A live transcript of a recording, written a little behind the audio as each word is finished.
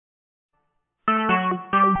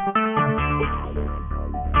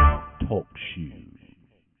Shoe.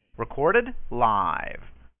 Recorded live.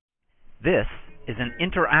 This is an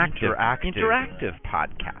interactive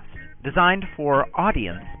podcast designed for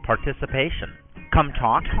audience participation. Come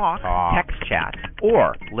talk, text chat,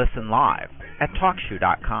 or listen live at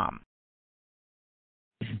TalkShoe.com.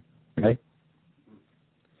 Right.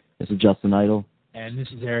 This is Justin Idol. And this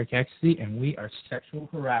is Eric Ecstasy, and we are Sexual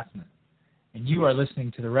Harassment. And you are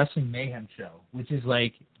listening to the Wrestling Mayhem Show, which is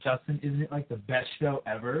like, Justin, isn't it like the best show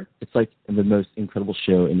ever? It's like the most incredible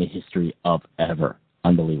show in the history of ever.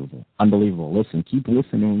 Unbelievable. Unbelievable. Listen, keep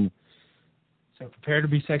listening. So prepare to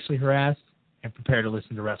be sexually harassed and prepare to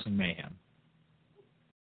listen to Wrestling Mayhem.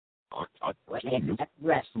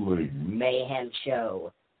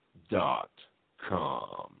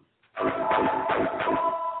 WrestlingMayhemShow.com.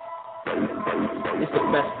 It's the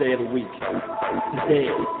best day of the week. Today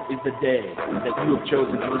is the day that you have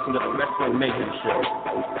chosen to listen to the Wrestling Mayhem Show.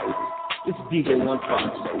 It's DJ One Fox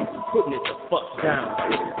putting it the fuck down.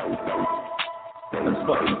 Let's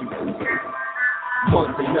fucking do this.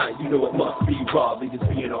 Monday night, you know it must be raw. Leaders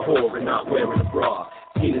being a whore and not wearing a bra.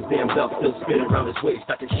 Seeing his damn belt still spinning around his waist.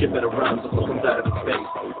 I can ship it around so it comes out of his face.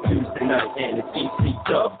 Tuesday night and it's EC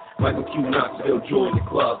Dub. Michael Q Knoxville join the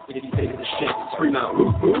club. If you think it's a shit, scream out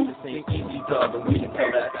woo woo. This ain't EC Dub and we can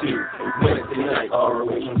tell that too. Wednesday night,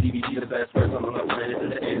 ROH on DVD, the best friends on the planet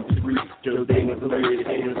in the MP3. Joe Damon, Delirious,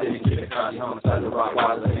 Daniels, and Kid Cody, Homicide, the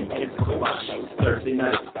Rottweiler, and Kansas Kovash. Thursday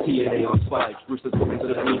night, TNA on Spike. Bruce's looking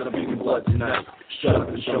to the meat of beating blood tonight. Shut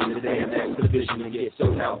up and show me the damn exhibition and get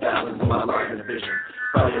so now balanced in my life and vision.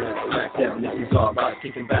 Friday night, SmackDown, this is all right.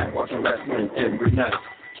 Kicking back, watching wrestling every night.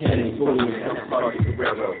 Kenny, Bullion, Party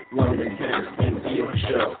Guerrero, London, Tennis, and Field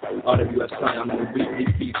Show. RWF Scion and the weekly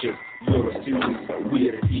features. Your students, we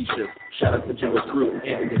are the teachers. Shout out to Joe's group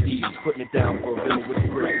and the D's. Putting it down for them with the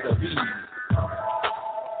grace of ease.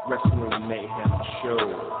 Wrestling Mayhem Show.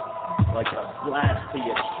 Like a blast to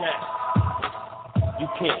your chest. You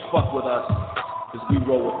can't fuck with us, because we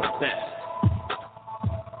roll with the best.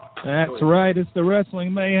 That's right. It's the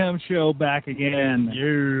Wrestling Mayhem Show back again.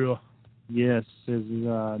 Yeah. Yes.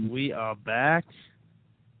 We are back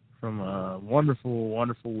from a wonderful,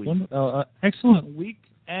 wonderful week. Excellent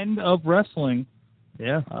weekend of wrestling.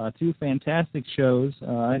 Yeah. 2 fantastic shows.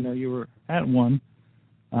 I know you were at one.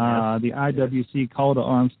 The IWC Call to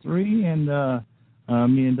Arms 3, and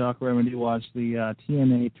me and Doc Remedy watched the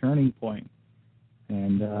TNA Turning Point.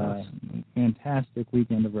 And fantastic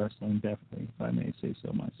weekend of wrestling, definitely, if I may say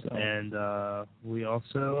so myself. And we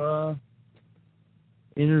also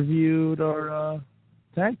interviewed our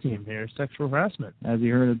tag team here, Sexual Harassment. As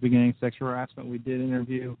you heard at the beginning of Sexual Harassment, we did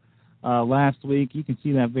interview last week. You can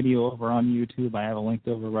see that video over on YouTube. I have it linked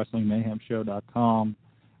over at WrestlingMayhemShow.com.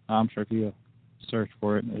 I'm sure if you search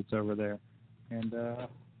for it, it's over there. And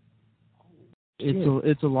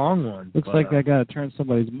it's a long one. Looks like I got to turn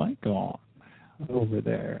somebody's mic on. Over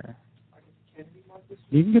there.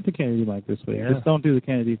 You can get the Kennedy mic this week. Yeah. Just don't do the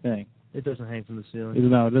Kennedy thing. It doesn't hang from the ceiling.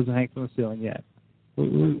 No, it doesn't hang from the ceiling yet.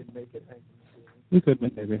 We could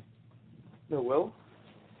maybe. No, Will?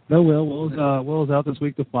 No, Will's out this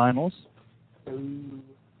week to finals.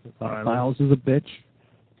 Finals is a bitch.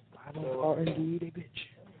 Finals are indeed a bitch.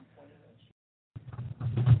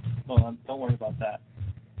 Hold on, don't worry about that.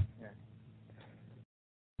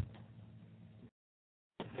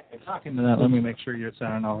 Talking to that, let me make sure you're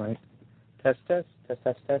sounding all right. Test. You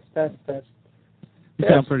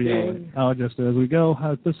sound pretty all right. Oh, just as we go.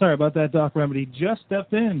 Sorry about that, Doc Remedy. Just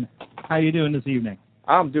stepped in. How you doing this evening?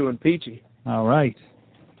 I'm doing peachy. All right.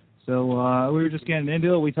 So we were just getting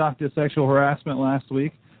into it. We talked to sexual harassment last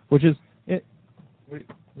week, which is it. What are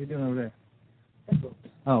you doing over there?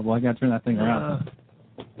 Oh, well, I got to turn that thing around.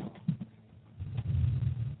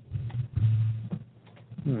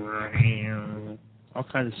 All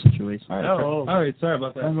kinds of situations. All right, sorry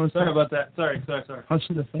about that. Sorry. Punch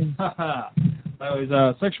in the face. That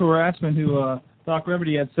was sexual harassment who Doc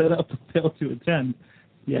Remedy had set up failed to attend.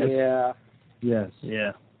 Yes. Yeah. Yes.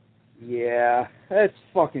 Yeah. Yeah. It's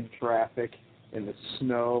fucking traffic in the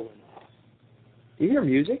snow. Do you hear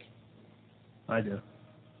music? I do.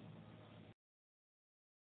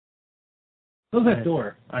 Close that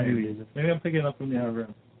door. I hear music. Maybe I'm picking it up from the other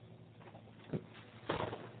room.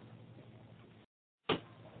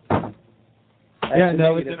 Yeah,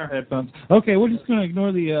 no, it's in our headphones. Okay, we're just going to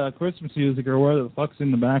ignore the Christmas music or whatever the fuck's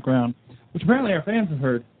in the background, which apparently our fans have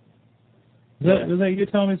heard. Was that you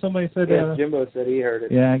telling me somebody said that? Yeah, Jimbo said he heard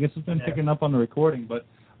it. Yeah, I guess it's been picking up on the recording, but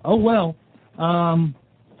oh well.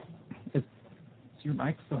 It's your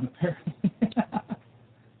microphone apparently.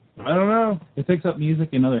 I don't know. It picks up music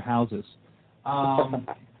in other houses.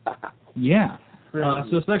 Yeah.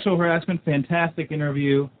 So sexual harassment, fantastic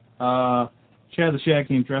interview. Chad the Shag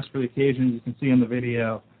came dressed for the occasion, as you can see in the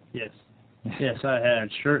video. Yes. Yes, I had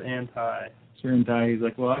shirt and tie. Shirt and tie. He's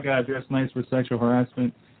like, well, I got to dress nice for sexual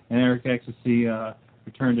harassment. And Eric Ecstasy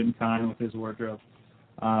returned in kind with his wardrobe.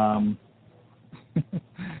 And,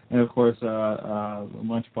 of course,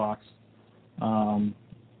 Lunchbox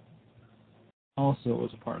also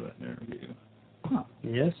was a part of that interview. Huh.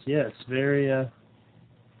 Yes. Very, and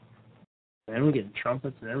we're getting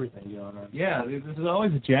trumpets and everything going on. Yeah, this is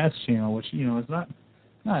always a jazz channel, which, you know, is not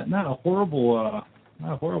a horrible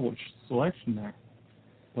selection there.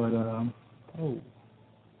 But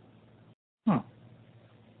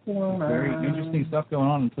very interesting stuff going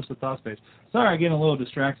on in Twisted Thought Space. Sorry, I'm getting a little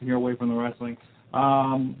distracted here away from the wrestling.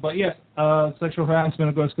 But yes, sexual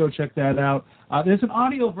harassment. Go check that out. There's an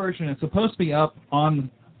audio version. It's supposed to be up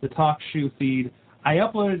on the Talk Shoe feed. I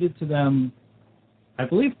uploaded it to them, I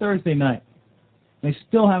believe, Thursday night. They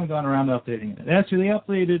still haven't gone around to updating it. Actually, they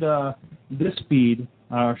updated this feed,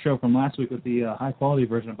 our show from last week, with the high-quality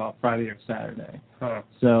version about Friday or Saturday. Huh.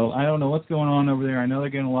 So I don't know what's going on over there. I know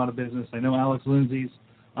they're getting a lot of business. I know Alex Lindsay's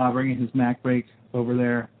bringing his Mac break over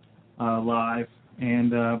there live.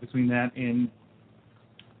 And between that and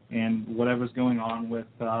whatever's going on with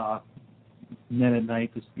Net at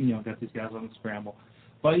Night, just, you know, got these guys on the scramble.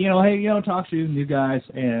 But, you know, hey, you know, Talk Shoe, new guys,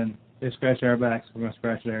 and they scratch our backs. We're going to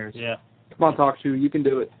scratch theirs. Yeah. Come on, Talk Shoe, you can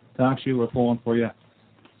do it. Talk Shoe, we're pulling for you.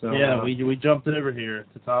 So, yeah, we jumped over here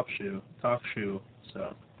to Talk Shoe,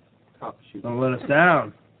 so Talk Shoe. don't let us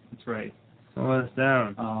down. That's right. Don't let us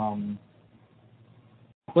down.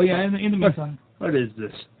 Well, yeah, in the meantime. What is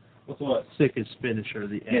this? What's what? Sickest finisher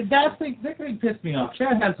of the Yeah, that thing pissed me off.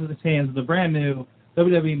 Chad has in his hands the brand new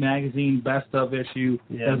WWE Magazine Best of issue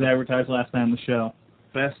that was advertised last time on the show.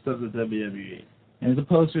 Best of the WWE. And the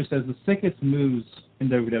poster says the sickest moves in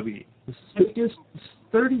WWE. The sickest,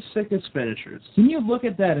 30 sickest finishers. Can you look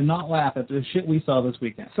at that and not laugh at the shit we saw this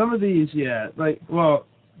weekend? Some of these, yeah, the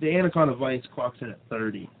Anaconda Vice clocks in at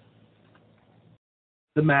 30.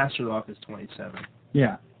 The Master Lock is 27.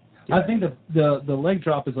 Yeah. I think the leg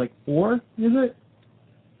drop is like 4, is it? Let's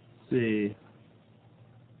see.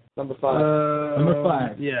 Number 5. Number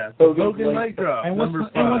 5. Yeah. Hogan leg drop. And number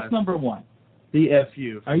 5. And what's number 1? The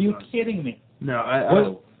FU. Are you kidding me? No, I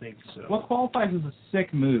don't think so. What qualifies as a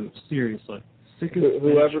sick move? Seriously.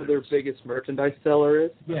 Whoever their biggest merchandise seller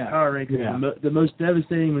is. Yeah. Power ranking. Yeah. The most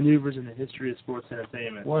devastating maneuvers in the history of sports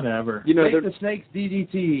entertainment. Whatever. You know, Take the Snake's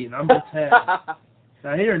DDT, number 10.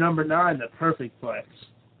 Now here, number 9, the Perfect Plex.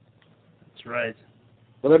 That's right.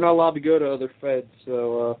 Well, they're not allowed to go to other feds,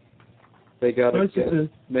 so they got to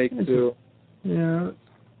make do. Yeah.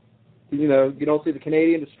 You know, you don't see the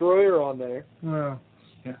Canadian Destroyer on there. Well,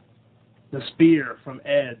 yeah. The Spear from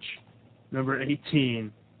Edge, number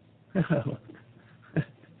 18.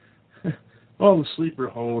 Oh, the Sleeper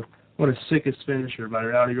Hold. What a sickest finisher by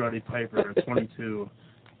Rowdy Roddy Piper at 22.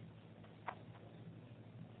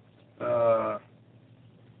 The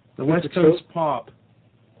West Coast Pop.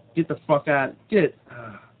 Get the fuck out. Get.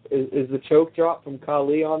 Is the choke drop from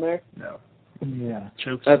Khali on there? No. Yeah.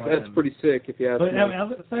 Choke That's pretty sick if you ask But me. I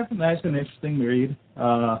mean, aside from that, it's an interesting read.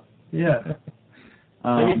 Yeah.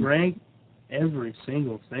 They rank every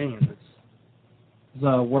single thing in this.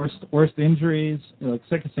 The worst injuries, like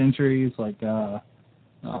sickest injuries, like all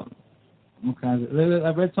kinds of.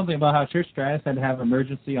 I read something about how Trish Stratus had to have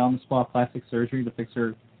emergency on-the-spot plastic surgery to fix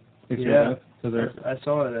her lip. I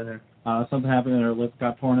saw it in there. Something happened and her lip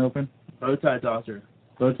got torn open. Bowtie doctor.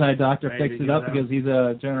 Bowtie doctor Ready fixed to it get up out. because he's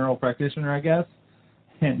a general practitioner, I guess,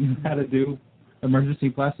 and knew how to do emergency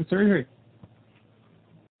plastic surgery.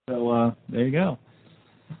 So there you go.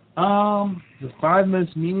 The 5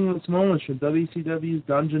 most meaningless moments from WCW's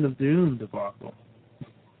Dungeon of Doom debacle.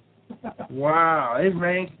 Wow, they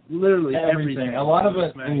rank literally everything. A lot of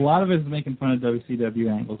it is making fun of WCW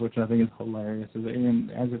angles, which I think is hilarious, as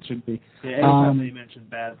it should be. Yeah, anytime they mention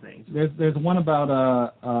bad things. There's one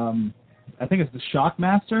about I think it's the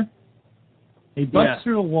Shockmaster. He busts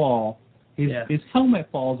through a wall. His helmet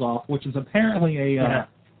falls off, which is apparently a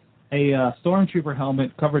stormtrooper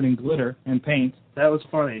helmet covered in glitter and paint. That was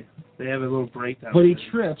funny. They have a little breakdown. But he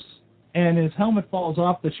trips, and his helmet falls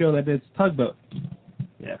off to show that it's Tugboat.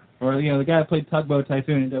 Yeah. Or, the guy that played Tugboat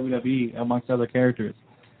Typhoon in WWE, amongst other characters.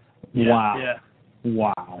 Yeah. Wow. Yeah.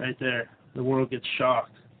 Wow. Right there. The world gets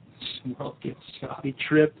shocked. The world gets shocked. He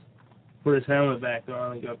tripped, put his helmet back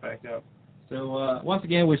on, and got back up. So, once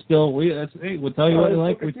again, we'll tell you what you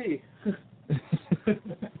like. Booker T. Is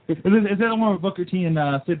that the one with Booker T and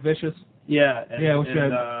Sid Vicious? Yeah. And, yeah, his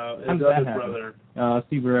other brother.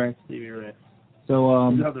 Stevie Ray. Stevie Ray.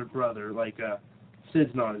 So, his other brother,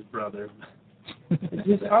 Sid's not his brother. It's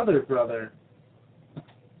his other brother.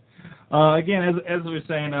 Again, as we were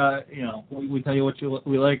saying, we tell you what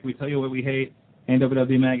we like, we tell you what we hate, and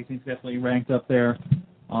WWE Magazine's definitely ranked up there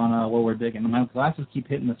on what we're digging. My glasses keep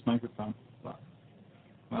hitting this microphone.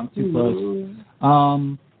 I'm too close.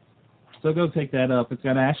 So go take that up. It's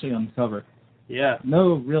got Ashley on the cover. Yeah.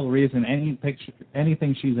 No real reason.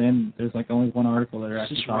 Anything she's in, there's like only one article that are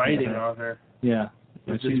actually just talking writing about her. on her. Yeah.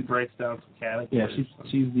 It just breaks down some categories. Yeah,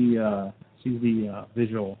 she's the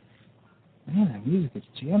visual. Man, that music is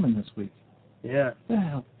jamming this week. Yeah. What the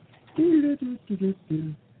hell? I don't know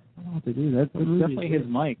what to do. That's definitely his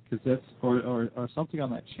mic, because that's or something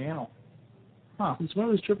on that channel. Huh? It's one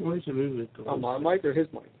of those Triple H movies. On my mic or his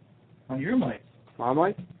mic? On your mic. My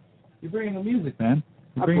mic? You're bringing the music, man.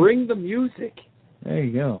 I bring the music. There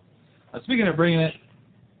you go. Speaking of bringing it,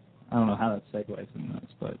 I don't know how that segues in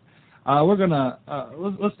this, but we're gonna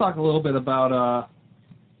let's talk a little bit about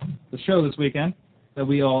the show this weekend that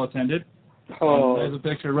we all attended. Oh, there's a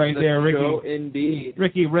picture right there, Ricky. Show indeed.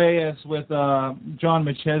 Ricky Reyes with John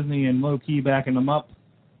McChesney and Low Key backing them up.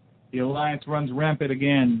 The Alliance runs rampant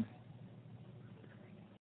again.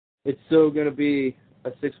 It's still gonna be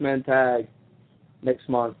a 6-man tag next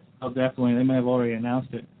month. Oh, definitely. They may have already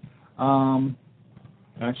announced it.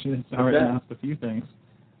 Actually, it's already announced a few things.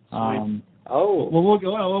 Well,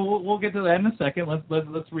 we'll get to that in a second.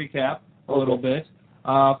 Let's recap a little bit.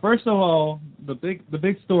 First of all, the big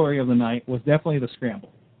story of the night was definitely the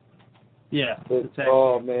scramble. Yeah.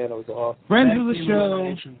 Oh man, that was awesome. Friends of the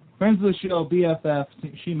show, BFF,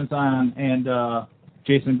 Shima Zion, and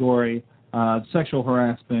Jason Gorey, sexual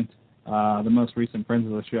harassment, the most recent Friends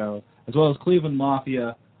of the Show, as well as Cleveland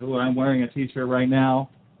Mafia, who I'm wearing a T-shirt right now.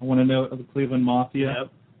 I want to note of the Cleveland Mafia.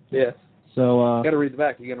 Yep. Yes. So. You gotta read the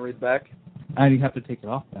back. You gonna read the back? I have to take it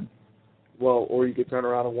off then. Well, or you could turn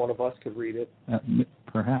around and one of us could read it.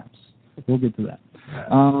 Perhaps. We'll get to that.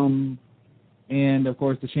 And, of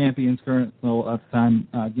course, the champions at the time,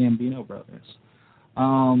 Gambino Brothers.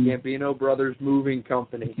 Gambino Brothers Moving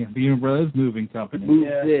Company. Gambino Brothers Moving Company. Move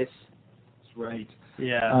this. That's right.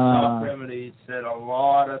 Yeah, Doc Remedy said a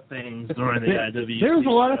lot of things during the IWC. There was a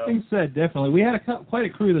lot of things said, definitely. We had quite a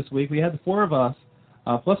crew this week. We had the four of us,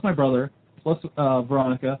 plus my brother, plus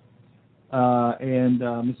Veronica, and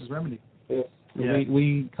Mrs. Remedy. Yeah.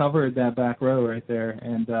 We covered that back row right there,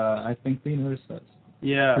 and I think they noticed us.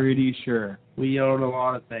 Yeah. Pretty sure. We owned a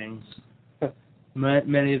lot of things.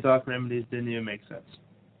 Many of Doc Remedy's didn't even make sense.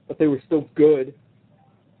 But they were still good.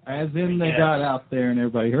 As in they got out there and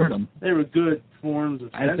everybody heard them. They were good forms of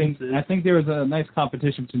sentences. I think there was a nice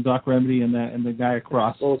competition between Doc Remedy and the guy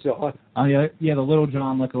across. Little John. The Little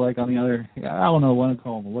John lookalike on the other. I don't know what to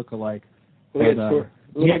call him, a lookalike.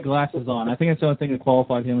 He had glasses on. I think that's the only thing that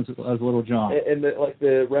qualified him as Little John. And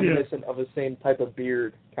the reminiscent of the same type of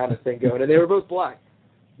beard kind of thing going. And they were both black.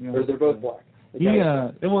 Or they're both black. I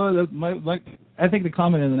think the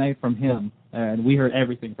comment of the night from him, and we heard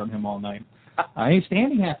everything from him all night. He was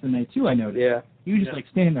standing half the night too, I noticed. Yeah. He was just like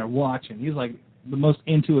standing there watching. He was like the most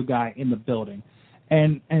into a guy in the building.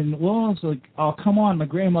 And Will was like, oh, come on, my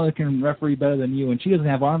grandmother can referee better than you, and she doesn't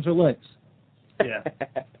have arms or legs. Yeah.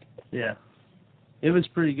 Yeah. It was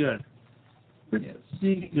pretty good. Pretty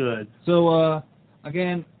good. So,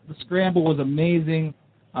 again, the scramble was amazing.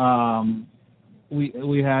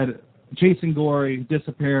 We had Jason Gorey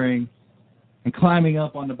disappearing and climbing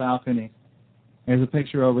up on the balcony. There's a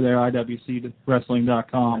picture over there,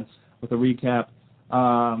 IWCWrestling.com, with a recap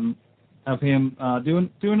of him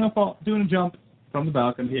doing a jump from the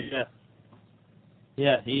balcony.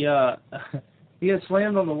 Yeah. He got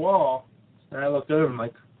slammed on the wall, and I looked over and I'm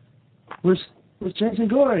like, Where's Jason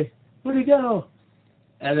Gorey? Where'd he go?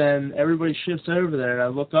 And then everybody shifts over there, and I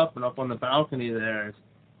look up, and up on the balcony there is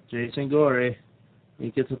Jason Gorey. He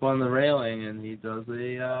gets up on the railing, and he does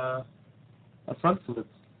a front flip.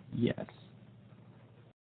 Yes.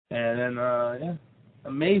 And then,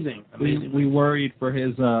 amazing. We worried for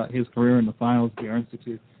his career in the finals, the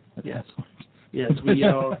Institute. Yes. Yes, we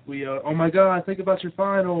yelled, oh my God, think about your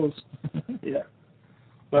finals. Yeah.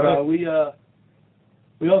 But we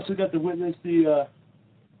also got to witness the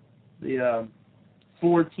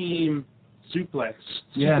 4-team suplex,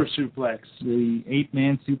 super suplex. The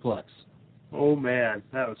 8-man suplex. Oh man,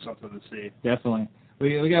 that was something to see. Definitely.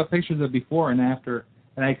 We got pictures of before and after,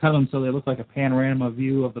 and I cut them so they look like a panorama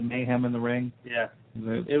view of the mayhem in the ring. Yeah.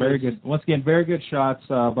 Very good. Once again, very good shots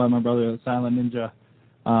by my brother, Silent Ninja.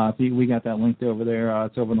 We got that linked over there.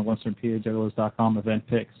 It's over on the WesternPAJuggalos.com event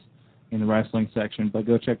picks in the wrestling section, but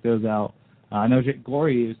go check those out. I know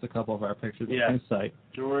Gorey used a couple of our pictures on his site.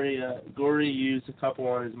 Gorey used a couple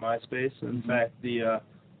on his MySpace. In fact, the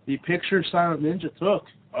picture Silent Ninja took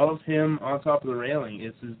of him on top of the railing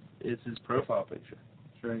is his profile picture.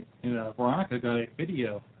 That's right. And Veronica got a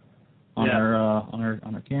video on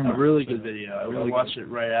her camera. A really good video. I watched it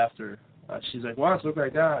right after. She's like, "Watch, look what I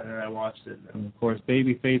got," and I watched it. And of course,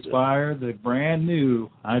 Babyface Fire, the brand new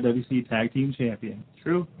IWC Tag Team Champion.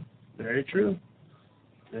 True. Very true.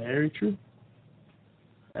 Very true.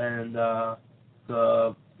 And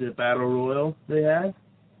the Battle Royal they had,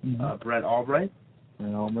 Brett Albright.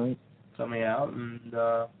 Brett Albright. Coming out and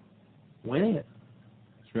winning it.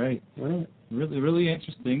 That's right. Winning it. Really, really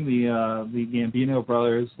interesting. The Gambino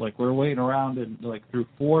brothers, like, we're waiting around and like through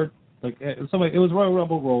four, like it was Royal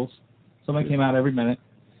Rumble rules. Somebody came out every minute.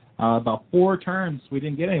 About 4 turns, we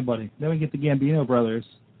didn't get anybody. Then we get the Gambino brothers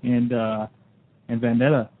and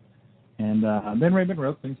Vendetta, and then Raymond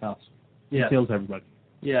Rowe cleans house. Yeah. He kills everybody.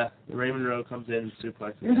 Yeah, Raymond Rowe comes in and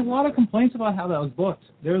suplexes. There's a lot of complaints about how that was booked.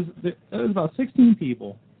 There was about 16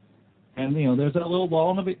 people, and there's that little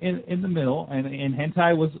wall in the middle, and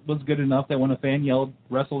Hentai was good enough that when a fan yelled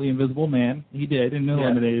 "Wrestle the Invisible Man," he did and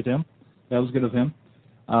eliminated him. That was good of him.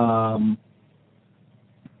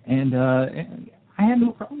 And I had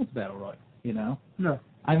no problem with Battle Royal, No.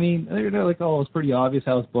 I mean, they're like, oh, it's pretty obvious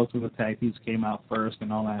how it's booked when the tag teams came out first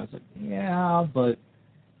and all that. I was like, yeah, but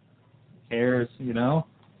who cares,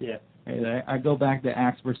 Yeah. I go back to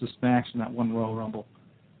Axe versus Smash in that one Royal Rumble.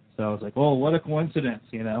 So I was like, oh, what a coincidence,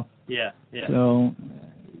 Yeah, yeah. So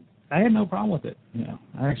I had no problem with it,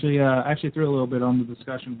 I actually threw a little bit on the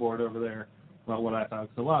discussion board over there about what I thought,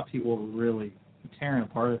 because a lot of people were really tearing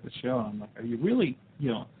apart at the show. And I'm like, are you really,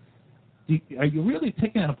 are you really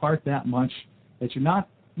picking it apart that much that you're not,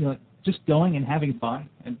 just going and having fun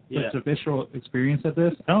and such a visceral experience at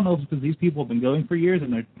this? I don't know if it's because these people have been going for years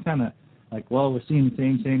and they're kind of like, well, we're seeing the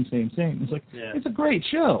same. It's like, It's a great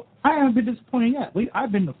show. I haven't been disappointed yet.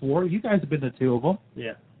 I've been to 4. You guys have been to 2 of them.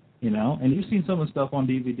 Yeah. And you've seen some of the stuff on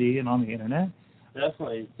DVD and on the internet.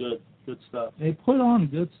 Definitely good stuff. They put on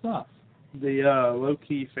good stuff. The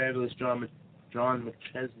low-key fabulous John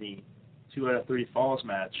McChesney 2 out of 3 falls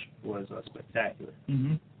match was spectacular.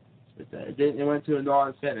 Mm-hmm. It went to a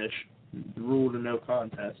non-finish, ruled a no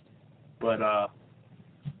contest, but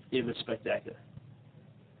it was spectacular.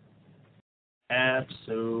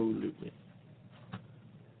 Absolutely.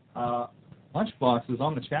 Lunchbox is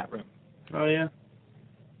on the chat room. Oh, yeah?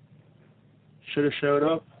 Should have showed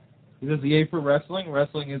up. He says, yay for wrestling.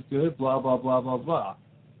 Wrestling is good. Blah, blah, blah, blah, blah.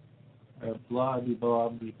 Blah, de, blah,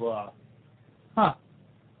 de, blah. Huh.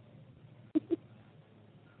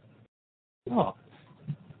 Oh.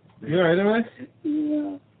 You all right, everybody?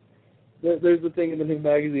 Yeah. There's the thing in the new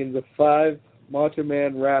magazine, the 5 Macho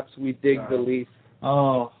Man raps we dig the least.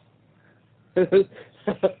 Oh.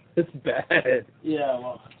 It's bad. Yeah,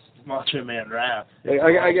 well, it's Macho Man rap.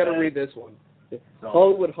 I got to read this one.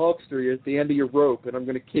 Hollywood Hulkster, you're at the end of your rope, and I'm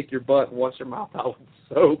going to kick your butt and wash your mouth out with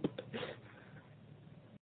soap.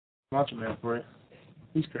 Macho Man for it.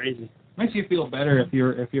 He's crazy. Makes you feel better if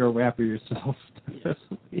you're a rapper yourself.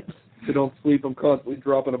 Yes. So don't sleep. I'm constantly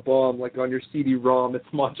dropping a bomb, like on your CD-ROM. It's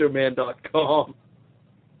machoman.com.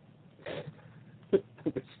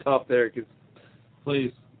 Stop there, because...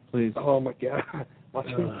 Please. Oh, my God.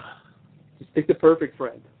 Just pick the perfect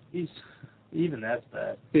friend. Even that's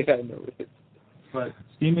bad. Yeah, I know it is. But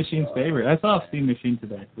Steam Machine's favorite. I saw Steam Machine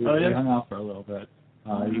today. We hung out for a little bit.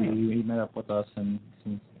 He met up with us and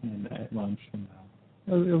at lunch, and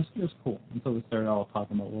it was cool until we started all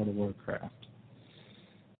talking about World of Warcraft.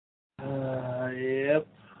 Yep.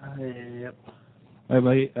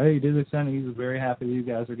 He did extend. He was very happy that you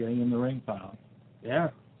guys are getting in the ring finally. Yeah.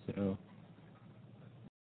 So.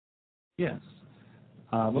 Yes.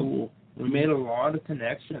 We made a lot of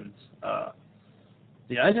connections.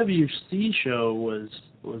 The IWC show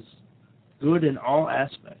was good in all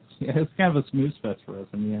aspects. Yeah, it's kind of a snooze fest for us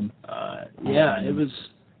in the end. It was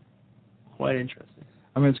quite interesting.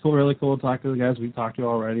 I mean, it's really cool to talk to the guys we talked to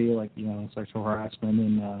already, like, sexual harassment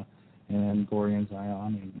and Gory and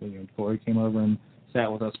Zion. And Gory came over and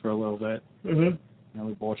sat with us for a little bit. Mm-hmm. And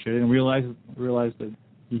we bullshitted and realized that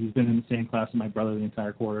he's been in the same class as my brother the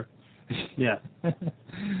entire quarter. Yeah.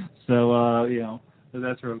 So,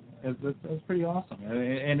 that's pretty awesome.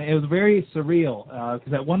 And it was very surreal,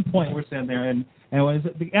 because at one point we're sitting there, and it was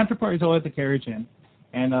the after party's all at the Carriage Inn.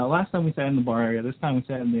 And last time we sat in the bar area, this time we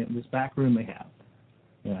sat in this back room they have.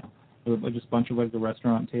 With just a bunch of like the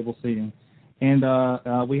restaurant table seating. And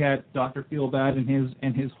we had Dr. Feelbad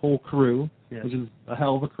and his whole crew, which is a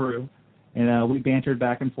hell of a crew. And we bantered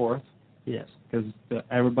back and forth. Yes. Because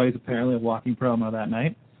everybody's apparently a walking promo that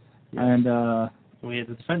night. Yes. And we had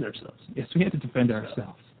to defend ourselves. Yes, we had to defend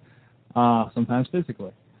ourselves. Sometimes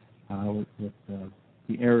physically. With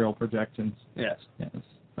the aerial projections. Yes. Yes.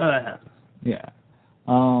 That happens. Yeah.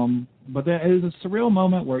 but there is a surreal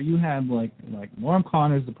moment where you had like Norm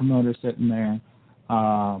Connors, the promoter, sitting there.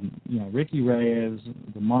 Ricky Reyes,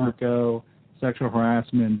 DeMarco, sexual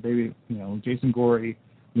harassment, baby, Jason Gorey.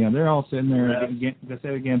 They're all sitting there.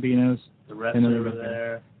 Gazzetta Gambinos. The refs over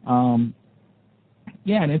there.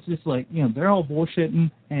 And it's just like, they're all bullshitting,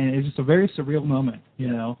 and it's just a very surreal moment,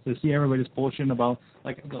 to see everybody just bullshitting about,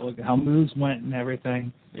 like how moves went and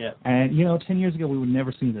everything. Yeah. And, 10 years ago, we would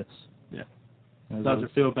never see this. Yeah. Dr.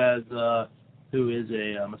 Philbaz, who is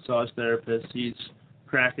a massage therapist, he's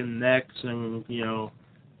cracking necks and, doing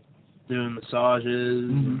massages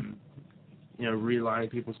and, realigning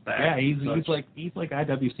people's backs. Yeah, he's like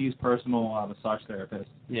IWC's personal massage therapist.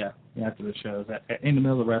 Yeah. After the shows, in the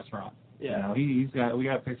middle of the restaurant. Yeah. We got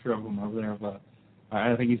a picture of him over there of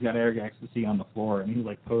I think he's got Eric Ecstasy on the floor, and he's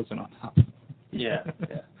like posing on top. Yeah.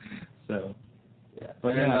 So. Yeah.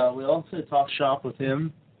 But we also talked shop with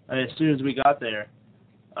him. I mean, as soon as we got there,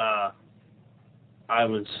 I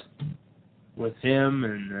was with him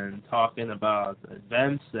and talking about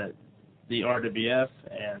events that the RWF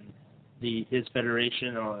and his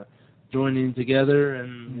federation are joining together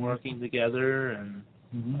and working together and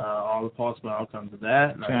all the possible outcomes of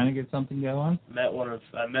that. And trying to get something going. I met one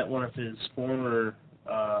of his former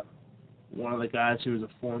one of the guys who was a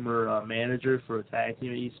former manager for a tag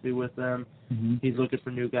team that used to be with them. Mm-hmm. He's looking for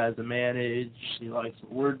new guys to manage. He likes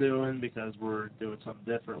what we're doing because we're doing something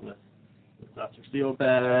different with Dr.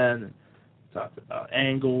 Steelbad, and talked about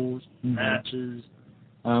angles, matches.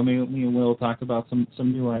 Me and Will talked about some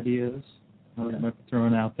new ideas we might be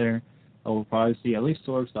throwing out there. We'll probably see at least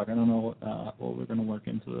Sword Stock. I don't know what we're going to work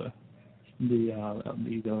into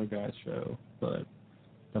the other guys' show, but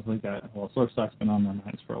definitely got. Well, Sword Stock's been on their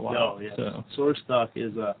minds for a while. Oh yeah. So. Sword Stock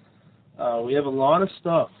is we have a lot of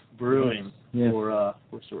stuff brewing for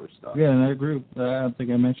Sword Stock. Yeah, and our group. I don't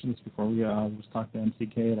think I mentioned this before. I was talking to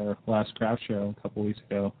MCK at our last craft show a couple weeks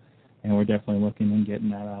ago, and we're definitely looking and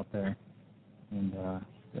getting that out there, and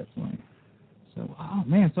definitely. So, oh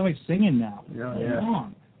man, somebody's singing now. Yeah.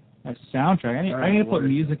 That soundtrack. I need to put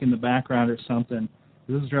music in the background or something.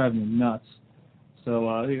 This is driving me nuts. So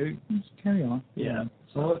just carry on. Yeah.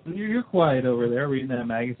 So you're quiet over there reading that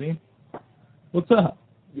magazine. What's up?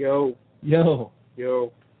 Yo.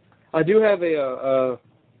 I do have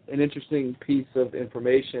an interesting piece of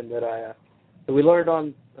information that we learned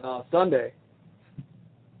on Sunday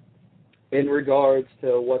in regards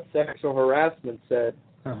to what sexual harassment said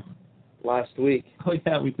last week. Oh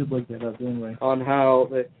yeah, we did look that up, didn't we? On how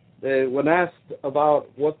they when asked about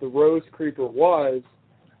what the Rose Creeper was,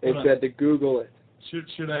 they said to Google it.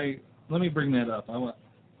 Should I? Let me bring that up.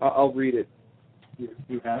 I'll read it.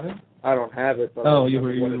 You have it? I don't have it. But you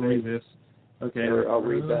read this. Okay. Or I'll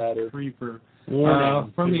read that. Or Creeper.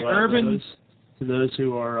 Warning from the urban. To those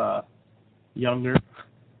who are younger.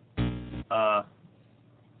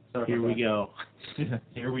 Here we go.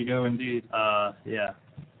 Here we go, indeed. Yeah.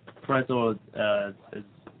 Parental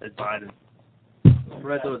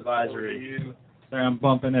advisory. Sorry, I'm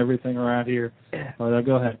bumping everything around here.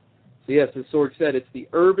 Go ahead. So yes, as Sorg said, it's the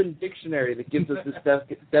Urban Dictionary that gives us this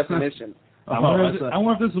definition. I wonder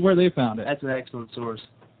if this is where they found it. That's an excellent source.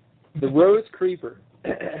 The Rose Creeper.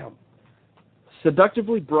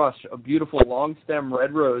 Seductively brush a beautiful long-stem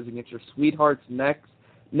red rose against your sweetheart's neck,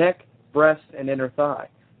 breast, and inner thigh.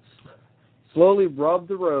 Slowly rub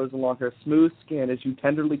the rose along her smooth skin as you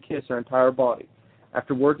tenderly kiss her entire body.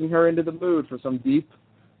 After working her into the mood for some deep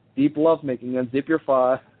lovemaking, unzip your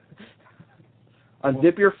fly,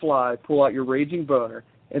 pull out your raging boner,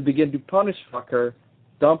 and begin to punish fuck her,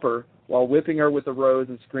 dump her, while whipping her with the rose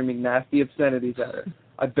and screaming nasty obscenities at her.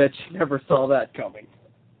 I bet you never saw that coming.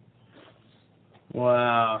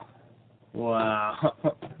 Wow.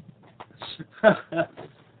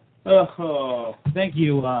 Oh. Thank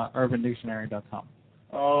you, UrbanDictionary.com.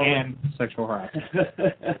 Oh. And sexual harassment.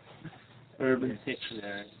 Urban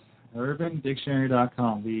Dictionary.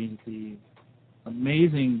 UrbanDictionary.com. The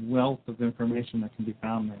amazing wealth of information that can be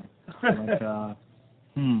found there. Like,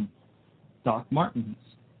 Doc Martens,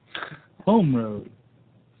 Home Road,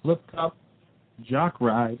 Flip Cup, Jock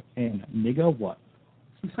Ride, and Nigga What?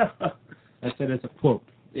 That's it as a quote.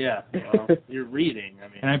 Yeah, well, you're reading. I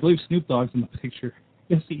mean. And I believe Snoop Dogg's in the picture.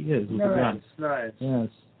 Yes, he is. With a gun. Nice. Yes.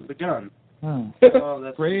 With a gun. Oh.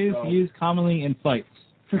 That's phrase used commonly in fights.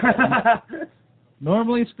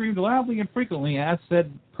 Normally screamed loudly and frequently as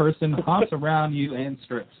said person hops around you and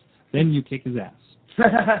strips. Then you kick his ass.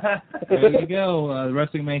 There you go. The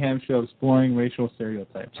Wrestling Mayhem Show exploring racial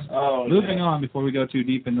stereotypes. Oh, Moving on before we go too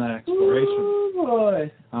deep in that exploration. Oh,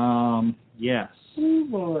 boy. Yes. Oh,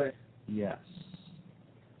 boy. Yes.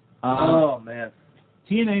 Oh, man.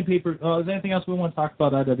 TNA paper. Oh, is there anything else we want to talk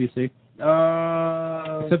about IWC?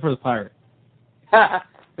 Except for the Pirate.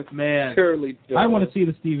 Man. Shirley Doe. I want to see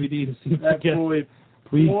this DVD to see if That boy,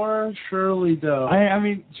 poor Shirley Doe. I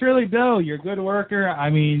mean, Shirley Doe, you're a good worker. I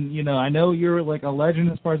mean, you know, I know you're like a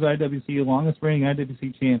legend as far as IWC, longest reigning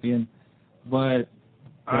IWC champion, but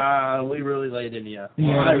we really laid into you.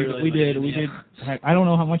 Yeah, we did. Heck, I don't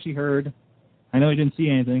know how much he heard. I know he didn't see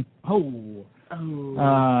anything. What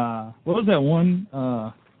was that one?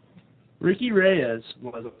 Ricky Reyes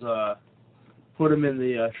was put him in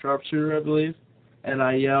the sharpshooter, I believe, and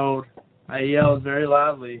I yelled very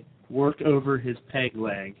loudly, "Work over his peg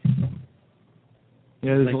leg."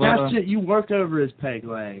 Yeah, there's like, a lot that's it. You work over his peg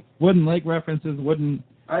leg. Wooden leg references. Wooden.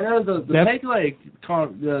 I know the peg leg.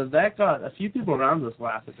 That got a few people around us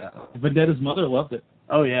laugh at that. Vendetta's mother loved it.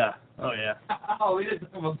 Oh yeah. Oh, we didn't.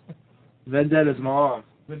 Vendetta's mom.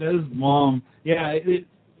 Vendetta's mom. Yeah,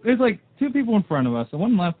 there's like two people in front of us. The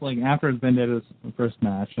one left like after Vendetta's first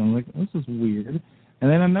match. And I'm like, this is weird. And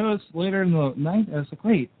then I noticed later in the night, I was like,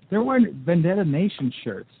 wait, they're wearing Vendetta Nation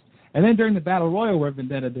shirts. And then during the Battle Royal where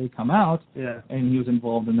Vendetta did come out, and he was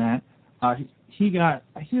involved in that, he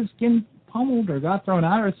was getting pummeled or got thrown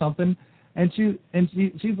out or something, and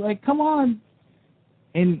she's like, come on,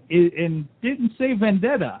 and didn't say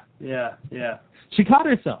Vendetta. Yeah. She caught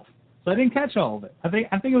herself, so I didn't catch all of it. I think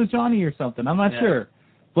it was Johnny or something. I'm not sure,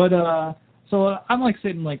 but so I'm like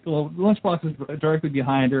sitting like, well, Lunchbox is directly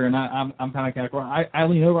behind her, and I'm kind of I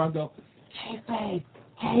lean over and go, hey,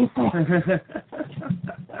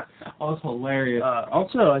 oh, it's hilarious.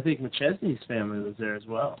 Also, I think McChesney's family was there as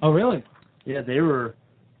well. Oh, really? Yeah, they were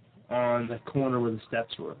on the corner where the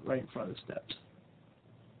steps were, right in front of the steps,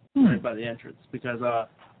 right by the entrance. Because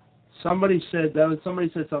somebody said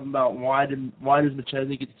something about why does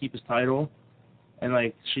McChesney get to keep his title, and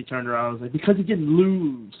like she turned around and was like, because he didn't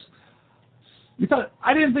lose.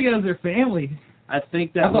 I didn't think it was their family. I thought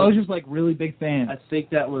it was just like really big fans. I think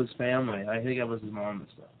that was family. I think that was his mom and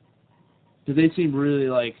stuff. Because they seemed really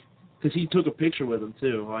like, because he took a picture with him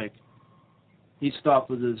too. Like he stopped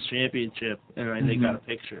with his championship and they got a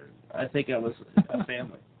picture. I think that was a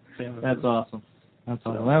family. That's awesome. That's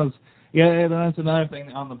awesome. That's another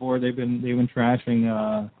thing on the board. They've been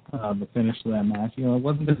trashing the finish of that match. You know, it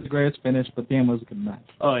wasn't the greatest finish, but damn, it was a good match.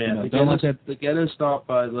 Oh yeah, you know, the Ghetto Stomp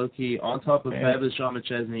by Low-Ki on top of Fabulous Sean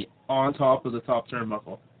McChesney on top of the top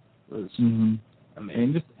turnbuckle. It was amazing.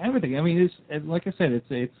 And just everything. I mean, it's like I said,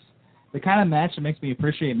 it's the kind of match that makes me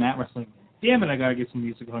appreciate mat wrestling. Damn it, I gotta get some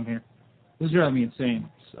music on here. This is driving me insane.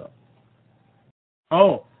 So.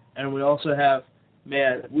 Oh, and we also have,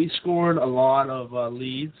 we scored a lot of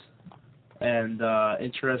leads and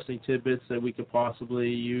interesting tidbits that we could possibly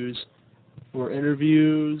use for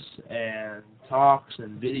interviews and talks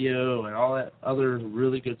and video and all that other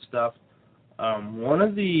really good stuff. One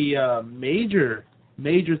of the major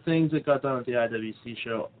things that got done at the IWC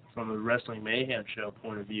show from a Wrestling Mayhem show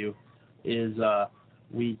point of view is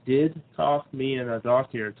we did talk, me and a doc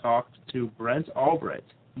here talked to Brent Albright,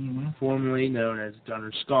 formerly known as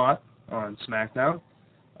Gunner Scott on SmackDown.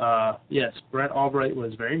 Yes, Brent Albright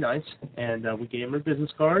was very nice, and we gave him a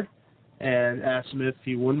business card and asked him if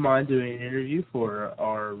he wouldn't mind doing an interview for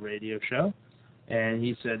our radio show. And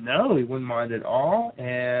he said no, he wouldn't mind at all.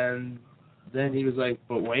 And then he was like,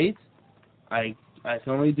 but wait, I can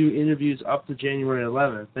only do interviews up to January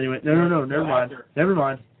 11th. Then he went, no, never mind.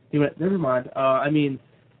 He went, never mind. I mean,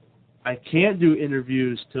 I can't do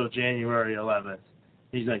interviews till January 11th.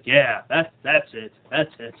 He's like, yeah, that's it.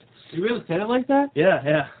 You really said it like that?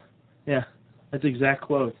 Yeah. That's the exact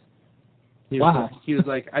quote. He was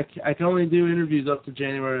like, I can only do interviews up to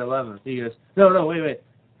January 11th. He goes, no, wait.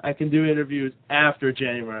 I can do interviews after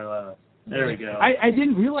January 11th. There we go. I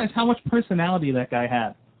didn't realize how much personality that guy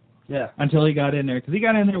had. Yeah. Until he got in there, because he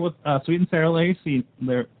got in there with Sweet and Sour Larry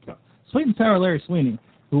Sweeney,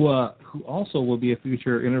 who also will be a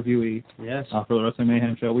future interviewee. Yes. For the Wrestling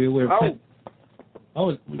Mayhem show.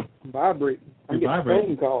 Vibrating. I'm getting a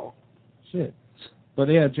phone call. Shit. But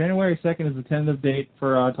yeah, January 2nd is the tentative date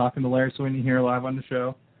for talking to Larry Sweeney here live on the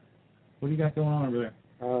show. What do you got going on over there?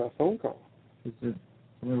 Phone call. Is it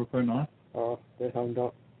something we're putting on? They hung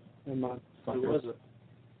up. In my Who was it?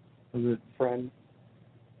 Was it? Friend.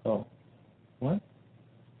 Oh. What?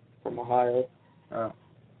 From Ohio. Oh.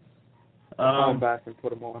 I'll back and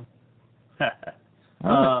put them on.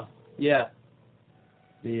 Yeah.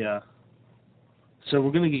 So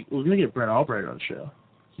we're gonna get Brent Albright on the show.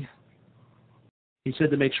 Yeah. He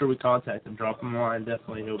said to make sure we contact him, drop him a line.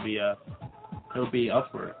 Definitely, he'll be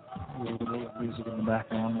up for it. A little music in the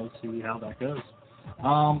background. We'll see how that goes.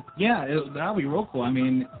 That'll be real cool. I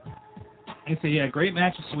mean, great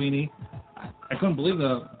match with Sweeney. I couldn't believe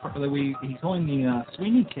he coined the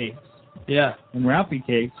Sweeney case. Yeah. And Ralphie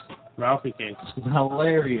case. Ralphie case. It was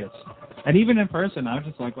hilarious. And even in person, I was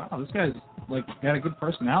just like, wow, this guy's like got a good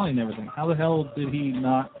personality and everything. How the hell did he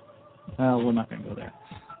not? We're not gonna go there.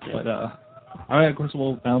 Yeah. But all right, of course,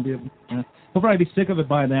 that'll be. He'll probably be sick of it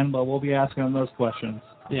by then, but we'll be asking him those questions.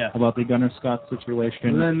 Yeah. About the Gunnar Scott situation.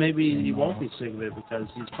 And then maybe he won't be sick of it because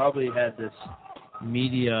he's probably had this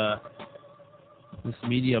media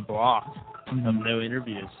block of no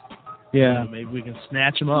interviews. Yeah. Maybe we can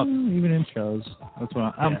snatch him up. Even in shows. That's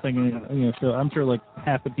what I'm thinking. So I'm sure like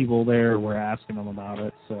half the people there were asking him about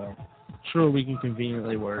it. So sure we can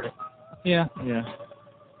conveniently word it. Yeah.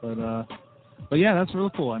 But yeah, that's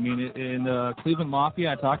really cool. I mean, in Cleveland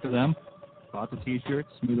Mafia, I talked to them. Bought the T-shirts,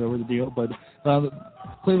 smooth over the deal. But the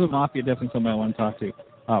Cleveland Mafia definitely somebody I want to talk to.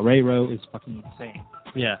 Ray Rowe is fucking insane.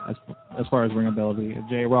 Yeah. As far as ring ability,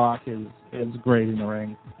 J-Rock is great in the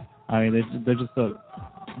ring. I mean, they're just a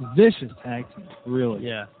vicious tag team, really.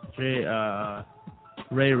 Yeah.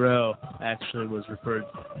 Ray Rowe actually was referred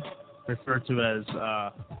to as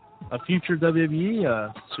a future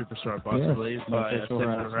WWE superstar, possibly, by sexual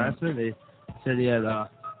harassment. They said he had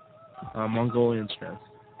Mongolian strength.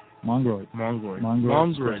 Mongoloid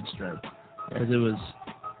strength. Because it was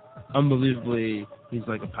unbelievably, he's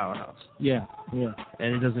like a powerhouse. Yeah.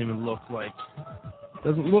 And it doesn't even look like,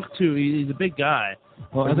 he's a big guy.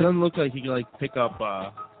 Well, it doesn't look like he can like pick up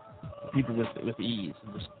people with ease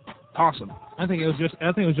and just toss them. I think it was just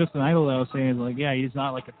an idol that was saying like, yeah, he's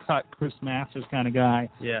not like a cut Chris Masters kind of guy.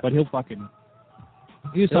 Yeah. But he'll fucking.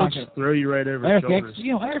 He'll just throw you right over his shoulders.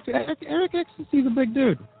 Eric Ecstasy, a big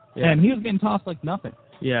dude. Yeah. And he was getting tossed like nothing.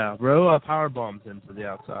 Yeah, Rowe powerbombed him to the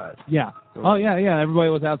outside. Yeah. Oh, yeah.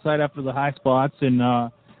 Everybody was outside after the high spots, and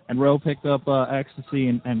Rowe picked up Ecstasy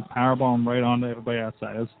and powerbombed right onto everybody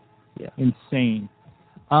outside. It was insane.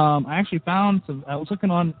 I actually found I was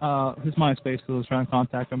looking on his MySpace because I was trying to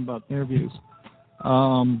contact him about interviews.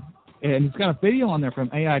 And he's got a video on there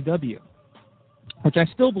from AIW, which I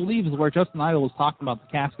still believe is where Justin Idol was talking about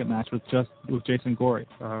the casket match with Jason Gorey.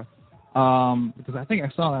 Uh-huh. Because I think I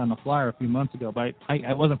saw that on the flyer a few months ago, but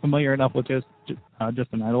I wasn't familiar enough with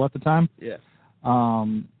Justin Idol at the time. Yeah. So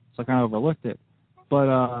I kind of overlooked it.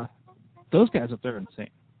 But those guys up there are insane.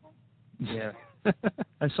 Yeah.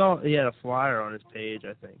 I saw he had a flyer on his page,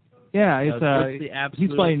 I think. Yeah, it's the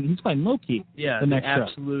absolute, he's playing Loki. Yeah, the next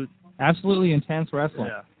absolutely intense wrestling.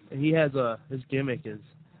 Yeah. He has his gimmick is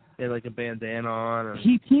he had like a bandana on.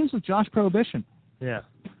 He teams with Josh Prohibition. Yeah.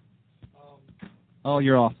 Oh,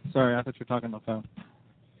 you're off. Sorry, I thought you were talking on the phone.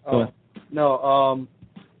 Oh, no,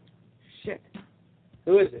 shit.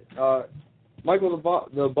 Who is it? Michael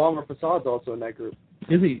the Bomber Facade's also in that group.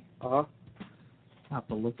 Is he? Uh-huh. I'll have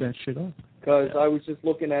to look that shit up. Because I was just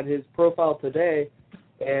looking at his profile today,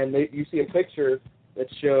 and you see a picture that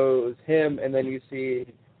shows him, and then you see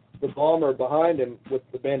the Bomber behind him with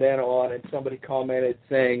the bandana on, and somebody commented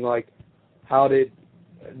saying, like, how did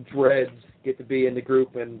Dreads get to be in the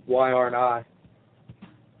group, and why aren't I?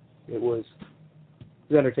 It was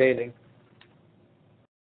entertaining.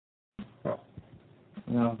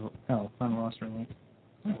 Final roster link.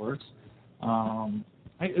 That works.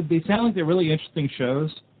 They sound like they're really interesting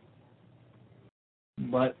shows,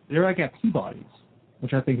 but they're like at Peabody's,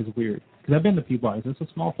 which I think is weird. Because I've been to Peabody's. It's a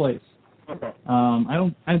small place. Okay.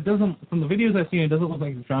 It doesn't. From the videos I've seen, it doesn't look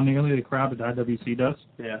like it's drawing nearly the crowd that IWC does.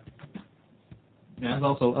 Yeah. Yeah. I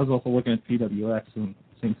was also looking at PWX in the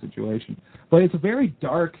same situation, but it's a very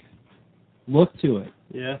dark look to it.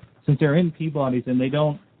 Yeah. Since they're in Peabody's and they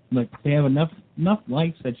don't they have enough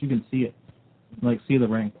lights that you can see it, see the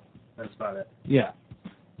ring. That's about it. Yeah.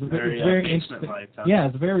 It's very interesting. Light, huh? Yeah,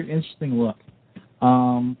 it's a very interesting look.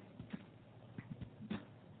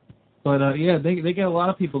 But yeah, they get a lot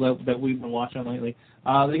of people that we've been watching lately.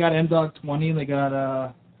 They got M-Dog 20. They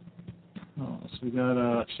got we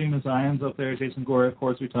got Shima Zion's up there. Jason Gore, of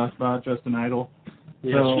course, we talked about. Justin Idol.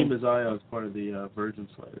 Yeah, Shima Zion is part of the Virgin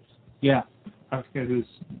Slayers. Yeah, I forget who's.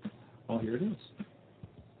 Oh, here it is.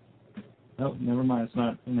 Oh, never mind. It's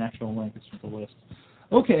not an actual link. It's just a list.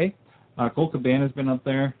 Okay. Colt Cabana's been up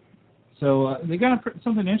there. So they got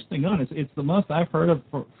something interesting on. It's the most I've heard of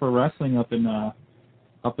for wrestling up in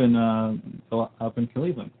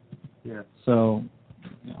Cleveland. Yeah. So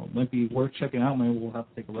it might be worth checking out. Maybe we'll have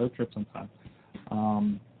to take a road trip sometime.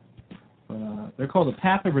 But they're called the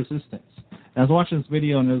Path of Resistance. And I was watching this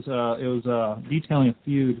video, and it was detailing a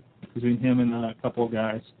feud between him and a couple of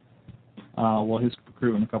guys. His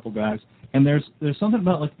crew and a couple of guys. And there's something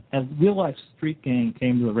about like a real life street gang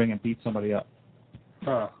came to the ring and beat somebody up.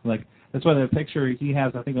 Huh. Like that's why the picture he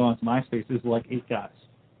has, I think, on his MySpace is like 8 guys.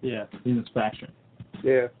 Yeah. In this faction.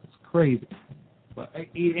 Yeah. It's crazy. But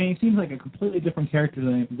he seems like a completely different character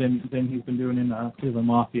than he's been doing in Cleveland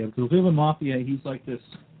Mafia. Because Cleveland Mafia, he's like this,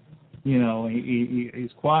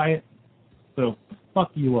 he's quiet, so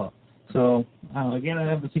fuck you up. So again, I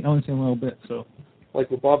haven't only seen a little bit. So like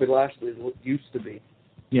what Bobby Lashley used to be.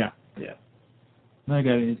 Yeah. I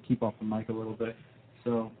gotta need to keep off the mic a little bit.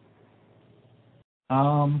 So,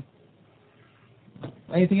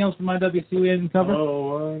 anything else from IWC we didn't cover?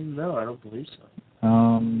 Oh, no, I don't believe so.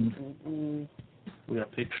 We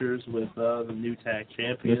got pictures with the new tag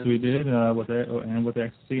champions. Yes, we did. With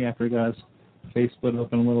XC after he got his face split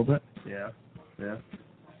open a little bit. Yeah.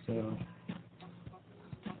 So,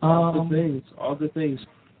 all good things.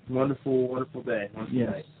 Wonderful, wonderful day.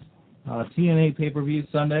 Yes. TNA pay-per-view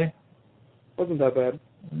Sunday. Wasn't that bad.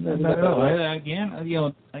 Again,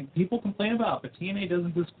 like people complain about it, but TNA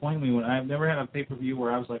doesn't disappoint me. I've never had a pay-per-view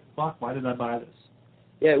where I was like, fuck, why did I buy this?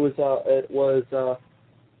 Yeah, it was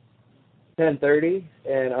 10:30,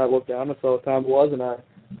 and I looked down and saw what time it was, and I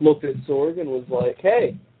looked at Sorg and was like,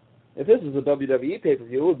 hey, if this is a WWE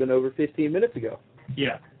pay-per-view, it would have been over 15 minutes ago.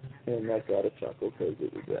 Yeah. And I got a chuckle because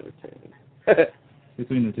it was entertaining.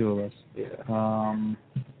 Between the two of us. Yeah. Trying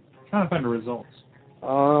to find the results.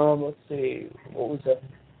 Let's see. What was that?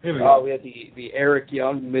 Here we go. We had the Eric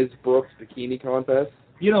Young, Ms. Brooks bikini contest.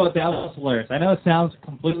 You know what? That was hilarious. I know it sounds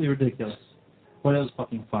completely ridiculous, but it was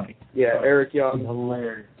fucking funny. Yeah, Eric Young. It was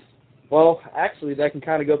hilarious. Well, actually, that can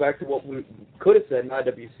kind of go back to what we could have said in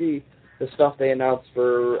IWC, the stuff they announced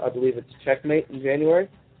for, I believe it's Checkmate in January.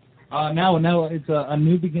 No, it's a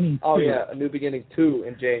New Beginning 2. Oh, yeah, a New Beginning 2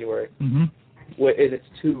 in January. Mm-hmm. And it's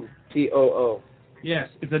 2, T-O-O. Yes,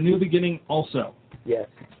 it's a New Beginning also. Yes.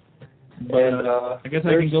 But, and I guess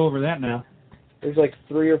I can go over that now. There's like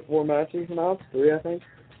 3 or 4 matches announced. 3, I think.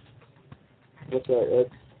 What's that?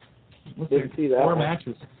 Didn't see that 4 one.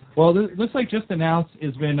 matches. Well, this looks like just announced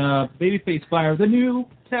has been Babyface Fire, the new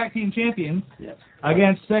tag team champions,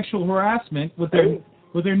 against sexual harassment with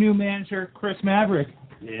their new manager Chris Maverick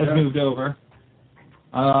has moved over.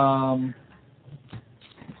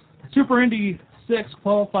 Super Indy 6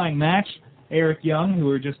 qualifying match. Eric Young, who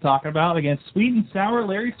we were just talking about, against Sweet and Sour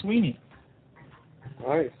Larry Sweeney.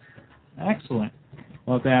 Nice. Excellent.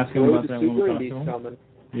 We'll have to ask him about that when we talk to him. Coming.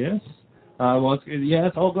 Yes.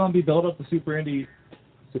 It's all going to be built up to Super Indy.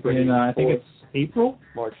 I think it's April?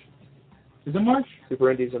 March. Is it March?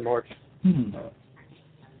 Super Indies in March. And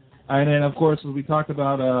then, of course, as we talked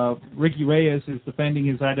about, Ricky Reyes is defending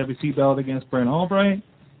his IWC belt against Brent Albright.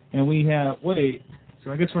 And we have,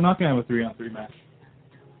 so I guess we're not going to have a 3-on-3 match.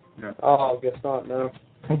 No. Oh, I guess not, no.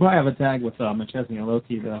 We'll probably have a tag with McChesney and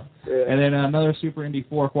Loki, though. Yeah. And then another Super Indy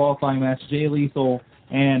 4 qualifying match, Jay Lethal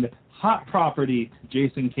and Hot Property,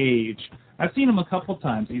 Jason Cage. I've seen him a couple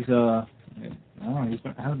times. He's, I don't know,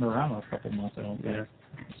 hasn't been around a couple months, I don't think. Yeah.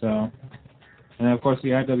 So, and then, of course, the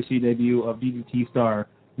IWC debut of DDT star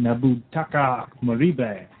Nabutaka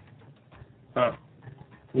Moribe. Huh.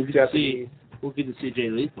 We'll get to see Jay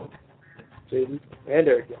Lethal. And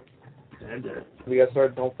Eric Young. And We got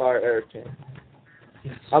started Don't Fire Eric chant.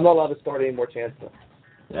 Yes. I'm not allowed to start any more chants, though.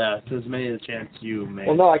 Yeah, it's as many of the chants you make.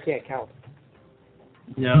 Well, no, I can't count.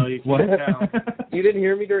 No, you can't count. You didn't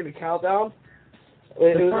hear me during the countdown?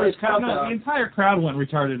 The entire crowd went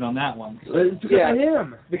retarded on that one. It's because of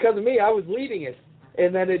him. Because of me, I was leading it.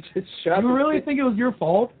 And then it just shut. You really think it was your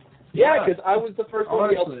fault? Yeah, because I was the first one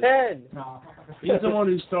to yell 10. No. He's the one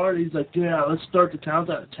who started. He's like, yeah, let's start the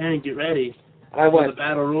countdown at 10. Get ready. I went. The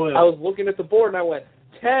Battle Royal. I was looking at the board and I went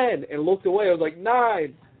 10 and looked away. I was like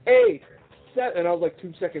 9, 8, 7, and I was like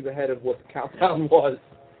 2 seconds ahead of what the countdown was.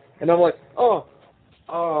 And I'm like, oh.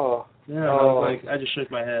 Yeah, I was like, I just shook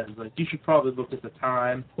my head. I was like, you should probably look at the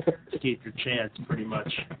time to keep your chants pretty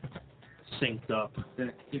much synced up.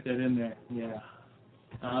 Keep that in there. Yeah.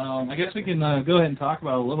 I guess we can go ahead and talk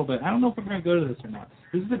about it a little bit. I don't know if we're going to go to this or not.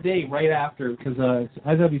 This is the day right after, because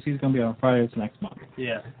IWC is going to be on Friday next month.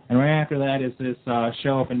 Yeah. And right after that is this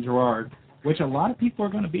show up in Girard, which a lot of people are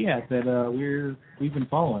going to be at that we've been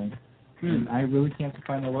following. And I really can't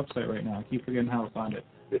find their website right now. I keep forgetting how to find it.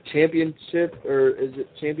 The Championship, or is it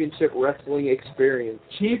Championship Wrestling Experience?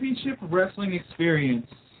 Championship Wrestling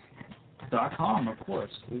Experience.com, of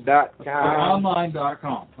course. .com.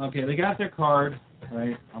 Online.com. Okay, they got their card,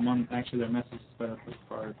 right? I'm on, actually, their message is better for the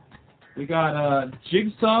card. We got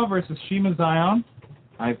Jigsaw versus Shima Zion.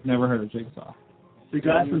 I've never heard of Jigsaw. The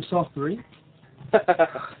guy from Saw 3?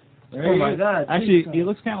 Oh my God! Actually, he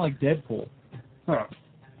looks kind of like Deadpool. Huh.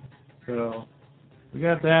 So we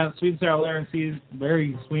got that. Sweet and Sour Larry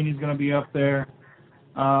Sweeney's going to be up there.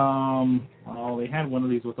 They had one of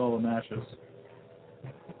these with all the matches.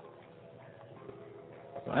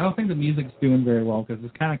 So I don't think the music's doing very well because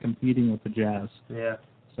it's kind of competing with the jazz. Yeah.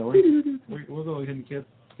 So we'll go ahead and kick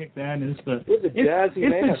that. It's the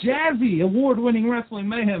Jazzy award-winning Wrestling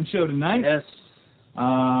Mayhem show tonight. Yes.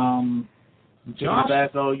 Josh,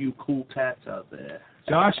 back all you cool cats out there.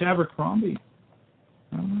 Josh Abercrombie.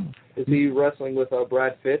 Is he wrestling with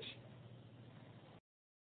Brad Fitch?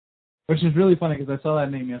 Which is really funny because I saw that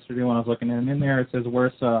name yesterday when I was looking at it. And in there it says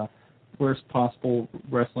worst possible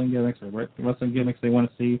wrestling gimmicks or wrestling gimmicks they want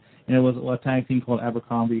to see. And it was a tag team called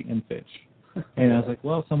Abercrombie and Fitch. And I was like,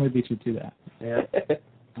 well, somebody beat you to that. Yeah.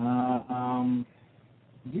 Well,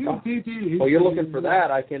 you're looking for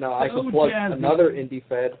that. I can plug another indie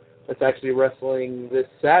fed that's actually wrestling this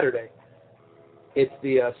Saturday. It's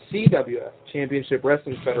the CWF Championship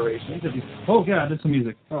Wrestling Federation. Oh God, that's some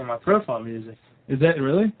music. Oh, my profile music. Is that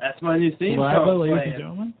really? That's my new theme Well, song. ladies and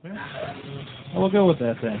gentlemen. Yeah. We'll go with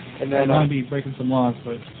that then. And then I'm going to be breaking some laws,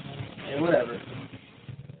 but. Yeah, whatever.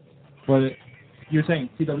 But you're saying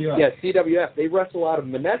CWF? Yeah, CWF. They wrestle out of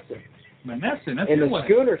Monessen. Monessen, that's in the way.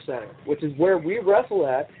 Schooner Center, which is where we wrestle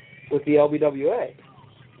at with the LBWA.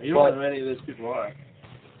 You don't know who any of those people are.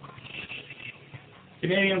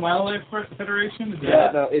 Canadian Wildlife Federation?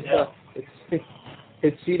 No,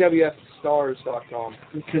 it's CWFstars.com.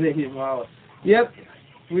 Canadian Wildlife. Yep.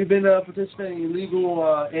 We've been participating in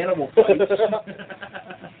illegal animal fights.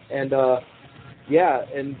 And,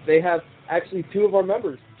 and they have actually two of our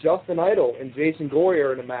members, Justin Idol and Jason Gory,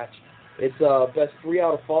 are in a match. It's a best 3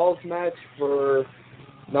 out of falls match for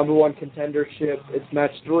number 1 contendership. It's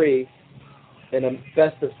match 3 in a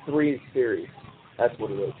best of 3 series. That's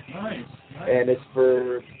what it is. Nice. And it's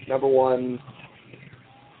for number 1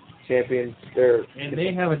 champions. And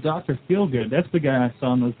they have a Dr. Feelgood. That's the guy I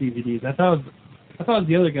saw in those DVDs. I thought it was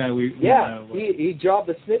the other guy he jobbed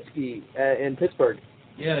the Snitsky in Pittsburgh.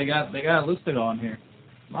 Yeah, they got it listed on here.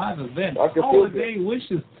 Live event. Dr. Holiday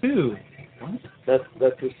Wishes too. What? That's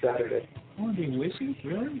this Saturday. Holiday Wishes,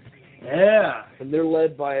 really? Yeah. And they're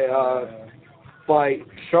led by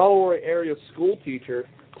Charleroi area school teacher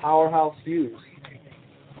Powerhouse Hughes.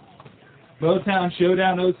 Motown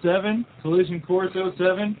Showdown 07, Collision Course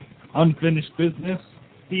 07, Unfinished Business,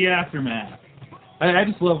 The Aftermath. I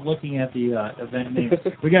just love looking at the event names.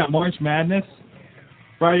 We got March Madness,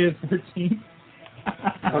 Friday the 13th.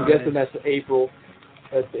 I'm guessing that's April.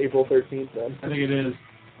 That's April 13th then. I think it is.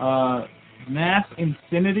 Mass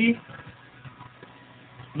Infinity,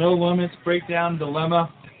 No Limits, Breakdown,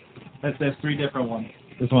 Dilemma. That's 3 different ones.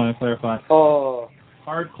 Just want to clarify. Oh.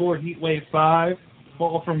 Hardcore Heatwave 5,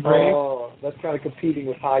 Fall from Grace. Oh, that's kind of competing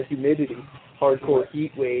with High Humidity. Hardcore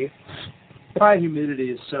Heatwave. High Humidity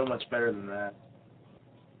is so much better than that.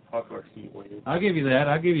 Hardcore Heatwave. I'll give you that.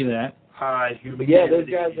 High But Humidity. yeah, those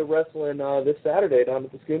guys are wrestling this Saturday down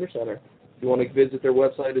at the Schooner Center. If you want to visit their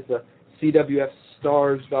website, it's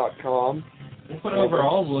CWFstars.com. We'll put over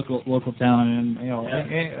all the local talent,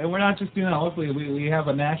 and we're not just doing that locally. We have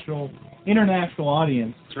a international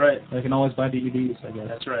audience. That's right. They can always buy DVDs, I guess.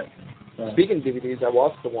 That's right. Speaking of DVDs, I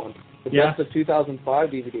watched the one. The Best of 2005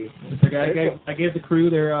 DVD. I gave the crew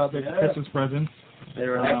their Christmas presents. They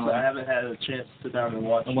were excellent. I haven't had a chance to sit down and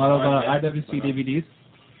watch a lot of IWC DVDs.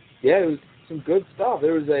 Yeah, it was some good stuff.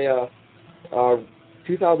 There was a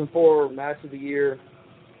 2004 Match of the Year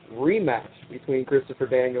rematch between Christopher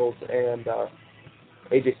Daniels and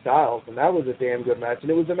AJ Styles, and that was a damn good match.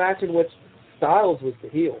 And it was a match in which Styles was the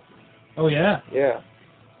heel. Oh, yeah? Yeah.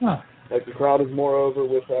 Huh. Like, the crowd was more over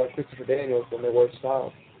with Christopher Daniels than they were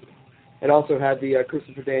Styles. It also had the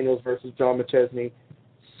Christopher Daniels versus John McChesney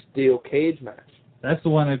steel cage match. That's the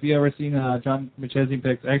one, if you ever seen John McChesney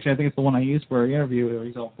picks, actually I think it's the one I used for an interview where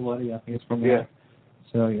he's all bloody. I think it's from that.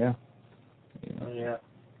 So, yeah.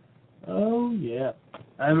 Oh, yeah.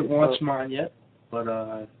 I haven't watched mine yet, but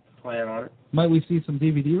I plan on it. Might we see some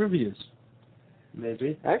DVD reviews?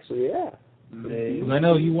 Maybe. Actually, yeah. Maybe. Because I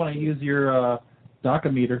know you want to use your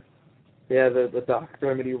Docometer. Yeah, the Doc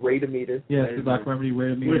Remedy Rate-O-Meter. Yes, the Doc Remedy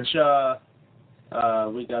Rate-O-Meter. Which,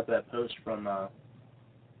 we got that post from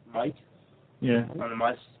Mike. Yeah. On the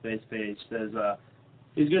MySpace page. Says,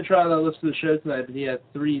 he's going to try to listen to the show tonight, but he had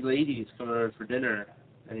 3 ladies coming over for dinner,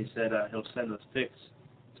 and he said he'll send us pics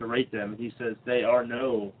to rate them. And he says, they are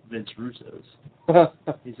no Vince Russos.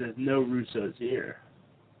 He says, no Russos here.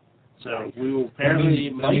 So we will apparently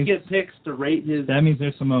might get picks to rate his... That means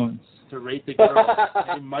there's Samoans. To rate the girls.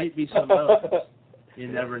 It might be Samoans. You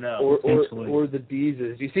never know. Or the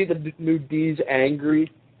Deezes. You see the new Deez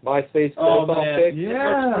Angry MySpace profile pic? Yeah.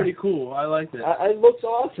 It looks pretty cool. I like it. It looks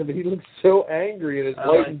awesome. He looks so angry in his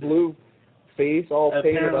white and blue face all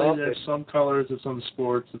painted up. Apparently there's some colors of some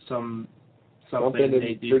sports of something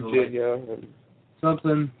in Virginia.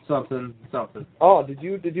 Something. Oh, did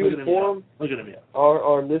you Look at him inform Look at him, yeah.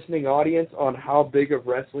 our listening audience on how big of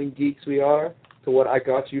wrestling geeks we are to what I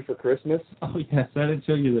got you for Christmas? Oh, yes, I didn't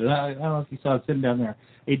show you that. I don't know if you saw it sitting down there.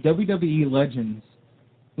 A WWE Legends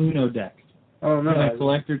Uno deck. Oh, no. A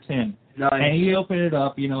collector tin. Nice. And you open it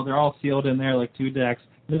up, they're all sealed in there like 2 decks.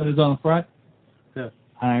 You know what is on the front? Yeah.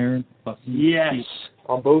 Iron fucking Yes. Sheik.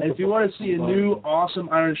 On both. And if you want to see a new awesome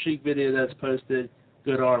Iron Sheik video that's posted,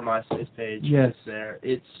 go to our MySpace page. Yes. It's there.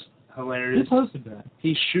 It's hilarious. Who posted that?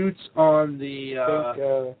 He shoots on the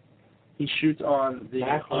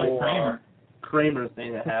Matt whole Kramer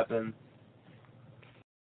thing that happened.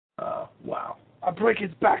 Wow. I break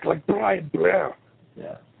his back like Brian Blair.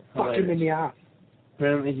 Yeah. Fuck him in the eye.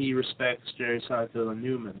 Apparently he respects Jerry Seinfeld and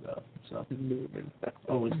Newman though. So Newman.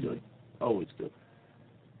 always good. Always good.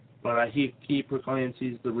 But he proclaims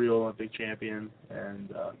he's the real Olympic champion, and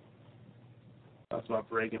talks about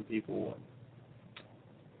breaking people.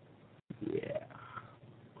 Yeah.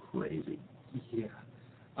 Crazy. Yeah.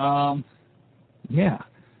 Yeah.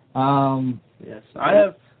 Yes. I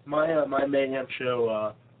have my Mayhem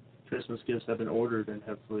show Christmas gifts have been ordered and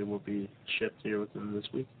hopefully will be shipped here within this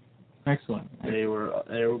week. Excellent. They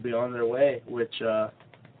will be on their way, which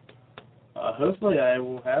hopefully I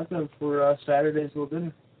will have them for Saturday's little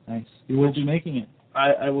dinner. Nice. You will be making it.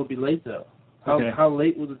 I will be late though. How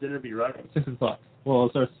late will the dinner be running? 6 o'clock. Well,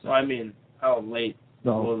 it starts. I mean, how late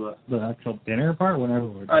will the actual dinner part? Whenever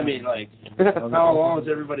we're done. I mean, like, how long is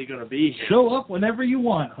everybody going to be here? Show up whenever you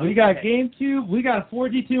want. We got GameCube. We got a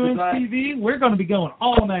 42-inch TV. We're going to be going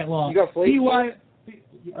all night long. You got Flame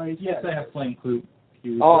Yes, I have Flame Cube.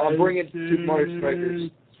 Oh, I'm bringing Super Mario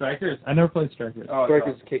Strikers. Strikers? I never played Strikers. Oh,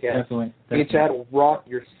 Strikers kick ass. Definitely. Me and Chad will rock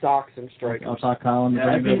your socks and Strikers. I'll talk Colin. Yeah,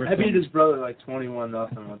 I beat his brother like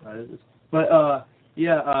 21-0 one time. But I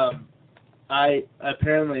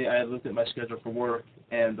looked at my schedule for work,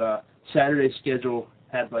 and Saturday's schedule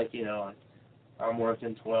had I'm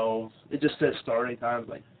working 12. It just says starting times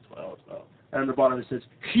like 12. And on the bottom it says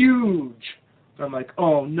huge. And I'm like,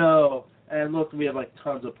 oh no. And look, we have like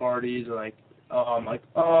tons of parties. And I'm like,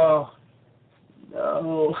 oh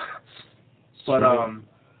no. But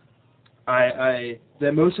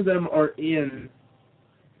then most of them are in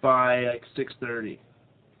by like 6:30,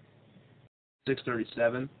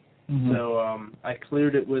 6:37. Mm-hmm. So I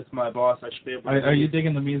cleared it with my boss. I should be able. Are you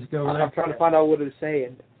digging the music over there? I'm trying to find out what it's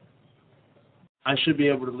saying. I should be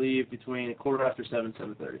able to leave between 7:15 and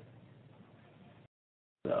 7:30.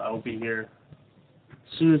 So I will be here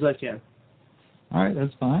as soon as I can. All right,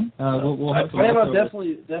 that's fine. We'll I have plan on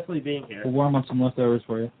leftovers. definitely being here. We'll warm up some leftovers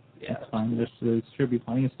for you. Yeah, that's fine. There should be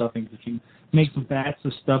plenty of stuffing. But you make some batch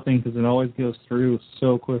of stuffing because it always goes through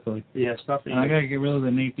so quickly. Yeah, stuffing. And I gotta get rid of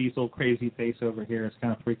the Nate Diesel crazy face over here. It's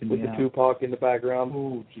kind of freaking With me the out. Tupac in the background.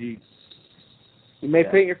 Oh, jeez. You may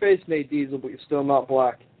paint your face Nate Diesel, but you're still not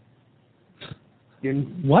black.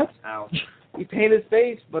 What? Ouch. He painted his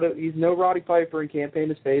face, but he's no Roddy Piper and can't paint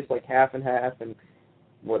his face like half and half and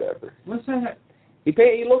whatever. What's that? He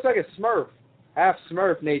looks like a Smurf. Half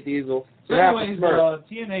Smurf, Nate Diesel. So half anyways, Smurf.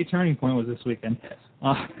 TNA Turning Point was this weekend.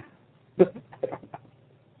 I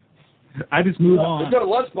just move on. We've got a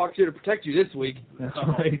lunchbox here to protect you this week. That's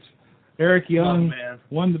right. Eric Young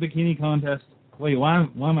won the bikini contest. Wait, why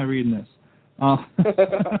am I reading this? No, it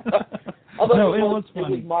was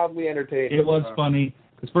funny. It was mildly entertaining. It was funny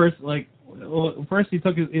because first he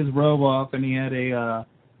took his robe off and he had a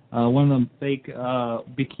one of them fake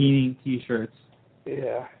bikini T-shirts.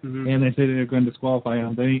 Yeah. Mm-hmm. And they said they were going to disqualify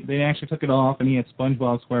him. They actually took it off and he had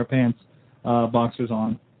SpongeBob SquarePants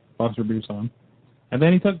boxer briefs on. And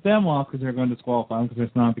then he took them off because they were going to disqualify him because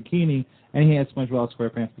it's not a bikini, and he had SpongeBob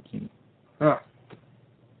SquarePants bikini. Huh.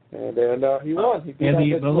 And he won.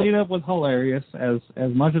 The lead-up was hilarious, as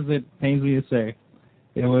much as it pains me to say.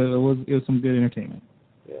 It was some good entertainment.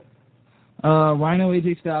 Yeah. Rhino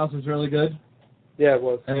AJ Styles was really good. Yeah, it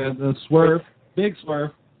was. The swerve, big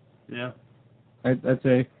swerve. Yeah. I'd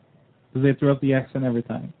say, because they threw up the X and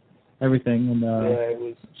everything, and it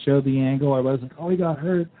was. Showed the angle. I was like, oh, he got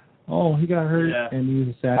hurt. Oh, he got hurt, and he was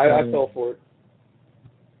a sad. I fell for it.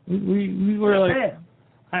 We were like,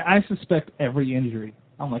 I suspect every injury.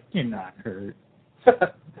 I'm like, you're not hurt.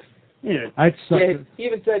 Yeah. He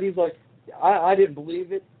even said, he's like, I didn't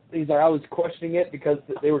believe it. He's like, I was questioning it because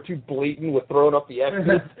they were too blatant with throwing up the X's.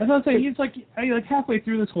 That's what I'm saying. He's like halfway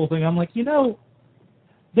through this whole thing, I'm like,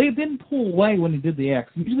 they didn't pull away when he did the X.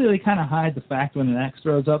 Usually they kind of hide the fact when an X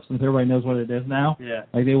throws up since everybody knows what it is now. Yeah.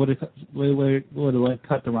 Like they would have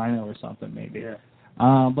cut the Rhino or something maybe. Yeah.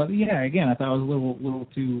 But yeah, again, I thought it was a little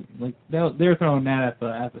too like they're throwing that at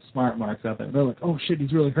the smart marks out there. They're like, oh shit,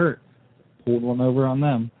 he's really hurt. Pulled one over on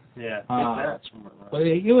them. Yeah, but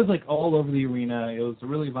it was like all over the arena. It was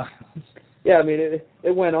really violent. Yeah, I mean,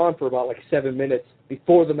 it went on for about like 7 minutes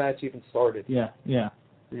before the match even started. Yeah.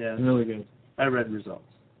 Really good. I read results.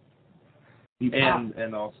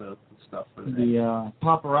 And also stuff for the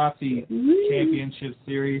Paparazzi Championship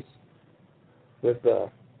Series. With I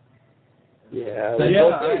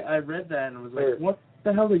read that and was like, what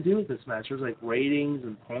the hell do they do with this match? There's like ratings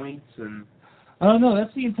and points and. I don't know.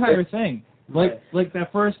 That's the entire thing. Like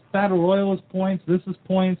that first Battle Royal was points. This is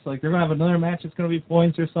points. Like they're gonna have another match. It's gonna be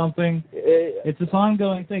points or something. It's this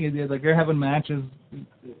ongoing thing. It's like they're having matches.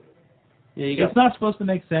 Yeah, it's not supposed to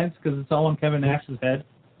make sense because it's all on Kevin Nash's head.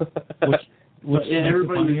 Which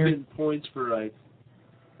everybody was getting points for like.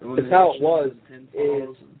 It's how it was.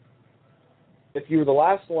 If you were the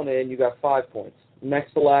last one in, you got 5 points.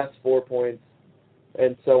 Next to last, 4 points,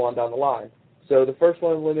 and so on down the line. So the first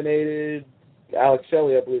one eliminated Alex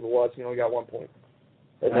Shelley, I believe it was. He only got 1 point.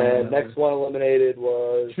 And then next one eliminated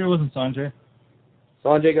was. Sure, it wasn't Sanjay.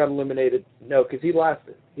 Sanjay got eliminated. No, because he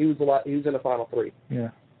lasted. He was in the final 3.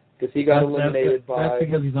 Yeah. Because he got eliminated by. That's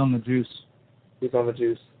because he's on the juice. He's on the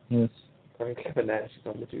juice. Yes. I mean, Kevin Nash is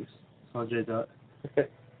on the juice. Sanjay Dutt.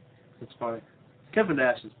 It's funny. Kevin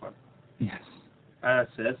Nash is funny. Yes.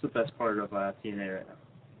 That's the best part of TNA right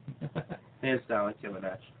now. Hands down, like Kevin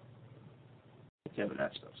Nash. Kevin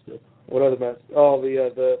Nash stuff's good. What other match? Oh,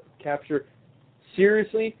 the capture.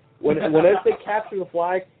 Seriously, when I say capture the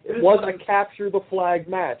flag, it was a capture the flag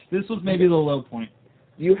match. This was maybe the low point.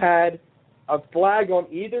 You had a flag on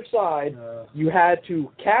either side. You had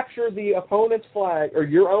to capture the opponent's flag or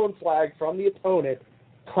your own flag from the opponent,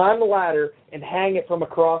 climb the ladder, and hang it from a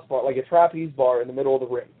crossbar, like a trapeze bar in the middle of the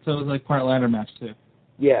ring. So it was like part ladder match, too.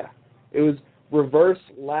 Yeah. It was reverse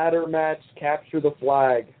ladder match, capture the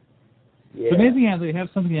flag. Yeah. It's amazing how they have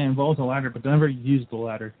something that involves a ladder, but they never use the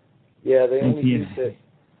ladder. Yeah, they only used it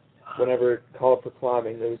whenever called for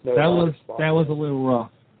climbing. There was no that was a little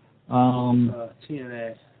rough.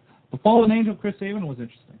 TNA. The Fallen Angel Chris Sabin was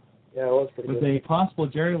interesting. Yeah, it was pretty good. With a possible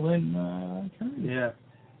Jerry Lynn turn. Yeah.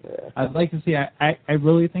 I'd like to see. I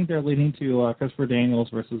really think they're leading to Christopher Daniels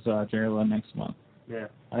versus Jerry Lynn next month. Yeah.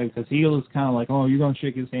 Because he was kind of like, oh, you're going to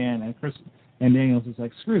shake his hand, and Daniels is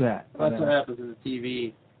like, screw that. That's what happens in the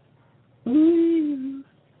TV.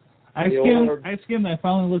 I skimmed. I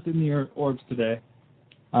finally looked in the orbs today.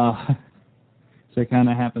 So it kind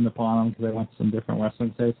of happened upon them because I went to some different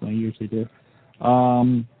wrestling sites than I usually do.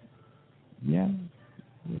 Yeah,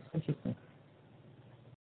 it's interesting.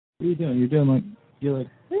 What are you doing? You're like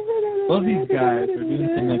both these guys are doing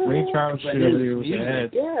things like Ray Charles shit over there with their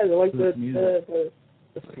heads. Yeah, they're like the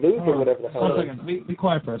flute or whatever the hell. 1 second. Be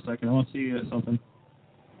quiet for a second. I want to see something.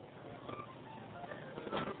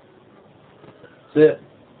 That's it.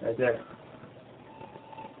 Right there.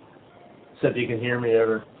 Except you can hear me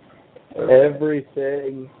over.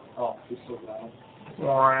 Everything. Oh, it's so loud.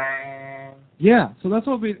 Yeah, so that's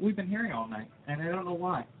what we've been hearing all night, and I don't know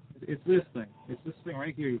why. It's this thing. It's this thing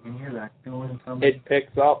right here. You can hear that. Go in and come. It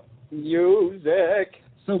picks up music.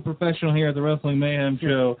 So professional here at the Wrestling Mayhem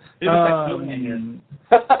Show. It's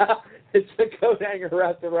a coat hanger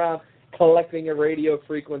wrapped around collecting a radio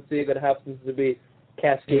frequency that happens to be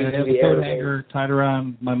cascading I have the a coat airwaves. hanger tied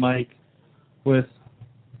around my mic with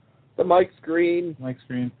the mic screen. Mic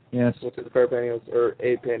screen, yes. Which is a pair of pantyhose or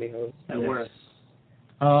a pantyhose. That works.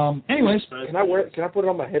 Anyways, can I put it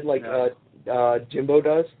on my head like Jimbo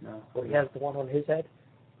does? No. Well, he has the one on his head.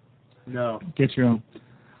 No. Get your own.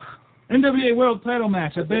 NWA World Title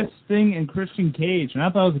match: Abyss, Sting, and Christian Cage. And I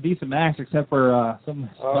thought it was a decent match, except for some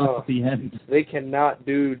spots at the end. They cannot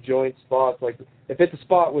do joint spots. Like if it's a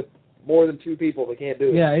spot with more than 2 people, they can't do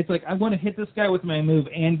it. Yeah, it's like I want to hit this guy with my move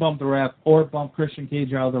and bump the ref, or bump Christian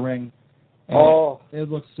Cage out of the ring. And it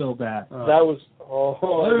looks so bad. That was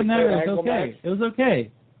other than that, it was okay. Match. It was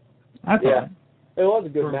okay. I thought. Yeah, it was a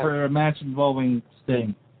good match for a match involving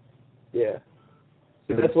Sting. Yeah,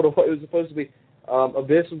 that's what it was supposed to be.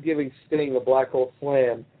 Abyss was giving Sting the Black Hole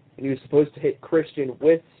Slam, and he was supposed to hit Christian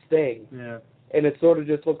with Sting. Yeah. And it sort of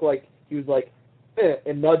just looked like he was like,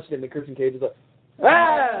 and nudged him, and Christian Cage was like,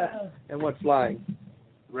 ah! And went flying.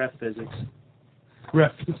 Ref physics.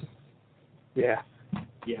 Ref. Yeah.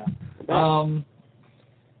 Yeah.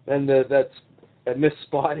 And that missed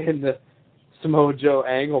spot in the Samoa Joe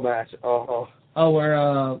Angle match.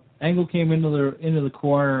 Where Angle came into the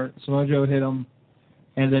corner, Samoa Joe hit him,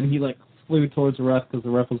 and then he flew towards the ref because the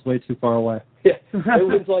ref was way too far away. Yeah, it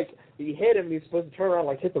was like he hit him. He was supposed to turn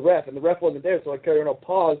around, hit the ref, and the ref wasn't there. So Carriano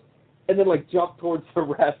paused, and then jumped towards the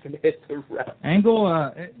ref and hit the ref.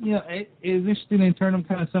 Angle, it is interesting. They turned him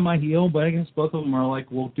kind of semi-heel, but I guess both of them are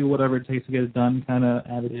we'll do whatever it takes to get it done kind of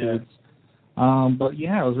attitudes. But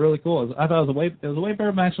yeah, it was really cool. I thought it was a way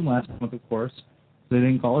better match than last month, of course. They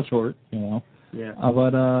didn't call it short, you know. Yeah.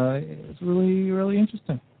 But it's really, really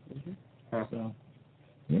interesting. Mm-hmm. Huh. So,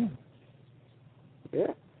 yeah. Yeah.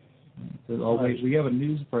 So, wait, we have a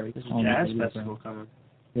news break. There's a on jazz the festival coming.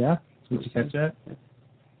 Yeah? Did you catch that?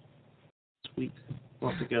 Sweet.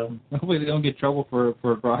 We'll have to go. Hopefully they don't get trouble for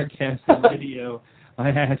broadcasting video by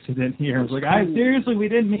accident here. I was like, seriously, we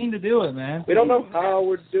didn't mean to do it, man. We don't know how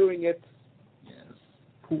we're doing it. Yes.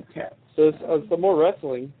 Cool cat. So some more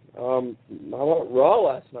wrestling. How about Raw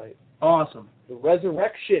last night? Awesome. The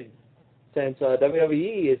resurrection, since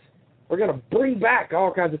WWE is, we're going to bring back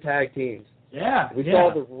all kinds of tag teams. Yeah. We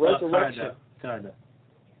saw the resurrection. Kinda.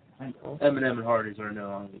 Eminem and Hardy's are no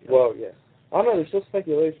longer together. Well, yeah. I don't know, there's still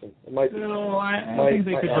speculation. It might be. No, I think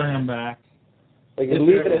they could bring them back. Like, If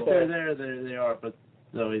leave it they're at that. there, they are, but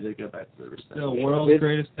they'll either go back to the respect. The world's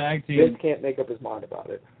greatest tag team. Vince can't make up his mind about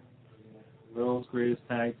it. World's greatest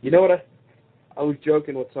tag team. You know what? I was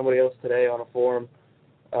joking with somebody else today on a forum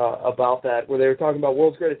about that, where they were talking about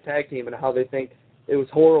world's greatest tag team and how they think it was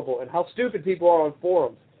horrible and how stupid people are on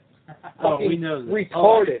forums. Oh, we know that. Retarded.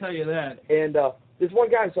 Oh, I can tell you that. And this one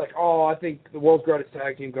guy's like, I think the world's greatest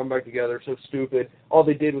tag team come back together. So stupid. All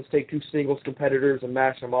they did was take two singles competitors and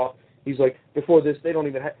mash them up. He's like, before this, they don't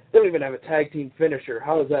even have a tag team finisher.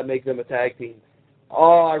 How does that make them a tag team?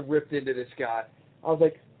 Oh, I ripped into this guy. I was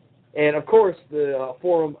like, and of course the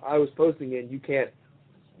forum I was posting in, you can't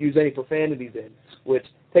use any profanities in, which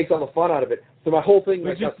takes all the fun out of it. So my whole thing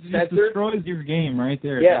got just censored. destroys your game right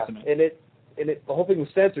there. Yeah, doesn't it? and the whole thing was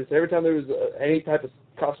censored. So every time there was any type of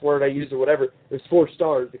cuss word I used or whatever, there's 4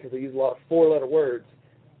 stars because I use a lot of 4-letter words.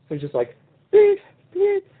 So it's just like, beep,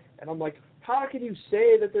 beep. And I'm like, how can you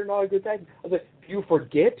say that they're not a good tag team? I was like, do you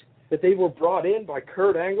forget that they were brought in by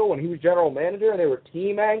Kurt Angle when he was general manager and they were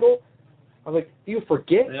Team Angle? I was like, do you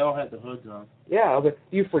forget? They all had the hoods on. Yeah, I was like,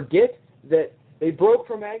 do you forget that they broke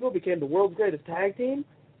from Angle, became the world's greatest tag team?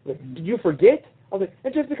 Like, did you forget? I was like,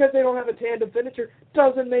 and just because they don't have a tandem finisher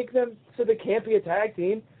doesn't make them so they can't be a tag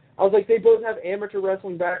team. I was like, they both have amateur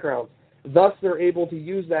wrestling backgrounds. Thus, they're able to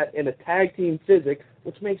use that in a tag team physics,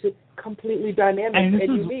 which makes it completely dynamic and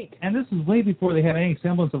unique. And this is way before they had any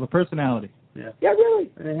semblance of a personality. Yeah. Yeah,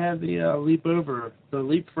 really. And they had the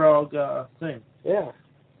leapfrog thing. Yeah.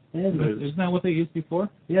 Isn't that what they used before?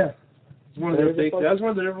 Yeah. It's one of their big. That was one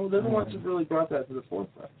of their the ones that really brought that to the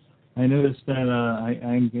forefront. I noticed that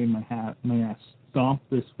I gave my ass stomped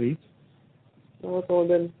this week. Well, it's only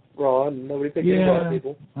been Raw, and nobody picked any Raw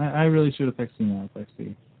people. I really should have picked Cena at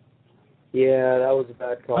NXT. Yeah, that was a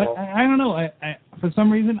bad call. I don't know. I for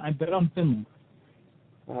some reason I bet on Finlay.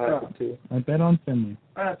 Too. I bet on Finlay.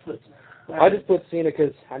 I just put Cena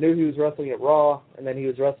because I knew he was wrestling at Raw, and then he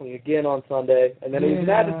was wrestling again on Sunday, and then it was an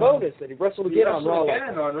added bonus that he wrestled again on Raw.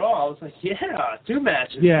 Again on Raw. I was like, yeah, 2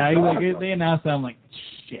 matches. Yeah, they announced that. I'm like,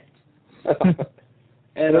 shit.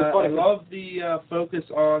 And I love the focus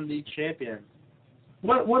on the champion.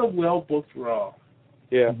 What a well-booked Raw.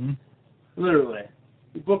 Yeah. Mm-hmm. Literally.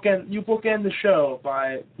 You bookend the show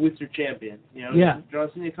with your champion. You know, yeah. John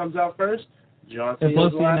Cena comes out first. John And Cena plus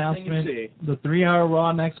is the the last thing you announcement, see. the 3-hour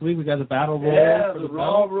Raw next week, we got the Battle Royal. Yeah, for the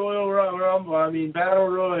Raw Royal Rumble. I mean, Battle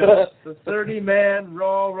Royal. The 30-man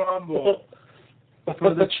Raw Rumble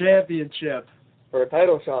for the championship. For a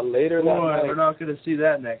title shot later that Boy, night. we're not going to see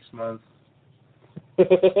that next month.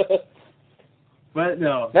 But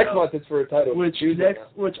no. Next month it's for a title. Which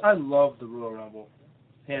I love the Royal Rumble,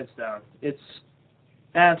 hands down. It's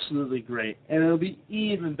absolutely great, and it'll be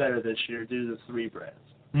even better this year due to the 3 brands.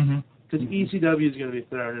 Mm-hmm. Because ECW is going to be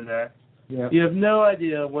thrown in there. Yeah. You have no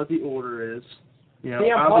idea what the order is. You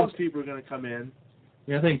know, how these people are going to come in.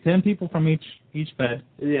 Yeah, I think 10 people from each bed.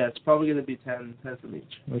 Yeah, it's probably going to be 10 from each.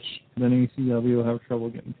 Which then ECW will have trouble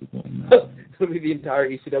getting people in there. It'll be the entire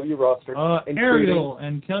ECW roster. Ariel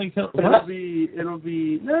and Kelly. It'll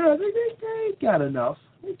be no, they got enough.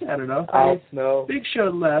 They got enough. No. Big Show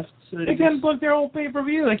left. So they can't book their whole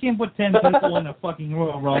pay-per-view. They can't put 10 people in a fucking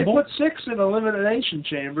Royal Rumble. They put 6 in Elimination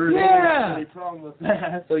Chamber. Yeah. Any problem with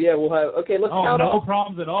that? So yeah, we'll have. Okay, let's count no off.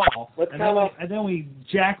 problems at all. And then we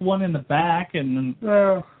jack one in the back and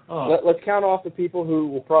then. Let's count off the people who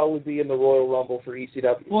will probably be in the Royal Rumble for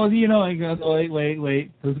ECW. Well, you know,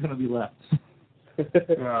 wait. Who's going to be left?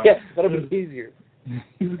 Yeah, that'll be easier.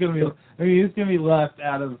 He's going to be left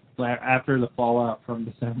out of after the fallout from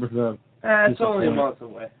December the. It's only a month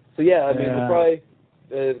away. So yeah, I mean we'll probably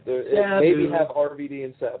maybe Sabu. have RVD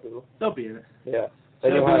and Sabu. They'll be in it. Yeah.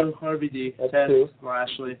 Sabu, RVD, That's Test, 2.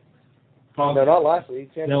 Lashley. No, not last week.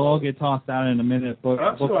 They'll all get tossed out in a minute,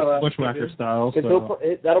 bushwhacker style. So.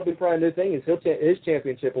 That'll be probably a new thing. His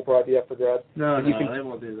championship will probably be up for grabs. No, they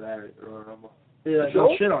won't do that.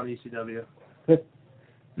 They'll shit on ECW.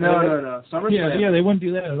 No. SummerSlam. Yeah, they wouldn't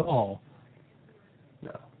do that at all.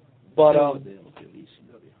 No. But they won't do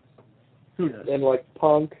ECW. Who knows? And like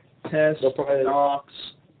Punk, Test, Knox,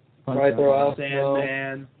 probably throw out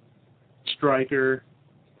Sandman, Striker,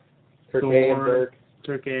 Turk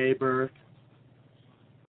A. Burke,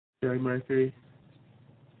 Jerry Mercury.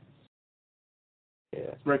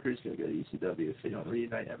 Yeah, Mercury's going to go to ECW if they don't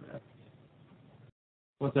reunite Eminem.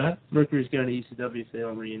 What's that? Mercury's going to ECW if they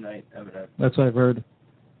don't reunite Eminem. That's what I've heard.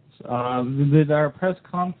 Did our press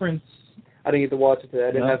conference... I didn't get to watch it today.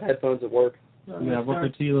 I didn't have headphones at work. Yeah, Booker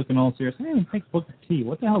T looking all serious. I didn't even pick Booker T.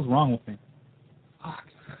 What the hell's wrong with me? Fuck.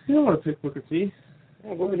 You don't want to pick Booker T.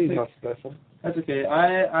 Yeah, Booker T's not special. That's okay.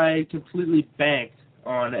 I completely banked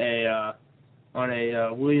on a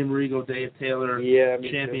William Regal Dave Taylor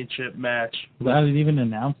championship match. That isn't even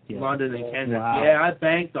announced yet. London and Kendrick. Wow. Yeah, I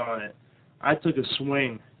banked on it. I took a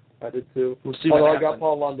swing. I did too. We'll see what happens. I got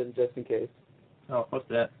Paul London just in case. Oh, fuck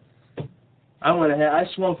that. I went ahead. I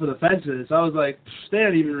swung for the fences. I was like, they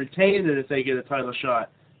don't even retain it if they get a title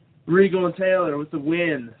shot. Regal and Taylor with the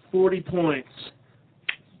win, 40 points.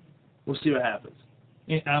 We'll see what happens.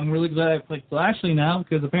 Yeah, I'm really glad I played Lashley now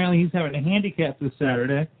because apparently he's having a handicap this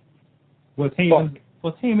Saturday with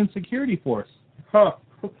Heyman Security Force. Huh?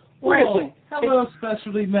 Really? Hello,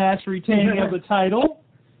 specialty match retaining of the title.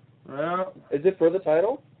 Well, is it for the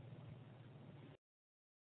title?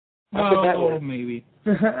 Oh, maybe.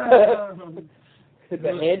 It's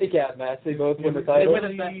a handicap match. They both win the title.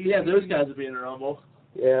 Yeah, those guys will be in the Rumble.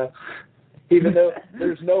 Yeah. Even though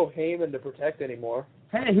there's no Heyman to protect anymore.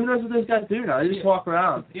 Hey, who knows what those guys do now? They just walk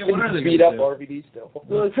around. Yeah, what are they beat up RVD still.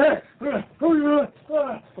 Like, hey,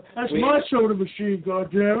 that's my soda machine,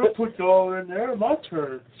 goddammit. Put the all in there. My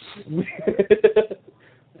turn.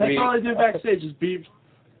 That's all they do backstage is beep.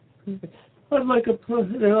 I'd like a.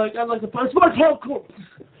 It's my popcorn.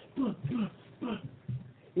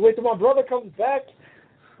 You wait till my brother comes back.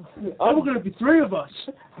 I'm going to be three of us.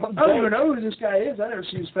 I don't even know who this guy is. I never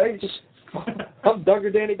see his face. I'm Doug or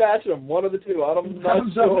Danny Basham, one of the two. I'm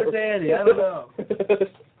Doug or Danny. I don't know.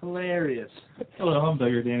 Hilarious. Hello, I'm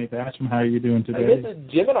Doug or Danny Basham. How are you doing today? I guess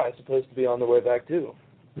Jim and I are supposed to be on the way back too.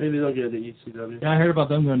 Maybe they'll go to ECW. Yeah, I heard about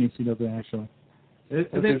them going to ECW actually.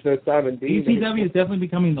 There's no Simon Dean. ECW is definitely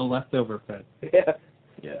becoming the leftover fed.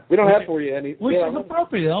 Yeah. We don't have for you any. Which is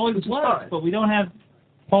appropriate. It always was, but we don't have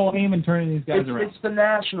Paul Heyman turning these guys around. It's the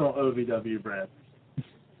national OVW brand.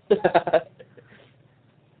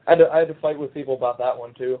 I had to fight with people about that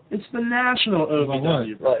one too. It's the national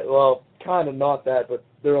OVW brand. Like, well, kind of not that, but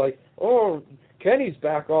they're like, oh, Kenny's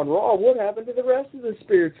back on Raw. What happened to the rest of the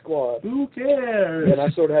Spirit Squad? Who cares? And I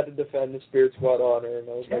sort of had to defend the Spirit Squad honor. And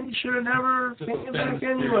I was Kenny like, should have never came back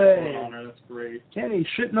anyway. Honor, that's great. Kenny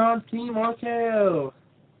shitting on Team RKO.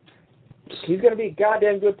 He's going to be a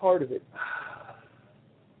goddamn good part of it.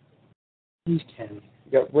 Who's Kenny?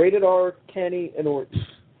 You got Rated R, Kenny, and Orton.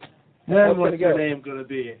 Then what's their name going to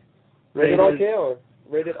be? Rated RKO.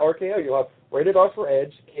 Rated RKO. You'll have Rated R for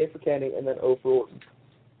Edge, K for Kenny, and then O for Orton.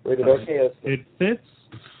 Rated RKO. It fits.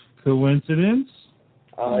 Coincidence?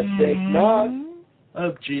 I think not.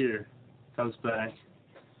 Oh, Jeter comes back.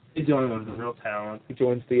 He's the only one with real talent. He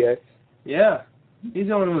joins DX. Yeah. He's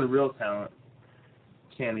the only one with real talent.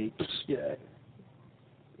 Kenny. Yeah.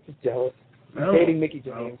 He's jealous. He's No. hating Mickey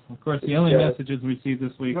James. Of course, the only messages we see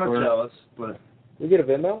this week I'm not were... jealous, but... We get a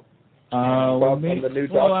Venmo? From the new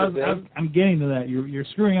Dr. I'm getting to that. You're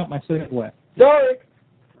screwing up my segue. Sorry!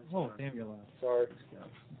 Oh, damn, you're loud. Sorry.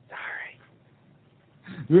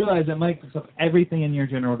 You realize that Mike picks up everything in your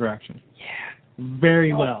general direction. Yeah.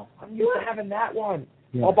 Very well. I'm used to having that one.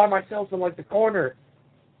 Yeah. All by myself in like the corner.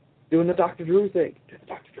 Doing the Dr. Drew thing. Doing the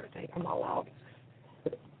Dr. Drew thing. I'm not loud.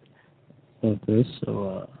 Okay,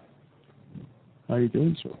 so, how are you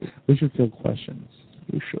doing, sir? We should field questions.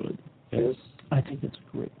 We should. Yes. I think it's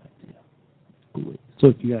a great idea. Great. So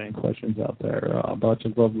if you got any questions out there about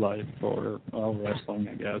your love life or wrestling,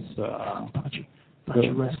 I guess, about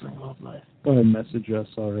your wrestling love life, go ahead and message us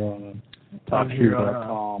or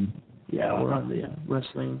talkshoe.com. Yeah, we're on the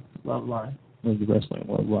Wrestling Love Line. We're the Wrestling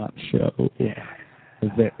Love Line show. Yeah.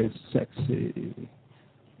 Very sexy.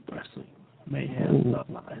 Wrestling Mayhem Love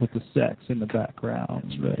Line. With the sex in the background.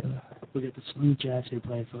 That's right. We got the smooth jazz here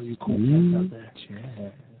playing for you cool cats out there.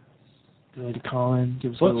 Jazz. Go ahead to call in.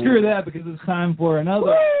 Give us Let's screw that because it's time for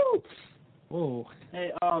another. Woo! Whoa.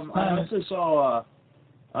 Hey, I also saw,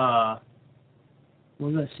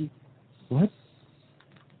 what did I see? What?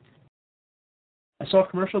 I saw a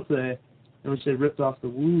commercial today in which they ripped off the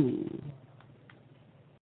Woo.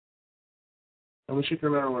 I wish I could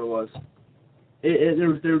remember what it was.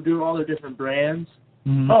 They were doing all their different brands.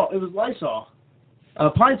 Mm-hmm. Oh, it was Lysol.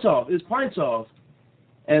 Pine Sol. It was Pine Sol.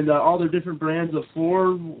 And all their different brands of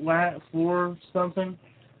floor something.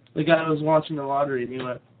 The guy was watching the lottery and he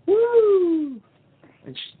went, woo!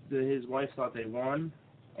 And his wife thought they won.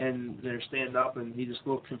 And they're standing up and he just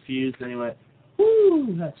looked confused and he went,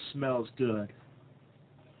 woo, that smells good.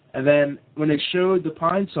 And then when they showed the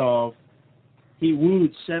Pine Sol, he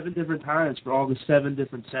wooed 7 different times for all the 7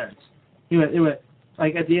 different scents. It went,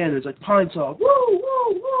 like at the end, it was like Pine Sol, woo, woo,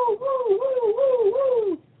 woo, woo, woo, woo,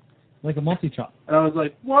 woo. Like a multi-chop. And I was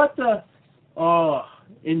like, what the? Oh,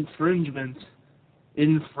 infringement.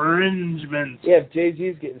 Infringement. Yeah,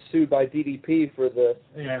 Jay-Z's getting sued by DDP for the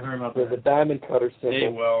Yeah, I heard about the diamond cutter symbol. Hey,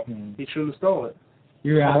 well, he shouldn't have stolen it.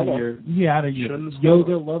 You're out of know. your Shouldn't have yoga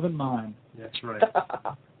stolen loving mind. That's right.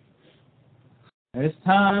 It's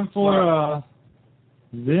time for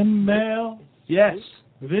Vim Mail. Yes.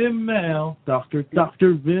 Vim Mail. Dr.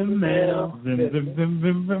 Vim Mail.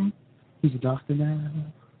 Vim. He's a doctor now.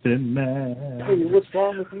 Vim Mail. Hey, what's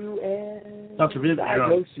wrong with you and Dr. Vim here.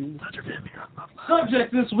 diagnose you? Dr. Vim here on Love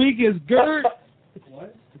Subject this week is Gert.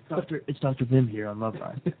 What? It's Dr. Vim here on Love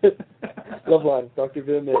Line. Love line, Dr.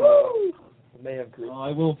 Vim and Mayhem Crew.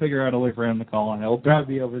 I will figure out a way for him to call in. It'll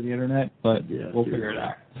probably be over the internet, but Yeah, we'll figure it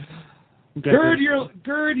out. Okay.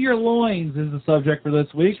 Gird your loins is the subject for this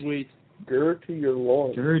week. Sweet. Gird to your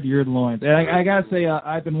loins. Gird your loins. And I gotta say,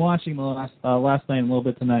 I've been watching the last night and a little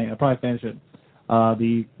bit tonight. I'll probably finish it.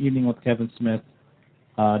 The Evening with Kevin Smith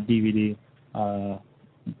DVD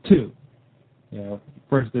 2.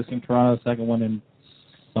 First disc in Toronto, second one in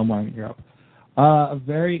somewhere in Europe.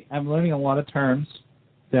 I'm learning a lot of terms,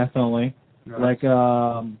 definitely. Nice. Like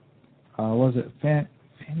what was it?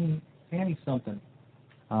 Fanny something.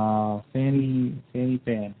 Fanny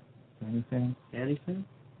fan. Anything?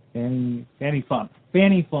 Fanny fun.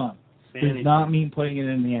 Fanny fun. Does not mean putting it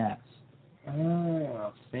in the ass.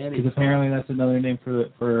 Oh, fanny. Because apparently that's another name for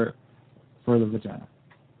the vagina.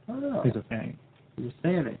 Oh, It's a fanny. it's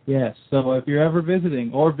fanny. Yes. So if you're ever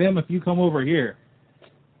visiting, or Vim, if you come over here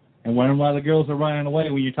and wondering why the girls are running away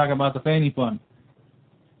when you're talking about the fanny fun,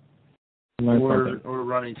 learn something. Or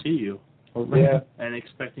running to you. Yeah. And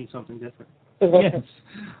expecting something different. Yes.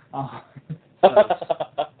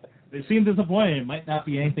 They seem disappointed. It might not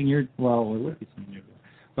be anything it would be something you're doing.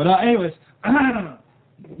 But anyways,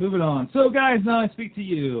 moving on. So guys, now I speak to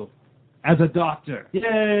you as a doctor.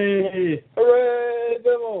 Yay! Hooray,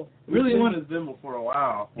 Bimmel! Really We've want been with Vimmel for a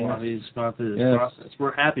while. Yes. While he's gone through this Yes. process.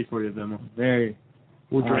 We're happy for you, Vimmel. very.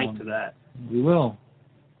 We'll drink to that. We will.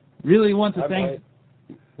 Really want to I thank.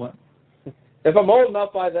 might. What? If I'm old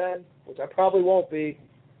enough by then, which I probably won't be.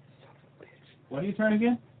 When do you turn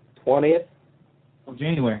again? 20th? Oh,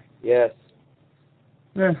 January. Yes.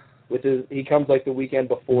 Yeah. Which is, he comes like the weekend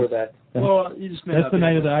before that. Well, you just may That's not the be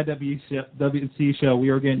night of able the IWC show.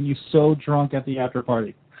 We were getting you so drunk at the after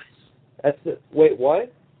party. That's the, wait,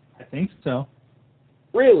 what? I think so.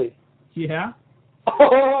 Really? Yeah.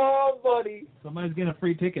 Oh, buddy. Somebody's getting a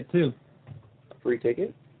free ticket too. Free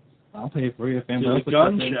ticket? I'll pay for you if to anybody else the would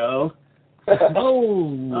gun chip in. show.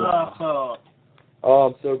 Oh. Oh,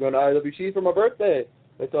 I'm still going to IWC for my birthday.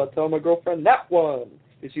 I thought I'd tell my girlfriend that one.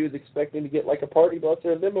 Because she was expecting to get like a party bus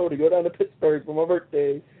or a limo to go down to Pittsburgh for my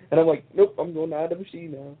birthday. And I'm like, nope, I'm going to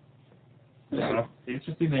IWC now. Yeah.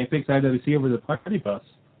 Interesting they picked IWC over the party bus.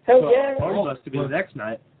 Hell Well, yeah. party bus could be the next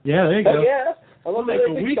night. Yeah, there you Hell go. yeah. I We'll love make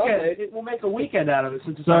that a big weekend. Sunday. We'll make a weekend out of it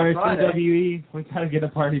since it's Sorry, on Friday. CWE. We gotta get a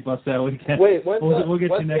party bus that weekend. Wait, when's we'll get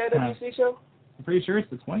when's you the next time. IWC show? I'm pretty sure it's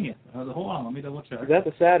the 20th. Hold on, let me double check. Is that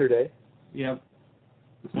the Saturday? Yeah.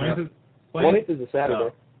 The 20th. 20th is a Saturday.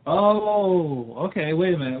 Oh, okay.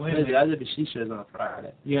 Wait a minute. The IWC show is on a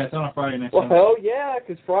Friday. Yeah, it's on a Friday next Well, time. hell yeah,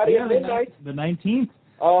 because Friday Yeah, at midnight. The 19th.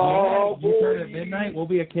 Oh, yeah, you turn boy. at midnight. We'll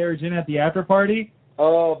be at Carriage Inn at the after party.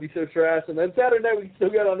 Oh, it'll be so trash. And then Saturday night we can still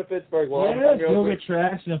get on to Pittsburgh. Well, I'm Yeah, hungry. you'll get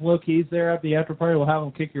trashed, and if Low Key's there at the after party, we'll have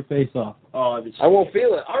him kick your face off. Oh, I won't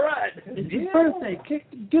feel it. All right. It's his birthday.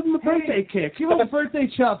 Give him a birthday kick. Give him a birthday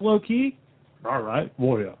chop, Low Key. All right,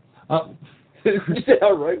 warrior. You said,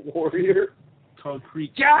 all right, warrior.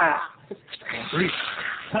 Concrete. Yeah! Concrete.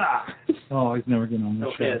 Ha! Oh, he's never getting on this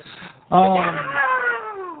No show. piss.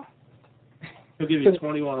 He'll give you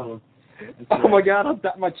 21 of them. Oh my God,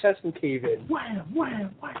 my chest will cave in. Wham,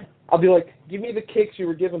 wham, wham. I'll be like, give me the kicks you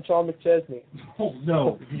were giving Sean McChesney. Oh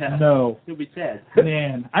no, Yeah. no, He'll be dead.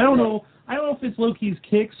 man. I don't know if it's Low Key's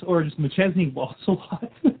kicks or just McChesney balls a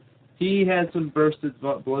lot. He had some bursted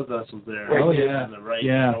blood vessels there. Oh, In yeah. the right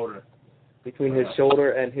Yeah. shoulder. Between his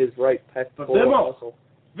shoulder and his right But pectoral Bimmel. muscle.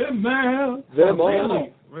 Vimmel.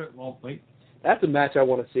 Vimmel. Well, wait. That's a match I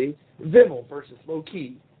want to see. Vimmel versus Low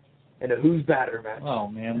Ki. And a who's batter match. Oh,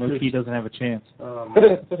 man, Low-Key doesn't have a chance.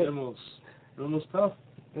 Vimmel's tough.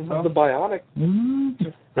 This is the Bionic.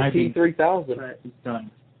 The T3000. Right. It's done.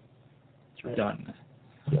 Right. Done.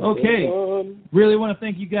 Okay. Really want to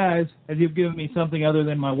thank you guys, as you've given me something other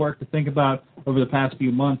than my work to think about over the past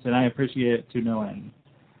few months, and I appreciate it to no end.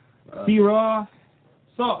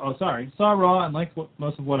 Saw Raw and liked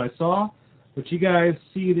most of what I saw, but you guys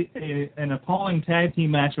see an appalling tag team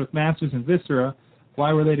match with Masters and Viscera.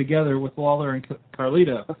 Why were they together with Lawler and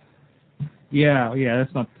Carlito? Yeah,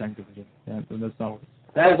 that's not the tag division. That's not.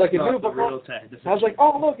 That was like not a new the real tag. I was like,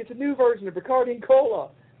 oh look, it's a new version of Bacardi and Cola.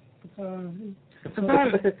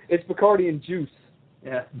 It's Bacardi and juice.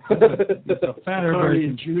 Yeah. It's a fatter Bacardi version.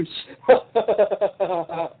 and juice.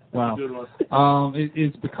 Wow. Good one.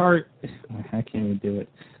 It's Bacardi. I can't even do it.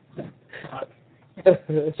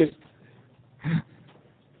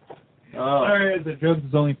 Sorry, the joke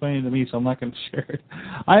is only funny to me, so I'm not going to share it.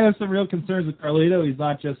 I have some real concerns with Carlito. He's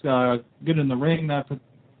not just good in the ring,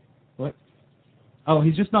 what? Oh,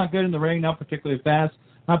 he's just not good in the ring, not particularly fast,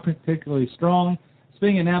 not particularly strong.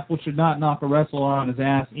 Spinning an apple should not knock a wrestler on his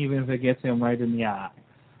ass, even if it gets him right in the eye.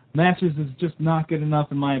 Masters is just not good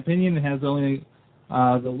enough, in my opinion. It has only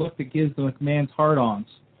the look that gives the McMahon's hard-ons.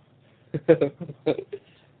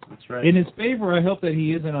 That's right. In his favor, I hope that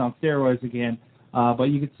he isn't on steroids again. But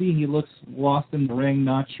you can see he looks lost in the ring,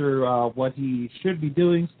 not sure what he should be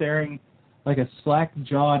doing, staring like a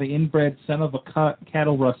slack-jawed, inbred son of a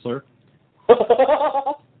cattle rustler.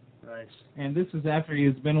 Nice. And this is after he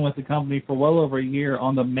has been with the company for well over a year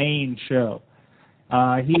on the main show.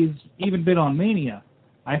 He's even been on Mania.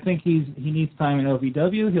 I think he needs time in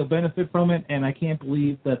OVW. He'll benefit from it, and I can't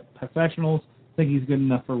believe that professionals think he's good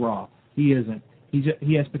enough for Raw. He isn't.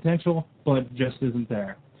 He has potential, but just isn't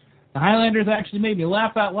there. The Highlanders actually made me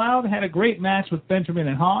laugh out loud, had a great match with Benjamin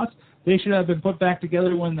and Haas. They should have been put back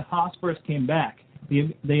together when the Haas first came back.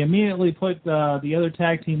 They immediately put the other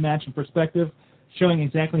tag team match in perspective, showing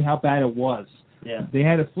exactly how bad it was. Yeah. They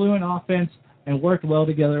had a fluent offense and worked well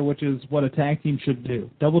together, which is what a tag team should do.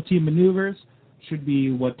 Double team maneuvers should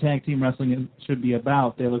be what tag team wrestling should be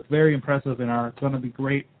about. They look very impressive and are going to be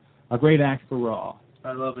a great act for Raw.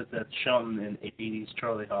 I love it that Shelton and 80s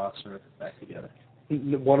Charlie Haas are back together.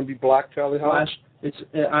 Want to be Black Charlie Haas?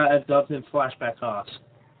 I've dubbed him Flashback Haas.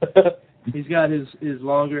 He's got his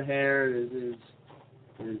longer hair,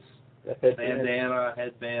 his bandana,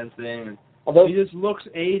 headband thing. And although he just looks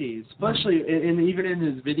 80s, especially even in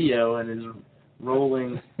his video and his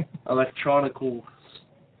rolling electronical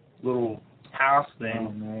little house thing.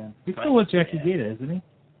 Oh, man. He's still with Jackie Gata, isn't he?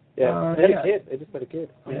 Yeah, they had a kid. They just had a kid.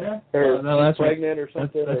 Yeah. Or no, that's pregnant or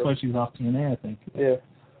something. That's why she's off TNA, I think. Yeah.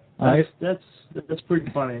 That's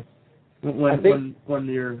pretty funny. When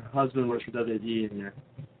your husband works for WWE and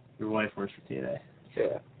your wife works for TNA.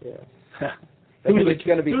 Yeah. Who's the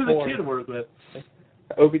kid work with?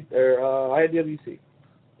 IWC.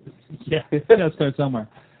 Yeah, it's got to start somewhere.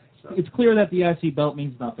 It's clear that the IC belt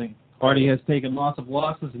means nothing. Hardy has taken lots of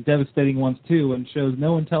losses and devastating ones too, and shows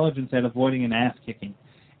no intelligence at avoiding an ass kicking.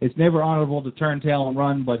 It's never honorable to turn tail and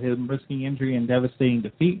run, but him risking injury and devastating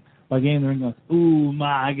defeat by getting the ring with, ooh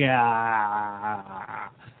my god.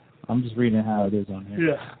 I'm just reading how it is on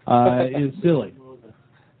here. Yeah. Is silly.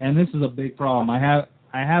 And this is a big problem. This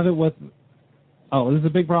is a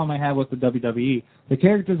big problem I have with the WWE. The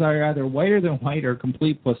characters are either whiter than white or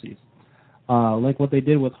complete pussies. Like what they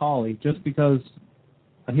did with Holly. Just because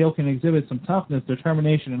a heel can exhibit some toughness,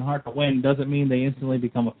 determination, and heart to win doesn't mean they instantly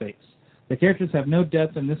become a face. The characters have no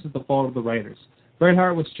depth, and this is the fault of the writers. Bret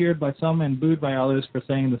Hart was cheered by some and booed by others for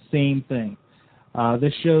saying the same thing.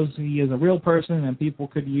 This shows he is a real person, and people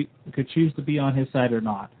could choose to be on his side or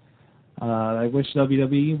not. I wish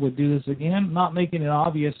WWE would do this again, not making it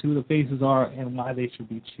obvious who the faces are and why they should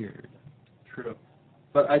be cheered. True.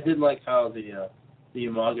 But I did like how the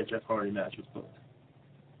Umaga Jeff Hardy match was booked.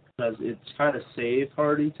 Because it's kind of saved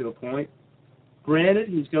Hardy to a point. Granted,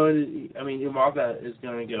 Umaga is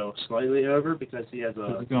going to go slightly over because he has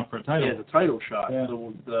He's going for a title. He has a title shot, yeah.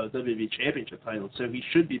 the WWE Championship title, so he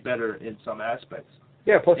should be better in some aspects.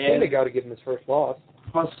 Yeah, plus Cena got to give him his first loss.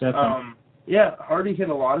 Plus, Hardy hit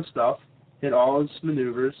a lot of stuff, hit all his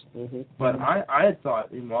maneuvers, but I had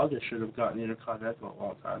thought Umaga should have gotten Intercontinental a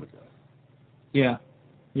long time ago. Yeah.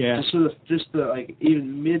 Yeah. Just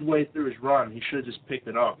even midway through his run, he should have just picked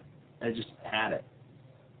it up and just had it.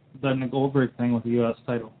 Done the Goldberg thing with the U.S.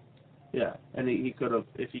 title. Yeah, and he could have,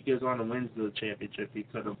 if he goes on and wins the championship, he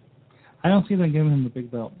could have. I don't see them giving him the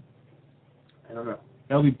big belt. I don't know.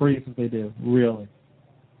 That would be brief if they do, really.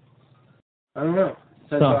 I don't know.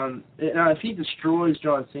 Now, if he destroys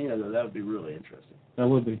John Cena, though, that would be really interesting. That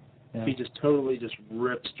would be. Yeah. If he just totally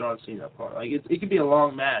rips John Cena apart. Like it could be a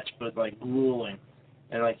long match, but like grueling,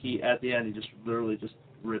 and like he at the end he just literally just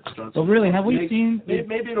rips John Cena. Well, really, have we seen?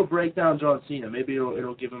 Maybe it'll break down John Cena. Maybe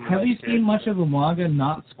it'll give him. Have you seen much of Umaga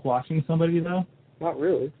not squashing somebody though? Not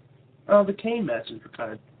really. The Kane matches were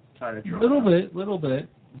kind of drawn. Little bit,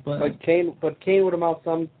 but like Kane would amount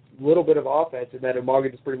some little bit of offense, and then Umaga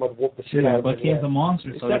just pretty much whooped the shit out of him. But Kane's a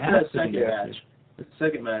monster, so Except it for has that to be. second match. The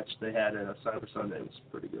second match they had in a Cyber Sunday was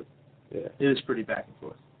pretty good. Yeah. It was pretty back and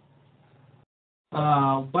forth.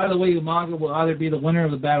 By the way, Umaga will either be the winner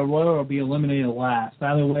of the Battle Royal or be eliminated last.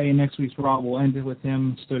 Either way, next week's Raw will end it with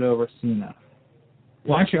him stood over Cena.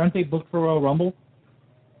 Well, actually, aren't they booked for Royal Rumble?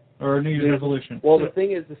 Or New Year's Revolution? Well, the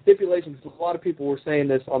thing is, the stipulations, a lot of people were saying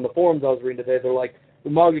this on the forums I was reading today. They're like,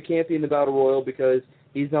 Umaga can't be in the Battle Royal because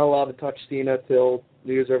he's not allowed to touch Cena till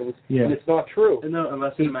New Year's Revolution. Yeah. And it's not true. No,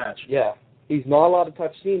 unless in a match. Yeah. He's not allowed to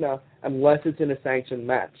touch Cena unless it's in a sanctioned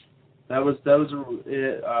match. That was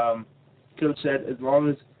Coach said as long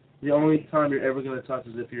as the only time you're ever going to touch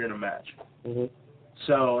is if you're in a match. Mm-hmm.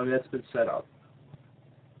 So, I mean, that's been set up.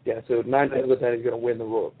 Yeah, so 9 times out of 10 he's going to win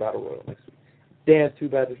the Battle Royal next week. Dan, too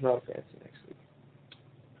bad there's not a fancy next week.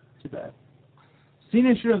 Too bad.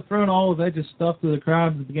 Cena should have thrown all of Edge's stuff to the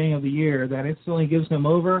crowd at the beginning of the year. That instantly gives him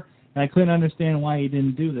over, and I couldn't understand why he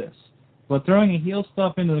didn't do this. But throwing a heel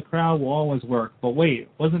stuff into the crowd will always work. But wait,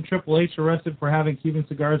 wasn't Triple H arrested for having Cuban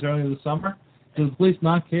cigars earlier this summer? Does the police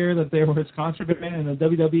not care that there was contraband in the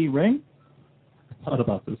WWE ring? I thought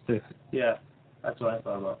about this too. Yeah, that's what I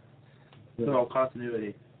thought about. It's all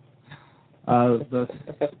continuity.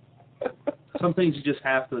 Some things you just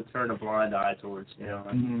have to turn a blind eye towards, you know.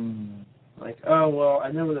 Like, oh, well,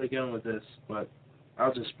 I know where they're going with this, but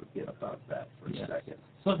I'll just forget about that for a second.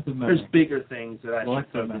 There's bigger things that I should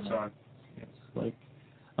focus on. Yes, like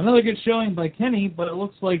another good showing by Kenny, but it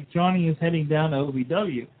looks like Johnny is heading down to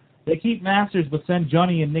OVW. They keep Masters, but send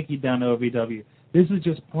Johnny and Nikki down to OVW. This is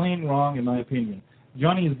just plain wrong, in my opinion.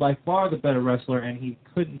 Johnny is by far the better wrestler, and he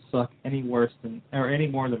couldn't suck any more than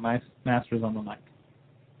Masters on the mic.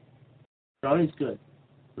 Johnny's good.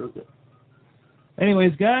 Real good.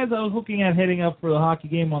 Anyways, guys, I was looking at heading up for the hockey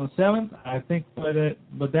game on the 7th. I think,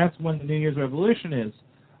 but that's when the New Year's Revolution is.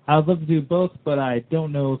 I would love to do both, but I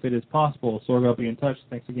don't know if it is possible. So I'll be in touch.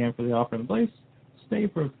 Thanks again for the offer in place. Stay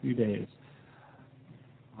for a few days.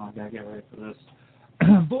 Oh, I gotta get ready for this.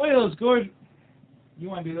 Boyos, Gord, you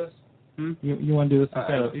want to do this? You want to do this?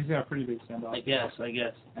 He's got a pretty big send-off. I guess.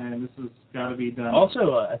 And this has got to be done.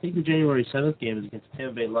 Also, I think the January 7th game is against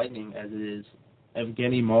Tampa Bay Lightning, as it is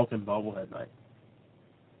Evgeny Malkin bobblehead night.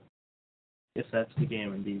 If that's the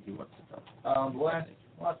game indeed he wants to talk. The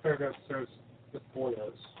last paragraph starts with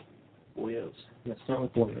Boyos. Boyos. Yeah, start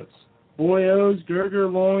with Boyos. Boyos,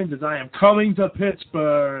 Gerger Loins, as I am coming to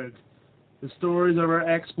Pittsburgh. The stories of our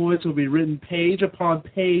exploits will be written page upon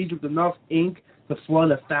page with enough ink to flood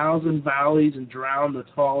 1,000 valleys and drown the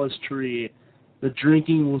tallest tree. The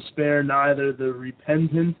drinking will spare neither the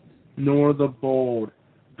repentant nor the bold.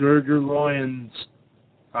 Gerger Loins.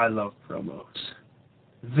 I love promos.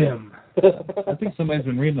 Vim. I think somebody's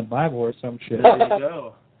been reading the Bible or some shit. There you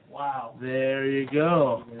go. Wow. There you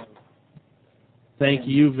go. Thank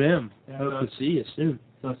you, Vim. Hope to see you soon.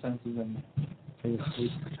 No sense in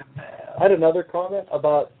I had another comment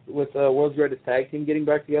about with World's Greatest Tag Team getting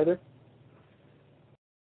back together.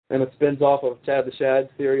 And it spins off of Chad the Shad's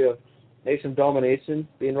theory of Nation Domination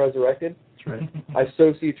being resurrected. That's right. I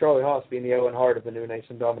so see Charlie Haas being the Owen Hart of the new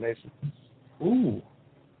Nation Domination. Ooh.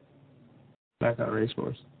 SmackDown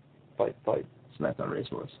Racehorse. Fight. SmackDown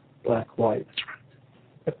Racehorse. Black, white.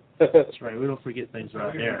 That's right. We don't forget things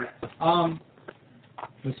right there.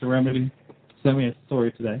 Mr. Remedy sent me a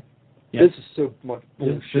story today. Yes. This is so much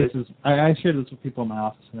bullshit. I shared this with people in my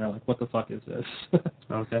office, and they're like, what the fuck is this?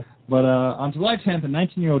 Okay. But on July 10th, a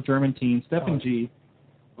 19-year-old German teen, Stefan G.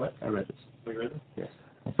 What? I read this. You read this? Yes.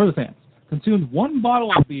 For the fans, consumed 1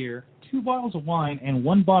 bottle of beer, 2 bottles of wine, and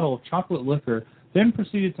 1 bottle of chocolate liquor, then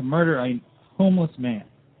proceeded to murder a homeless man.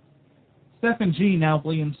 Stefan G. now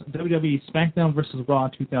blames WWE SmackDown vs. Raw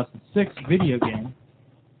 2006 video game.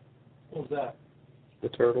 What was that? The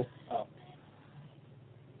turtle.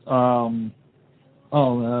 SmackDown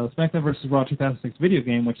vs. Raw 2006 video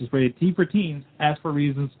game, which is rated T for teens, as for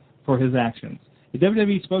reasons for his actions. The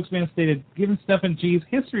WWE spokesman stated, given Stefan G's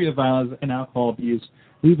history of violence and alcohol abuse,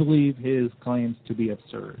 we believe his claims to be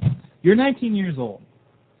absurd. You're 19 years old.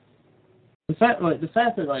 The fact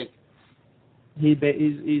that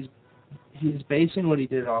he's basing what he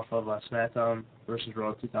did off of SmackDown vs.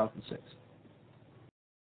 Raw 2006.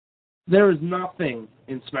 There was nothing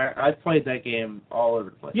in Smack. I played that game all over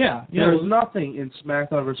the place. Yeah. There was nothing in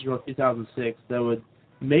SmackDown vs. Raw 2006 that would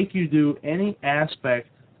make you do any aspect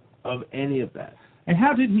of any of that. And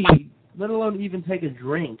how did he? Let alone even take a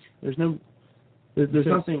drink. There's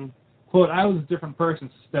nothing. Quote, I was a different person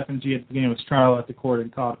since Stephen G. at the beginning of his trial at the court in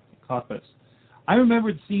Cottbus. I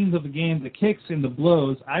remembered scenes of the game, the kicks and the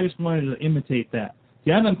blows. I just wanted to imitate that.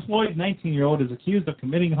 The unemployed 19-year-old is accused of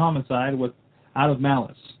committing homicide out of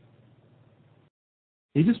malice.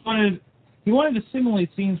 He wanted to simulate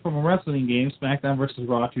scenes from a wrestling game, SmackDown vs.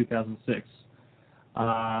 Raw 2006.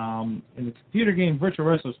 In the computer game, virtual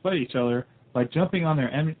wrestlers fight each other by jumping on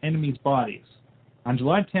their enemies' bodies. On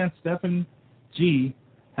July 10th, Stephen G.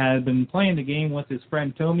 had been playing the game with his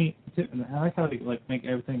friend Tommy. I like how they make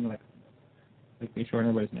everything make sure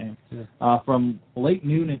everybody's name. Yeah. From late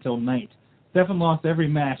noon until night. Stephen lost every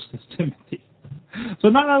match to Timothy. So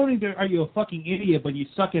not only are you a fucking idiot, but you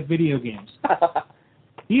suck at video games.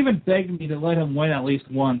 He even begged me to let him win at least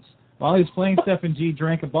once. While he was playing, Stephen G.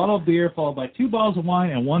 drank a bottle of beer, followed by 2 bottles of wine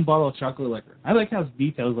and 1 bottle of chocolate liquor. I like how it's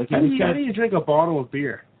detailed. How do you drink a bottle of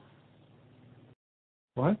beer?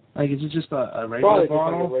 What? Like, is it just a regular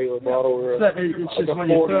bottle? Like a regular bottle. Or it's just when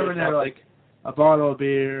you throw in there, like, a bottle of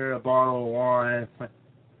beer, a bottle of wine.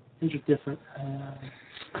 These are different.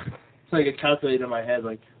 It's like a calculator in my head,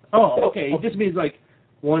 like, oh, okay, it just means, like,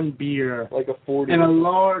 1 beer. Like a 40. And a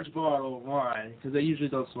large bottle of wine, because they usually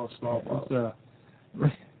don't smell small bottles.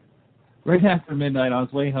 Right after midnight, on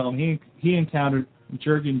his way home, he encountered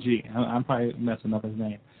Jurgen G. I'm probably messing up his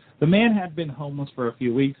name. The man had been homeless for a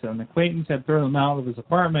few weeks, and an acquaintance had thrown him out of his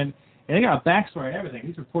apartment, and they got a backstory and everything.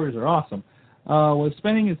 These reporters are awesome. Was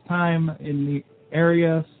spending his time in the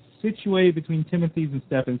area situated between Timothy's and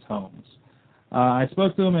Stephen's homes. I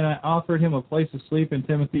spoke to him, and I offered him a place to sleep in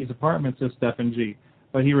Timothy's apartment, says Stephen G.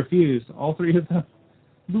 But he refused. All 3 of them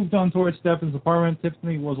moved on towards Stephen's apartment.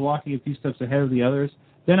 Tiffany was walking a few steps ahead of the others.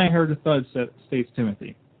 Then I heard a thud, states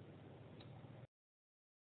Timothy.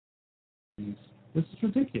 This is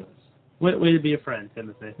ridiculous. Way to be a friend,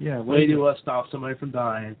 Timothy. Yeah. Way to stop somebody from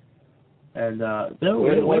dying. And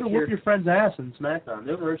way to whoop your friend's ass in SmackDown.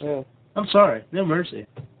 No mercy. Yeah. I'm sorry. No mercy.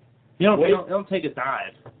 You don't take a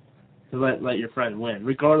dive to let your friend win,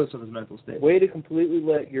 regardless of his mental state. Way to completely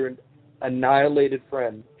let your annihilated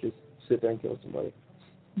friend just sit there and kill somebody.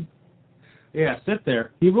 Yeah, sit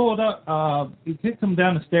there. He rolled up. He kicked him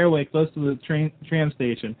down the stairway close to the tram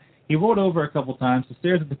station. He rolled over a couple times. The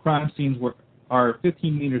stairs at the crime scenes are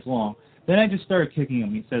 15 meters long. Then I just started kicking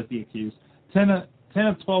him, he says, the accused. 10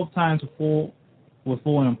 of 12 times with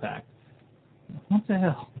full impact. What the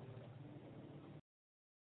hell?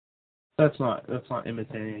 That's not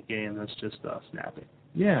imitating a game. That's just snapping.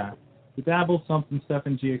 Yeah. He dabbled something,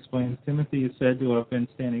 Stephen G. explains. Timothy is said to have been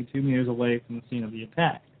standing 2 meters away from the scene of the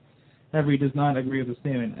attack. However, he does not agree with the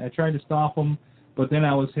statement. I tried to stop him, but then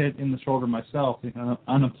I was hit in the shoulder myself, the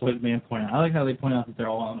unemployed man pointed out. I like how they point out that they're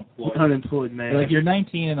all unemployed. Unemployed man. Like, you're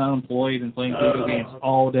 19 and unemployed and playing video games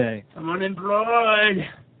all day. I'm unemployed.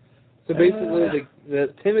 So basically,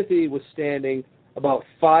 the Timothy was standing about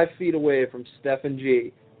 5 feet away from Stephen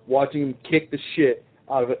G., watching him kick the shit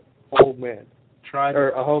out of an old man.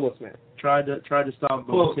 A homeless man. Tried to stop him,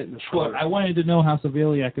 but hitting the shoulder. I wanted to know how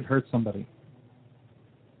severely I could hurt somebody.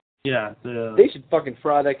 Yeah. They should fucking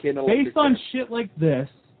fry that kid in a Based on shit like this,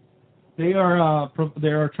 they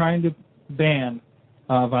are trying to ban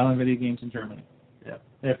violent video games in Germany. Yeah.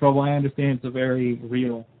 And from what I understand, it's a very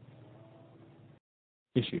real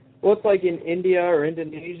issue. Well, it's like in India or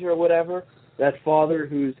Indonesia or whatever, that father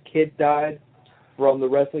whose kid died from the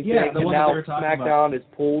wrestling thing, and now SmackDown is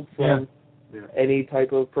pulled from any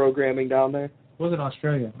type of programming down there. Was it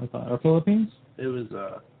Australia, I thought, or Philippines? It was,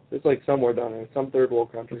 it's like somewhere down there, some third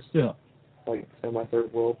world country. But still. Like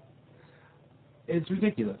semi-third world. It's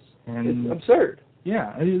ridiculous. And it's absurd.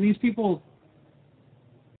 Yeah, these people...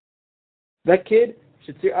 That kid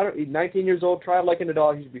should see, he's 19 years old, tried like an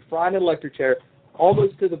adult, he should be fried in an electric chair,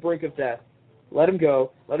 almost to the brink of death. Let him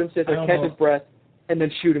go, let him sit there, catch his breath, and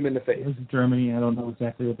then shoot him in the face. This is Germany, I don't know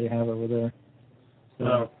exactly what they have over there.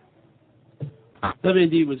 So...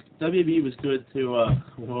 WB was good to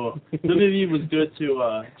WB was good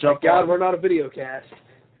to jump. God, we're not a video cast.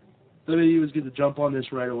 WWE was good to jump on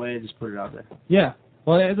this right away and just put it out there. Yeah,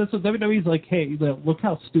 well, that's what WWE's like. Hey, look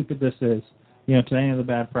how stupid this is. You know, to any of the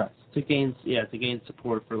bad press. To gain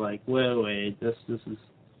support for like, wait, this is, you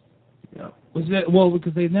know.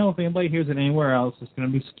 Because they know if anybody hears it anywhere else, it's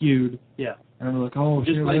going to be skewed. Yeah. And they're like, oh,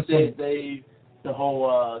 just like the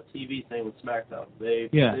whole TV thing with SmackDown. They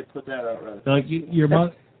put that out right. They're like,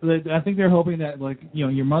 I think they're hoping that, like, you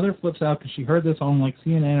know, your mother flips out because she heard this on, like,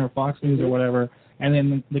 CNN or Fox News or whatever, and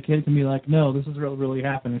then the kid can be like, no, this is really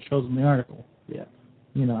happened, and shows them the article. Yeah.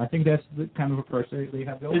 You know, I think that's the kind of approach they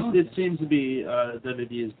have going on. It seems to be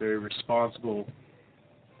WD is very responsible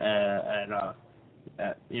at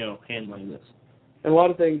you know, handling this. And a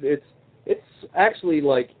lot of things, it's actually,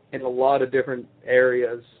 like, in a lot of different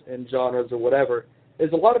areas and genres or whatever,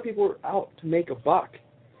 is a lot of people are out to make a buck.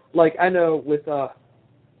 Like, I know with the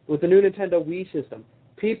new Nintendo Wii system,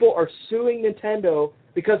 people are suing Nintendo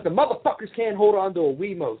because the motherfuckers can't hold on to a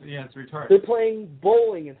Wiimote. Yeah, it's retarded. They're playing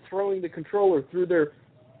bowling and throwing the controller through their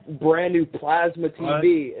brand new plasma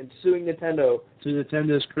TV and suing Nintendo. To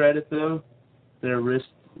Nintendo's credit, though, their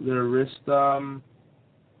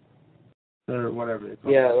whatever they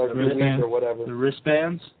call Yeah, it. like the Wii or whatever. The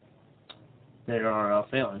wristbands, they are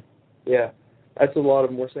failing. Yeah, that's a lot of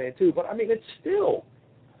them were saying too. But I mean, it's still,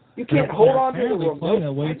 you can't hold on to the remote. Playing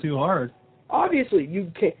it way too hard. Obviously,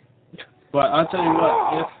 you can't. But I'll tell you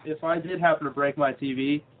what, if I did happen to break my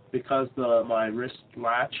TV because my wrist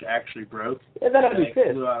latch actually broke, And then I'd be and pissed.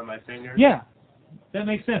 it flew out of my finger. Yeah, that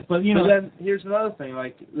makes sense. But you know, But then here's another thing: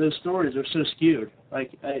 like those stories are so skewed.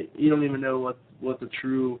 Like you don't even know what the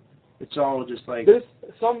true. It's all just like There's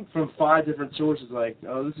some from 5 different sources. Like,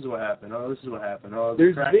 oh, this is what happened. Oh, this is what happened. Oh, the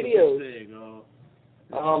There's crack was videos. big. Oh,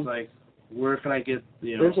 it's like, where can I get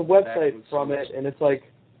there's a website from it, and it's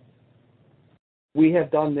like, we have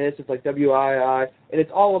done this. It's like WII, and it's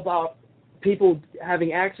all about people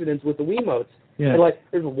having accidents with the Wiimotes. yeah. And like,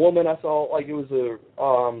 there's a woman I saw, like it was there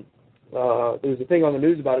was a thing on the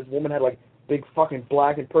news about it. This woman had like big fucking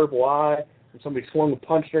black and purple eye, and somebody swung and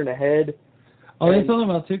punched her in the head. Oh, they told them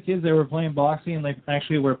about 2 kids that were playing boxing and they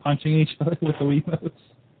actually were punching each other with the Wiimotes.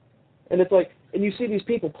 And it's like, and you see these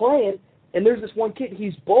people playing, and there's this one kid,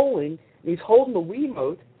 he's bowling, and he's holding the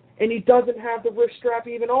Wiimote, and he doesn't have the wrist strap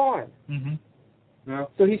even on. Mm-hmm. No.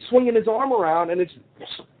 So he's swinging his arm around, and it's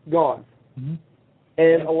gone. Mm-hmm.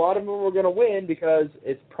 And a lot of them are going to win because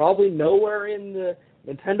it's probably nowhere in the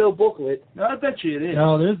Nintendo booklet. No, I bet you it is.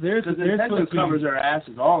 No, there's Nintendo covers their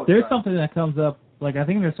asses all the There's time. something that comes up, like I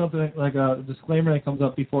think there's something like a disclaimer that comes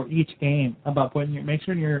up before each game about making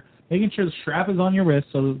sure the strap is on your wrist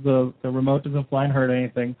so the remote doesn't fly and hurt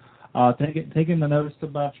anything. Taking the notice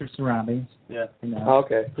about your surroundings. Yeah. You know.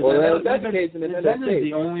 Okay. Well, that's the case in Nintendo Nintendo's States.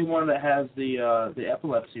 the only one that has the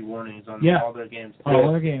epilepsy warnings on all their games. All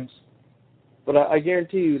other games. But I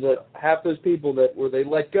guarantee you that half those people where they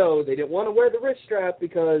let go, they didn't want to wear the wrist strap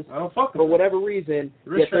because, for whatever reason,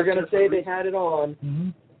 yet they're going to say they had it on,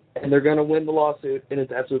 and they're going to win the lawsuit, and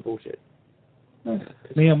it's absolute bullshit.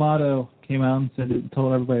 Miyamoto came out and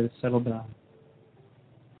told everybody to settle down.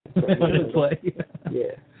 Play.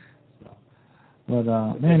 Yeah. But,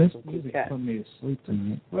 man, this music put me to sleep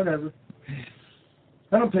tonight. Whatever.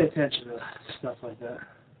 I don't pay attention to stuff like that.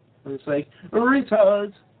 It's like,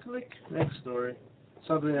 retards. Click. Next story.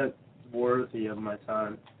 Something that's worthy of my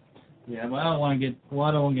time. Yeah, but I don't want to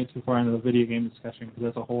get too far into the video game discussion because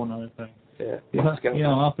that's a whole other thing. Yeah. You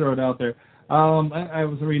know, I'll throw it out there. I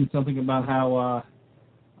was reading something about how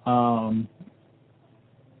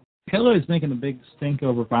Hitler is making a big stink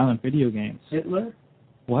over violent video games. Hitler?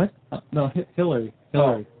 What? No, Hillary.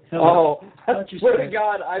 Oh, I swear to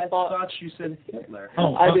God, I thought you said Hitler.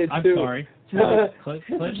 Oh, I did I'm too. sorry.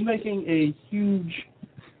 Hitler's making a huge,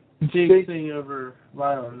 big thing over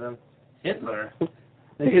violence. Hitler?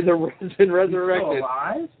 He's been resurrected. Still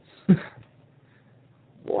alive?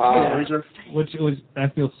 Wow. Which I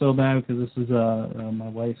feel so bad because this is my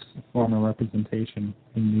wife's former representation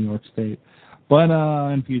in New York State. But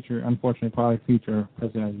in future, unfortunately, probably future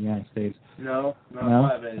president of the United States. No, I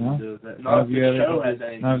have anything to do with it. Not if this show has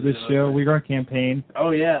anything to do with it. We're going to campaign.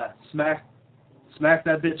 Oh, yeah. Smack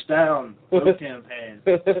that bitch down. Go campaign.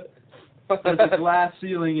 There's a glass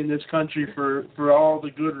ceiling in this country for all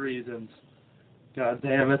the good reasons. God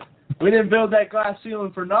damn it. We didn't build that glass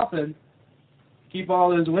ceiling for nothing. Keep all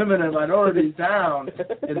those women and minorities down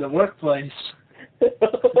in the workplace.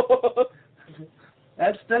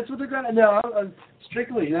 That's what they're gonna. No,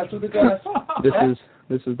 strictly. That's what they're gonna.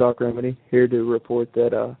 This is Doc Remedy here to report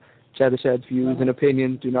that Chad the Shad's views and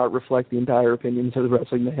opinions do not reflect the entire opinions of the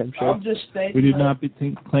Wrestling Mayhem Show. I'm just stating. We do not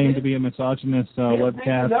claim to be a misogynist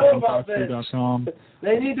webcast on TalkShoe.com.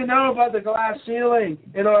 They need to know about the glass ceiling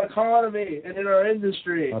in our economy and in our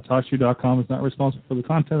industry. TalkShoe.com is not responsible for the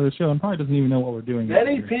content of the show and probably doesn't even know what we're doing.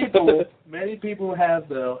 Many people have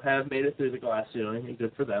made it through the glass ceiling, and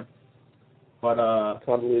good for them. But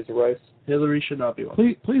Condoleezza Rice. Hillary should not be one.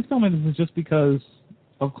 Please tell me this is just because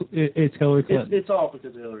It's Hillary Clinton. It's all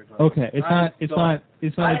because of Hillary Clinton. Okay,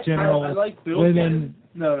 it's not a general. I like Bill Clinton.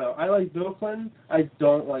 No, I like Bill Clinton. I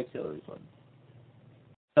don't like Hillary Clinton.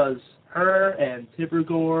 Because her and Tipper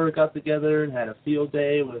Gore got together and had a field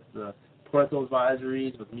day with the parental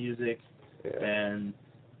advisories, with music, and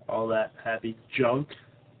all that happy junk.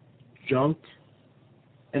 And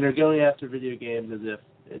they're going after video games as if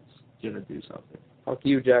it's going to do something. Fuck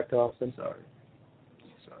you, Jack Thompson. Sorry.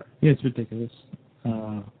 Yeah, it's ridiculous.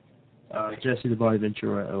 Jesse the Body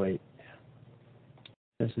Ventura 08.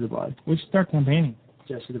 Jesse the Body. We should start campaigning.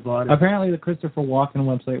 Jesse the Body. Apparently the Christopher Walken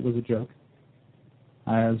website was a joke.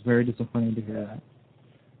 I was very disappointed to hear that.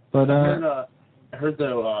 But I heard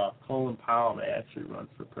though Colin Powell may actually run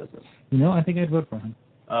for president. You know, I think I'd vote for him.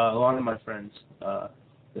 A lot of my friends,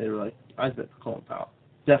 they were like, I'd vote for Colin Powell.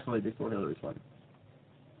 Definitely before Hillary Clinton.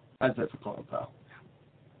 I'd vote for Colin Powell.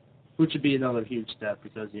 Which would be another huge step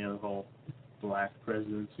because, you know, the whole black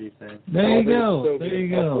presidency thing. There you go.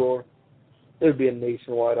 There would be a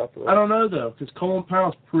nationwide uproar. I don't know, though, because Colin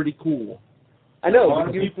Powell's pretty cool. I know. A lot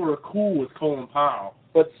of people are cool with Colin Powell.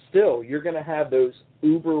 But still, you're going to have those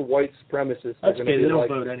uber white supremacists. That's okay, they don't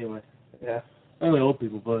vote anyway. Yeah. Only old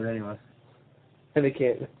people vote anyway. And they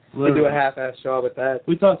can't. They do a half-ass job at that.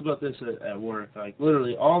 We talked about this at work. Like,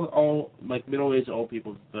 literally, all like, middle-aged old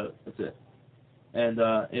people vote. That's it. And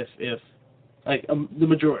the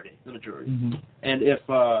majority. Mm-hmm. And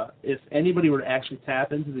if anybody were to actually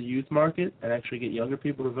tap into the youth market and actually get younger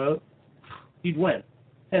people to vote, you'd win.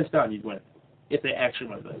 Hands down, you'd win. If they actually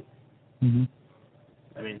want to vote. Mm-hmm.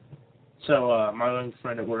 I mean, so my young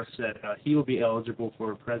friend at work said he will be eligible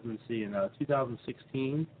for presidency in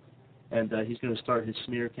 2016, and he's going to start his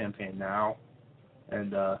smear campaign now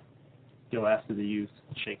and go after the youth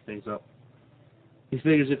and shake things up. He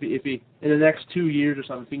figures if he in the next 2 years or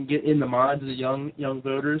something, if he can get in the minds of the young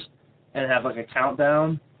voters and have like a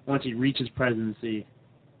countdown, once he reaches presidency,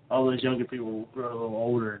 all those younger people will grow a little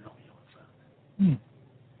older and they'll be able to vote.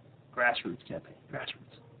 Grassroots campaign.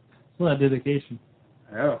 Grassroots. It's a lot of dedication.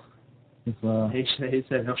 I know. If, he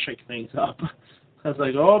said he'll shake things up. I was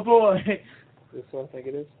like, oh boy. This one, I think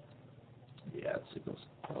it is? Yeah, it's signals.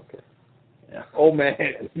 Okay. Yeah. Oh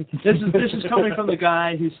man. This is coming from the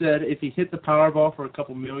guy who said if he hit the Powerball for a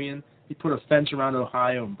couple million, he'd put a fence around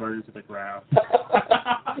Ohio and burn it to the ground.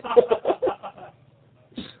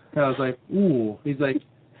 And I was like, ooh. I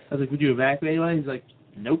was like, would you evacuate anyone? He's like,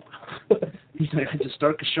 nope. He's like, I just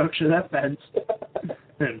start construction of that fence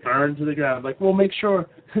and burn to the ground. I'm like, well, make sure.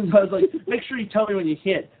 I was like, make sure you tell me when you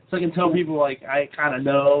hit, so I can tell people like I kind of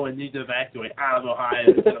know and need to evacuate out of Ohio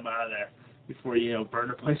and get them out of there before you burn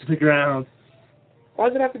the place to the ground. Why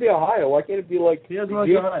does it have to be Ohio? Why can't it be like? He doesn't like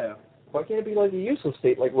Ohio. Why can't it be like a useless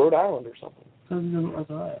state like Rhode Island or something? Because he doesn't like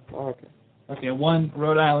Ohio. Oh, okay. Okay, one,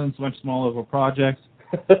 Rhode Island's much smaller of a project.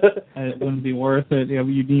 And it wouldn't be worth it. You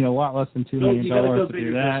need a lot less than $2 million go to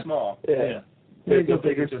do that. Small. Yeah. Go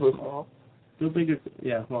bigger, go small. Go bigger,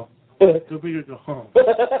 yeah, well. Go bigger, go home.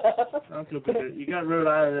 Don't go bigger. You got Rhode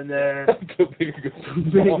Island in there. Go bigger, go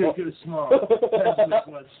small. That doesn't make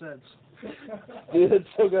much sense. Dude, it's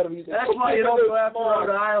so gotta be. That's why you don't go after Rhode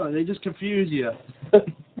Island. They just confuse you.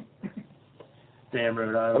 Damn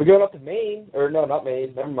Rhode Island. Are we going up to Maine? Or no, not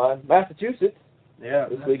Maine. Never mind. Massachusetts. Yeah.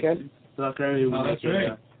 This weekend. That's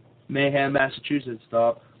right. Mayhem, Massachusetts.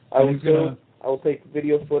 Stop. I will take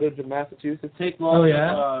video footage of Massachusetts. Take long. Oh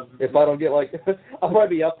yeah. If I don't get I'll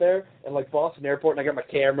probably be up there in Boston Airport, and I got my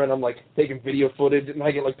camera, and I'm taking video footage, and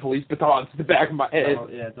I get police batons to the back of my head.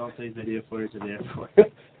 Don't take video footage of the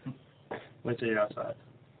airport. Wait till you're outside.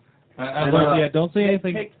 Don't say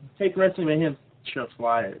anything. Take Wrestling Mayhem show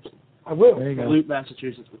flyers. I will. There you go. Loot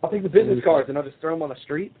Massachusetts. I'll take the business cards and I'll just throw them on the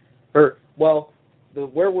street. Or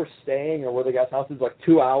where we're staying or where the guy's house is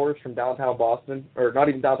 2 hours from downtown Boston, or not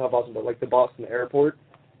even downtown Boston, but the Boston airport.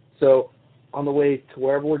 So on the way to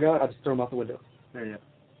wherever we're going, I'll just throw them out the window. There you go.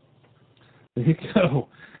 There you go.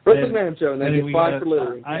 Wrestling Mayhem show, and then get fined for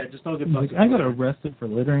littering. Just don't get busted. I got arrested for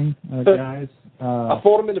littering, guys. I'll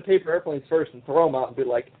fold them into paper airplanes first and throw them out and be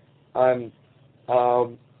like, I'm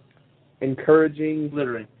encouraging...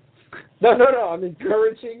 Littering. No, I'm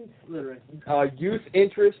encouraging littering. Youth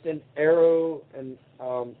interest in aeronautics.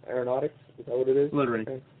 Is that what it is? Littering.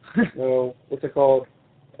 Okay. No, what's it called?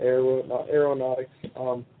 Not aeronautics.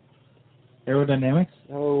 Aerodynamics?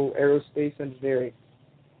 No, aerospace engineering.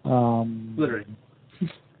 Littering.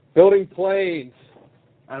 Building planes.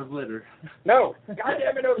 Out of litter. No,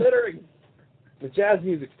 goddamn it, no littering. The jazz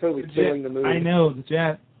music's totally killing the mood. I know, the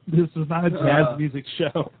jazz. This is not a jazz music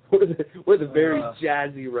show. We're the very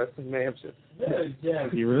jazzy Wrestling Mayhem show.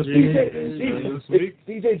 Jazzy Wrestling.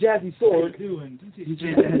 DJ Jazzy Sword. DJ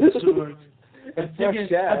Jazzy Sword. And Fresh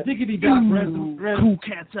Chad. Cool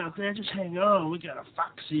cats out there, just hang on. We got a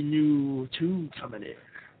foxy new tune coming in.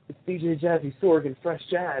 It's DJ Jazzy Sorg and Fresh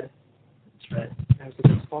Chad. That's right. That's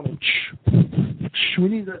funny. We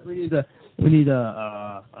need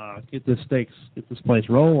to get this place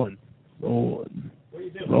rolling. What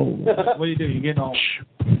do you do? You get all...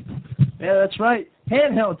 Yeah, that's right.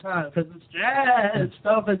 Handheld time, because this jazz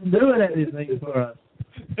stuff isn't doing anything for us.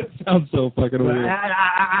 It sounds so fucking weird.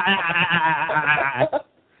 That's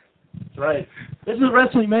right. This is a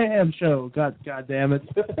Wrestling Mayhem show. God damn it.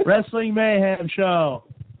 Wrestling Mayhem show.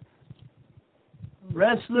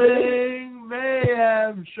 Wrestling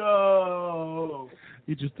Mayhem show.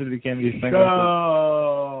 He just did the Kennedy thing.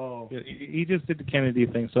 Show. He just did the Kennedy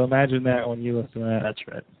thing, so imagine that when you listen to that. That's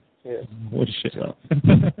right. Yeah. What shit up.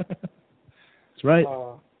 That's right.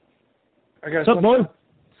 I got What's up, boy?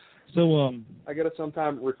 So, I gotta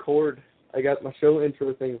sometime record. I got my show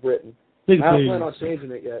intro thing written. Big I don't please. plan on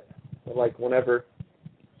changing it yet. But like whenever.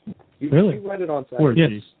 You write it on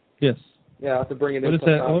Saturday. Yes. Yeah, I have to bring it What in. is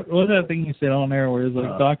that? What was that thing you said on there where it's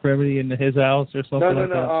like Doc Remedy into his house or something like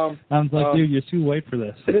that? No. I was like, dude, you're too late for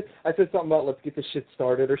this. I said something about let's get this shit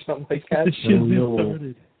started or something like that. The shit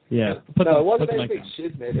started. Yeah. It wasn't anything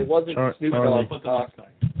shiznit. It wasn't Snoop Dogg talk.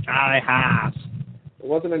 Charlie Haas. It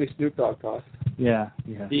wasn't any Snoop Dogg talk. Yeah.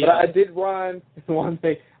 But I did rhyme one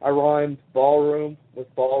thing. I rhymed ballroom with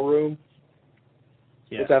ballroom,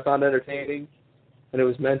 which I found entertaining, and it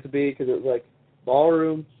was meant to be because it was like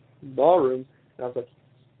ballroom, and I was like,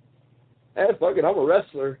 hey, fuck it, I'm a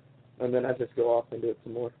wrestler, and then I just go off and do it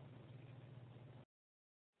some more.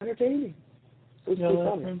 Entertaining. It was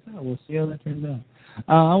pretty funny. We'll see how that turns out.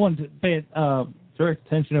 I wanted to pay direct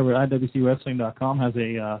attention over at IWCWrestling.com has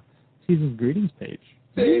a Season's Greetings page.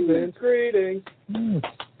 Season's Greetings. Yes.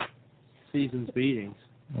 Season's Beatings.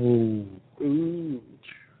 Oh. Ooh.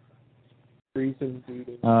 Season's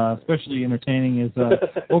Greetings. Especially entertaining is,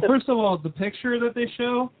 well, first of all, the picture that they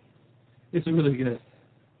show is really good.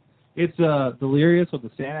 It's Delirious with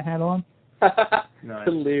the Santa hat on. Nice.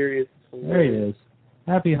 Hilarious. There he is.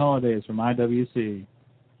 Happy holidays from IWC.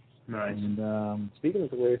 Nice. And speaking of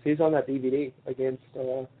Delirious, he's on that DVD against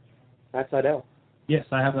Matt Sydal. Yes,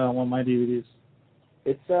 I have that on one of my DVDs.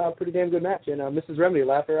 It's a pretty damn good match, and Mrs. Remedy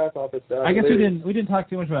laughed her ass off. I guess we didn't talk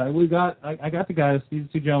too much about it. I got the guys, these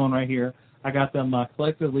two gentlemen right here. I got them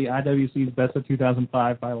collectively IWC's Best of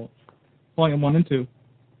 2005 by Volume 1 and 2.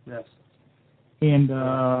 Yes. And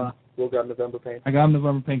Will got November Pain. I got him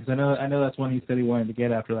November Pain because I know that's one he said he wanted to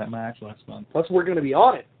get after that match last month. Plus, we're going to be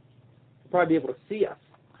on it. You'll probably be able to see us.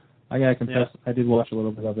 I gotta confess, I did watch a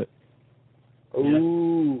little bit of it.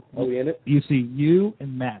 Ooh, are we in it? You see you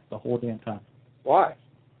and Matt the whole damn time. Why?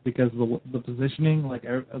 Because the positioning, like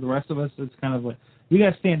the rest of us, it's kind of like you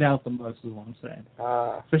guys stand out the most, is what I'm saying.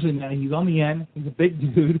 Especially Matt. He's on the end. He's a big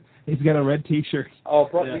dude. He's got a red T-shirt. Oh,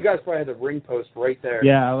 you guys probably had the ring post right there.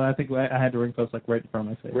 Yeah, I think I had the ring post like right in front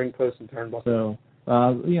of my face. Ring post and turnbuckle. So,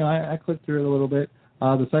 I clicked through it a little bit.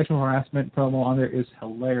 The sexual harassment promo on there is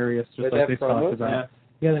hilarious, just like they talked about.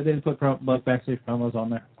 Yeah, they did put backstage promos on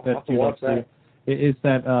there. I'll have to watch that. It's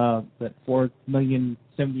that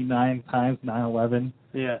 4,079 times 9/11.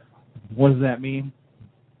 Yeah. What does that mean?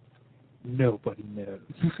 Nobody knows.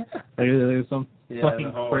 There's some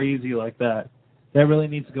fucking crazy like that. That really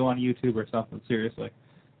needs to go on YouTube or something. Seriously.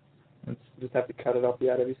 Just have to cut it off the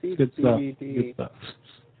IWC. Good stuff. Good stuff.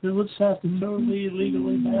 We'll just have to totally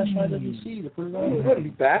illegally bash IWC to put it on. We wouldn't be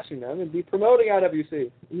bashing them. We'd be promoting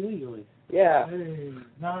IWC. Illegally. Yeah. Hey,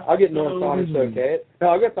 I'll get North Connor to okay it. No,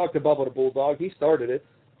 I'm going to talk to Bubba the Bulldog. He started it.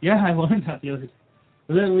 Yeah, I learned that the other day.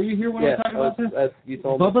 Were you here when I was talking about this? You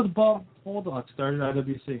told me. Bubba the Bulldog started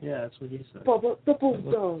IWC. Yeah, that's what he said. Bubba the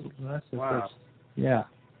Bulldog. Wow. Yeah.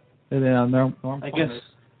 And then Norm I guess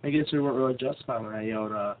we weren't really justified when I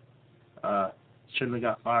yelled, shouldn't have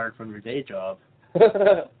got fired from your day job.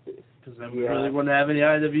 Because then we really wouldn't have any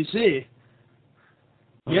IWC.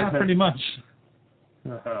 Yeah, pretty much.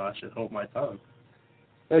 I should hold my tongue.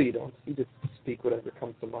 No, you don't. You just speak whatever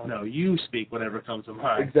comes to mind. No, you speak whatever comes to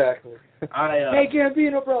mind. Exactly. Hey,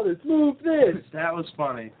 Gambino brothers, move this. That was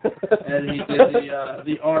funny. And he did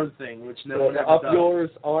the arm thing, which no one ever up does. yours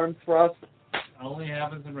arm thrust. Only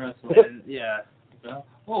happens in wrestling. And, yeah.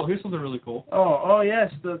 Oh, here's something really cool. Oh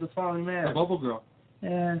yes, the falling man. The Bubble Girl.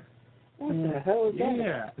 Yeah. What the hell is that?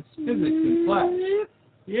 Yeah, it's physics in Flash.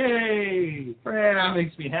 Yay! That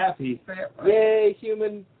makes me happy. Yay,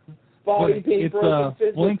 human body being broken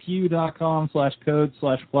physics.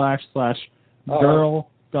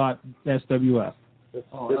 blinku.com/code/flash/girl.swf. This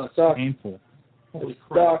that's sucks. painful. Holy it's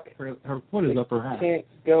crap. stuck. Her foot is up her ass. Can't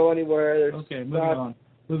go anywhere. Okay, moving on.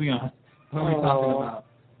 What are we talking about?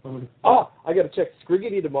 Oh, I got to check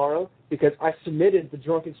Scriggity tomorrow because I submitted the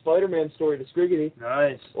Drunken Spider-Man story to Scriggity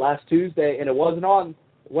Nice. last Tuesday, and it wasn't on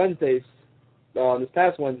Wednesday's, this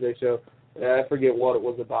past Wednesday show. I forget what it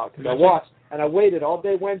was about because I watched, and I waited all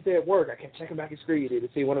day Wednesday at work. I kept checking back at Scriggity to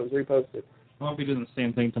see when it was reposted. I'll be doing the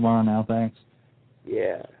same thing tomorrow now, thanks.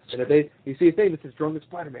 Yeah, and if you see a thing that says Drunken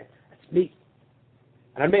Spider-Man, that's me.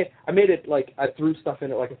 And I made it like I threw stuff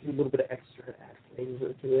in it, like I threw a little bit of extra add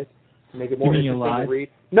flavor to it to make it more You mean you interesting to lied? read.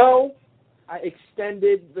 No, I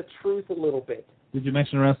extended the truth a little bit. Did you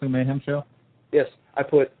mention the Wrestling Mayhem show? Yes, I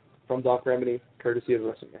put from Doc Remedy, courtesy of the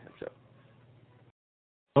Wrestling Mayhem show.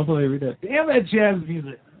 Hopefully read it. Damn that jazz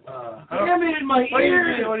music. Damn it in my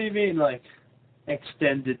ear. What do you mean, like,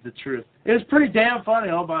 extended the truth? It was pretty damn funny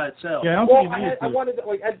all by itself. Yeah, I don't Well, think I wanted to,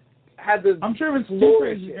 like, I had to I'm sure it's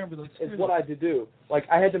flourish too it, crazy. is what I had to do. Like,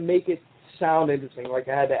 I had to make it sound interesting. Like,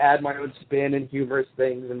 I had to add my own spin and humorous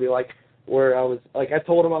things and be like, where I was, like, I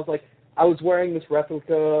told him, I was like, I was wearing this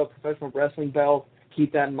replica professional wrestling belt.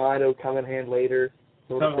 Keep that in mind. It'll come in hand later.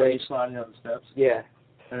 Sort of Something thing. you sliding down the steps. Yeah.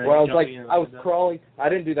 And then Where I was like, jumping in I was the window. crawling. I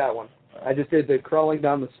didn't do that one. I just did the crawling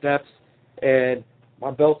down the steps, and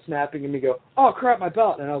my belt snapping, and me go, oh, crap, my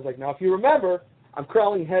belt. And I was like, now, if you remember, I'm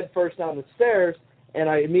crawling head first down the stairs, and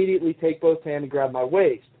I immediately take both hands and grab my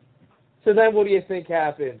waist. So then what do you think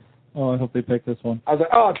happened? Oh, I hope they pick this one. I was like,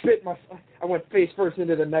 oh, I went face first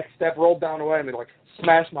into the next step, rolled down away, and then, like,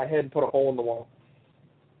 smashed my head and put a hole in the wall.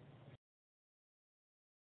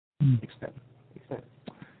 Extend.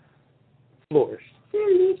 Flourished.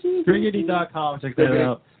 Scriggity.com, check that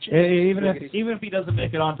out. Even if he doesn't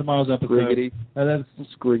make it on tomorrow's episode. Scriggity. That's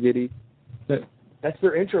Scriggity. That's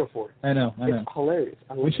their intro for it. I know. It's hilarious.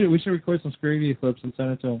 We should record some Scriggity clips and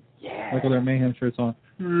send it to him. Yeah. Like with our Mayhem shirts on.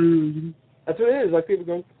 That's what it is. Like people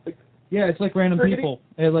going, like, Yeah, it's like random Scriggity. people.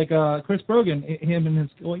 Like Chris Brogan, him and his.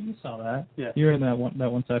 Well, you saw that. Yeah. You were in that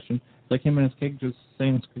one session. It's like him and his kid just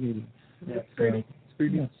saying Scriggity. Yeah. Scriggity.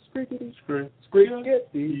 Scriggity. Yes.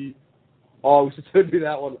 Scriggity. Oh, we should still do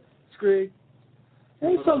that one. Scrig.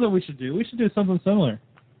 That's something we should do. We should do something similar.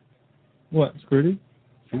 What? Scriggity?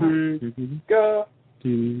 Scriggity. Go.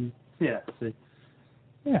 Yeah, see.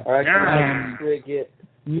 Yeah. All right. Scriggit.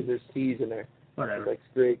 There's T's in there. Whatever. Like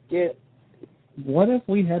Scriggit. What if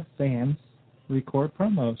we had fans record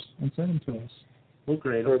promos and send them to us? We'll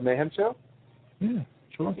grade For a them. Mayhem show? Yeah.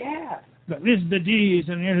 Sure. Yeah. This is the D's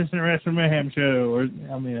and here's the Wrestling Mayhem show. Or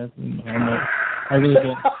I mean, I really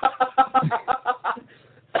don't.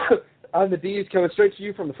 I'm the D's coming straight to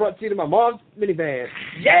you from the front seat of my mom's minivan.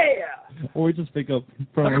 Yeah. Or we just pick up Look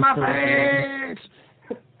promos. at my for- pants.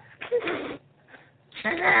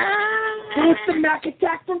 It's the Mac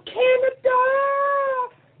Attack from Canada.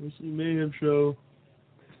 This is the Mayhem Show.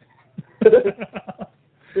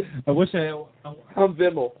 I wish I'm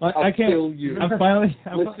Vimmel. I I'll can't. kill you. I'm finally.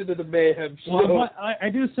 Listen to the Mayhem Show. Well, I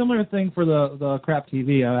do a similar thing for the crap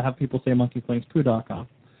TV. I have people say monkeyflingspoo.com.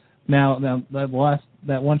 Now that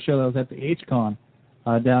one show that was at the H-Con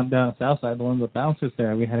down the south side, the one with the bouncers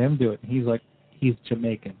there, we had him do it. And he's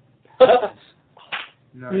Jamaican.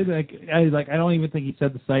 Nice. He's like, I don't even think he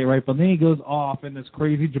said the site right, but then he goes off in this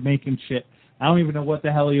crazy Jamaican shit. I don't even know what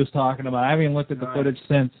the hell he was talking about. I haven't even looked at the Nice. footage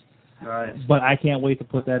since, Nice. but I can't wait to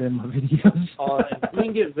put that in my videos. We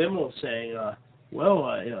can get Vimmel saying, well,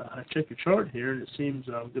 I checked your chart here, and it seems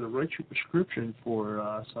I'm going to write you a prescription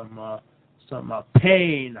for some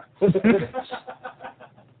pain.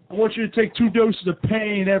 I want you to take 2 doses of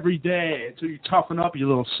pain every day until you toughen up, you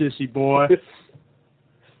little sissy boy.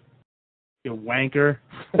 You wanker.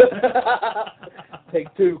 Take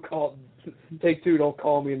two. Don't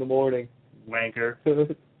call me in the morning. Wanker.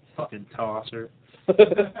 Fucking tosser.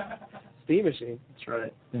 Steam Machine. That's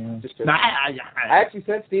right. Yeah. Just kidding. I actually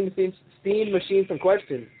sent Steam Machine some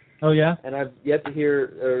questions, Oh, yeah? and I've yet to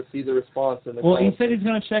hear or see the response. In the Well, he call. said he's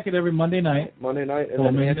going to check it every Monday night. Monday night, and Well,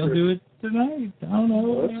 then maybe answer he'll do it tonight. I don't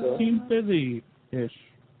know. Hope so. Seems busy-ish,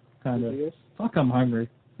 kind of. Yes. Fuck, I'm hungry.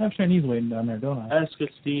 I have Chinese waiting down there, don't I? Ask a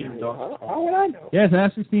Steam. How would I know? Yes,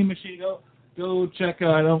 ask the Steam Machine. Go check.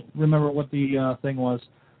 I don't remember what the thing was.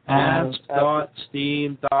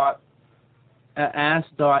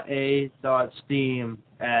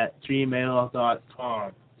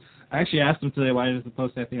 ask.a.steam@gmail.com. I actually asked him today why he doesn't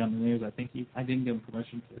post anything on the news. I think I didn't give him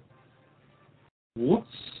permission to. Whoops.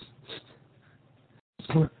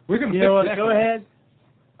 We're gonna. You know what? Go ahead.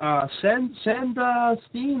 Send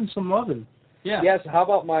Steam some loving. Yeah. Yes. How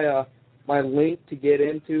about my link to get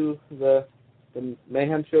into the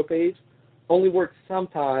Mayhem Show page? Only works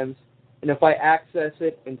sometimes, and if I access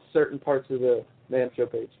it in certain parts of the Mayhem Show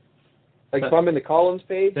page, like if I'm in the Collins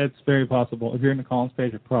page. That's very possible. If you're in the Collins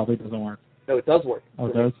page, it probably doesn't work. No, it does work. Oh,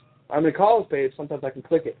 it does? I'm in Call's page. Sometimes I can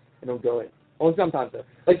click it and it'll go in. Only sometimes though.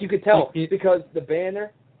 Like you could tell because the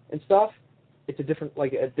banner and stuff, it's a different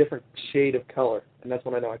shade of color, and that's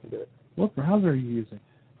when I know I can do it. What browser are you using?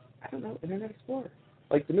 I don't know, Internet Explorer,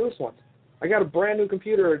 like the newest ones. I got a brand new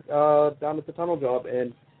computer down at the tunnel job,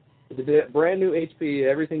 and it's a brand new HP.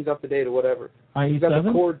 Everything's up to date or whatever. IE7? You've got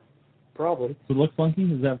the cord, probably. Does it look funky?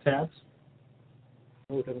 Does it have tabs?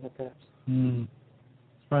 Oh, it doesn't have tabs. It's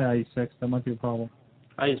probably IE6. That might be a problem.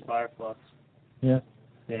 I use Firefox. Yeah.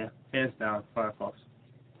 Yeah, hands down, Firefox.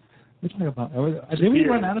 We're talking about. Did we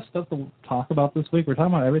run out of stuff to talk about this week? We're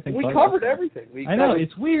talking about everything. We covered everything. I know,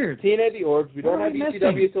 it's weird. TNA the Orbs. We don't have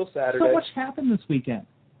ECW until Saturday. So much happened this weekend.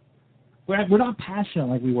 We're not passionate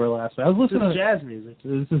like we were last week. I was listening to jazz music.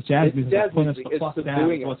 This is jazz music. Jazz music. It's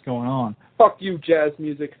subduing what's going on. Fuck you, jazz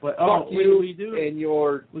music. But, Fuck you we do. and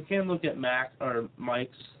your. We can look at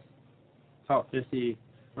Mike's top 50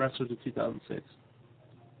 wrestlers of 2006.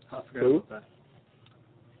 I forgot about that.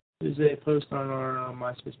 There's a post on our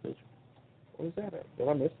MySpace page. What is that at? Did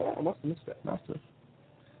I miss that? I must have missed that. Must have.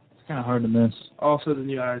 It's kind of hard to miss. Also, the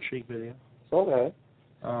new Iron Sheik video. Saw that.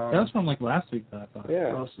 That was from like last week that I thought.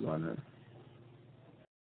 Yeah. What else is on there?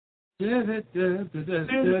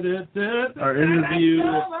 Our interview,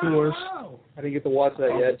 of course. I didn't get to watch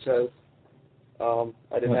that yet because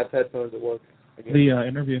I didn't have headphones at work. The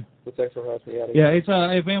interview. With Sexual Harassment. Yeah, it's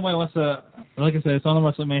if anybody wants to, like I said, it's on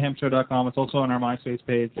the WrestlingMayhemShow.com. It's also on our MySpace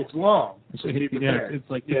page. It's long. It's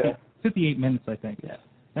like 58 minutes, I think. Yeah.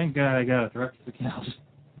 Thank God I got a director's account.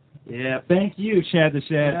 Yeah. Thank you, Shad the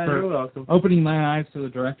Shad, You're welcome. opening my eyes to the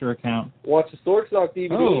director account. Watch the Stork Sock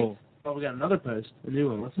DVD. Oh, we got another post, a new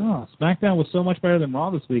one. SmackDown was so much better than Raw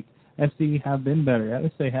this week. SD have been better. At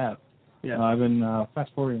least they have. Yeah. I've been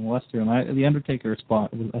fast forwarding Lester, and the Undertaker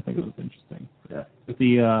spot. I think it was interesting. Yeah. With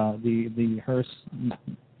the hearse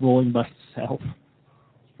rolling by itself,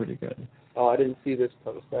 it's pretty good. Oh, I didn't see this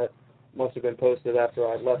post. That must have been posted after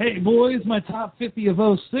I left. Hey boys, my top 50 of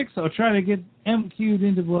 06. I'll try to get MQ'd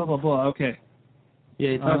into blah blah blah. Okay.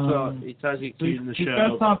 Yeah, he tries to get queued in the show. He's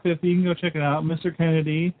got top 50. You can go check it out. Mr.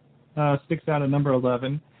 Kennedy sticks out at number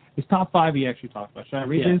 11. His top 5 he actually talked about. Should I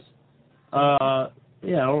read his?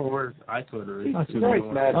 Yeah, or I could read.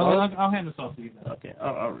 I'll hand this off to you then. Okay,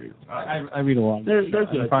 I'll read. I read a lot. They're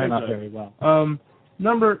good. Probably not very well.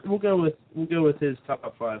 We'll go with his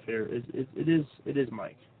top 5 here. It is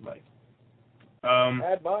Mike.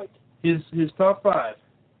 Add Mike. His top 5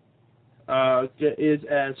 is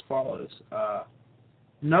as follows.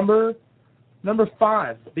 Number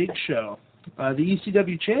 5, Big Show. The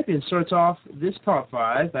ECW champion starts off this top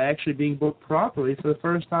 5 by actually being booked properly for the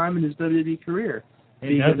first time in his WWE career.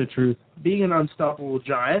 That's the truth. Being an unstoppable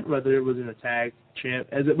giant, whether it was in a tag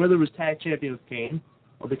champion with Kane,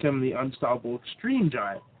 or becoming the unstoppable extreme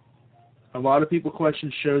giant. A lot of people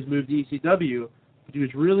question Show's move to ECW, but he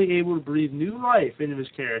was really able to breathe new life into his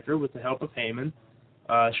character with the help of Heyman.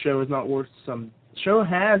 Show has not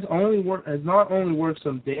only worked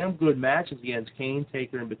some damn good matches against Kane,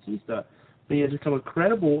 Taker, and Batista, but he has become a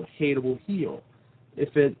credible, hateable heel.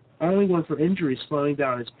 If it only weren't for injuries slowing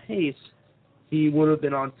down his pace, he would have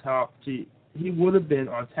been on tap to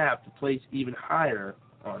place even higher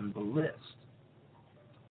on the list.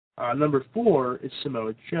 Number 4 is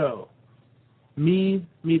Samoa Joe. Me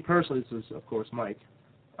personally, this is of course Mike.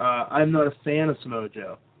 I'm not a fan of Samoa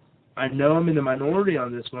Joe. I know I'm in the minority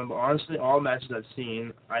on this one, but honestly, all matches I've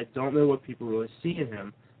seen, I don't know what people really see in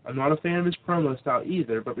him. I'm not a fan of his promo style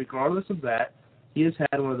either, but regardless of that, he has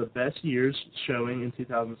had one of the best years showing in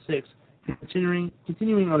 2006,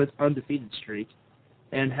 continuing on his undefeated streak,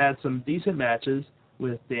 and had some decent matches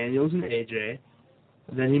with Daniels and AJ.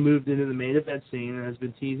 Then he moved into the main event scene and has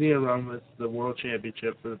been teasing around with the World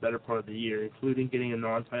Championship for the better part of the year, including getting a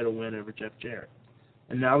non-title win over Jeff Jarrett.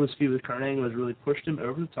 And now this feud with Kurt Angle has really pushed him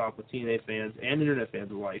over the top with TNA fans and Internet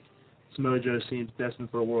fans alike. Samoa Joe seems destined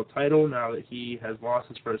for a world title now that he has lost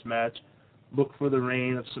his first match. Look for the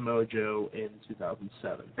reign of Samoa Joe in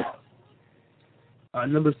 2007.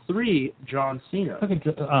 Number 3, John Cena. I can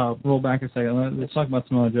roll back a second. Let's talk about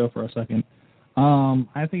Samoa Joe for a second.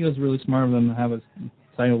 I think it was really smart of them to have his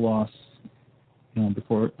title loss,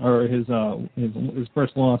 before, or his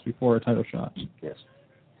first loss before a title shot. Yes.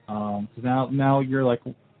 Because now you're like,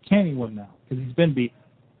 can he win now? Because he's been beat.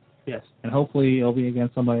 Yes. And hopefully it'll be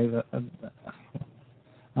against somebody that, I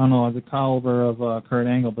don't know, the caliber of Kurt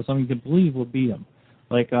Angle, but somebody you can believe will beat him.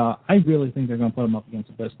 Like, I really think they're going to put him up against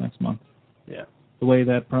the best next month. Yeah. The way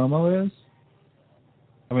that promo is,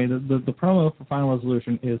 I mean, the promo for Final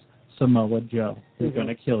Resolution is Samoa Joe is going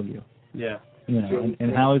to kill you. Yeah.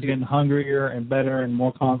 And how he's getting hungrier and better and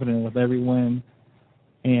more confident with every win.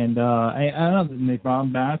 And I don't know, they brought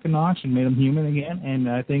him back a notch and made him human again, and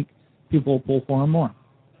I think people will pull for him more.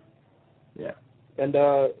 Yeah. And,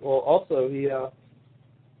 well, also, he,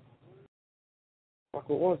 fuck,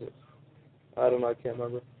 what was it? I don't know, I can't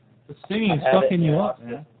remember. The singing is fucking you up,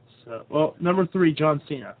 man. So, well, number 3, John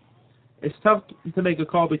Cena. It's tough to make a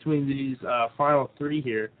call between these final 3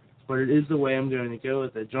 here, but it is the way I'm going to go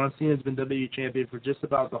with it. John Cena has been WWE Champion for just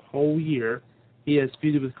about the whole year. He has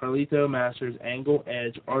feuded with Carlito, Masters, Angle,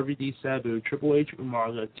 Edge, RVD, Sabu, Triple H,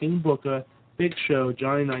 Umaga, King Booker, Big Show,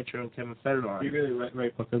 Johnny Nitro, and Kevin Federline. You really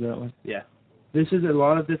right Booker that way. Yeah. This is a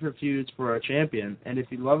lot of different feuds for our champion, and if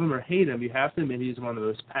you love him or hate him, you have to admit he's one of the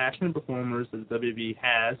most passionate performers that the WWE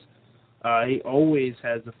has. He always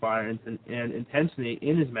has the fire and intensity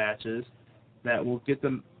in his matches that will get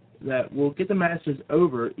the matches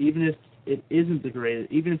over, even if he isn't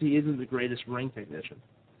the greatest ring technician.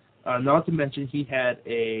 Not to mention he had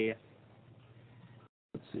a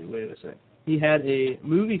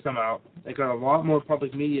movie come out that got a lot more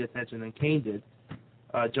public media attention than Kane did.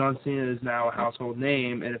 John Cena is now a household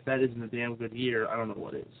name, and if that isn't a damn good year, I don't know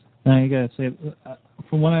what is. Now, you gotta say,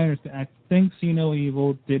 from what I understand, I think See No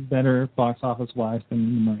Evil did better box office-wise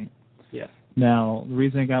than The Marine. Yeah. Now, the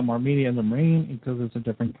reason it got more media in The Marine is because it's a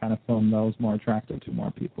different kind of film that was more attractive to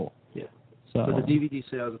more people. Yeah. So But the DVD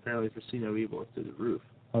sales apparently for See No Evil is through the roof.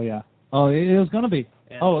 Oh, yeah. Oh, it was going to be.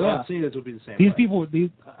 And John Cena's will be the same These way. people,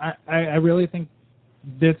 I really think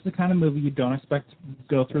this is the kind of movie you don't expect to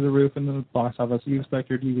go through the roof in the box office. You expect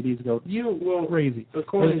your DVDs to go crazy.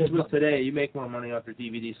 According to today, you make more money off your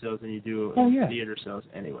DVD sales than you do theater sales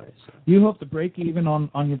anyway. So. You hope to break even on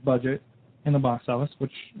your budget in the box office,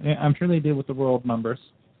 which I'm sure they did with the world numbers.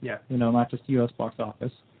 Yeah. You know, not just U.S. box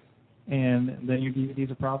office. And then your DVD's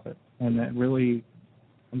a profit. And that really,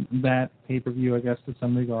 that pay-per-view, I guess, to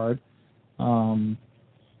some regard,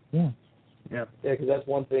 yeah. Yeah, because that's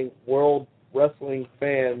one thing. World wrestling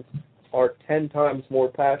fans are 10 times more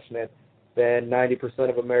passionate than 90%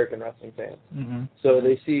 of American wrestling fans. Mm-hmm. So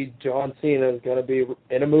they see John Cena is going to be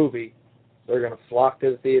in a movie, they're going to flock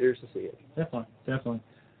to the theaters to see it. Definitely.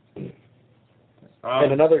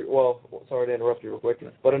 And another, well, sorry to interrupt you real quick,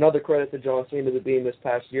 but another credit to John Cena to being this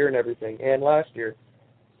past year and everything, and last year,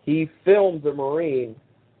 he filmed The Marine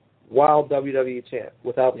while WWE champ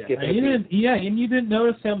without skipping a beat. And you didn't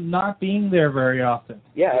notice him not being there very often.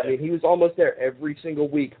 Yeah, I mean, he was almost there every single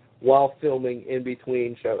week while filming in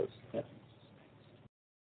between shows. Yeah.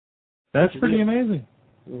 That's pretty amazing.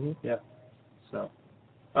 Mm-hmm. Yeah. So,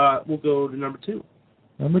 we'll go to number 2.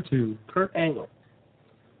 Number 2. Kurt Angle.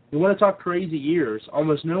 You want to talk crazy years?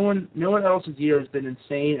 Almost no one else's year has been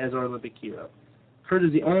insane as our Olympic hero. Kurt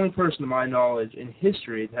is the only person, to my knowledge, in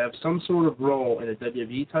history to have some sort of role in a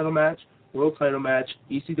WWE title match, World title match,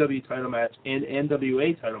 ECW title match, and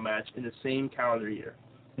NWA title match in the same calendar year.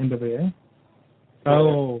 NWA?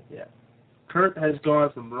 Oh. Yeah. Kurt has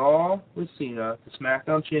gone from Raw with Cena to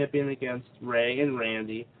SmackDown champion against Ray and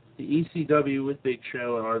Randy, to ECW with Big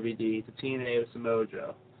Show and RVD, to TNA with Samoa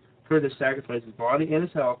Joe. Kurt has sacrificed his body and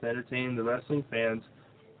his health to entertain the wrestling fans,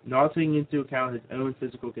 not taking into account his own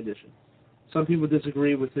physical condition. Some people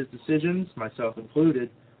disagree with his decisions, myself included,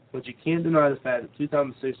 but you can't deny the fact that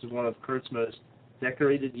 2006 was one of Kurt's most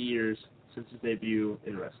decorated years since his debut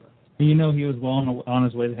in wrestling. You know he was well on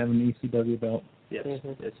his way to having an ECW belt. Yes.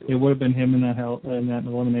 Mm-hmm. Yes, it would have been him in that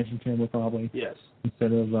elimination chamber probably. Yes.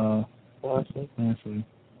 Instead of Lashley.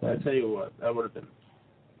 I tell you what, that would have been.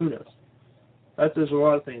 Who knows? There's a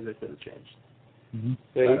lot of things that could have changed. Mm-hmm.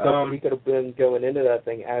 Yeah, he could have been going into that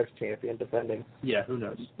thing as champion, defending. Yeah, who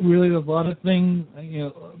knows? Really, there's a lot of things,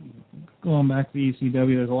 going back to the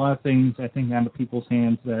ECW, there's a lot of things, I think, out of people's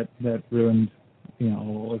hands that ruined,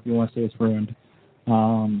 if you want to say it's ruined,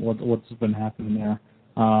 what's been happening there.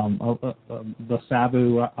 The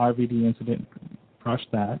Sabu RVD incident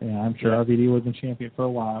crushed that, and I'm sure RVD would have been champion for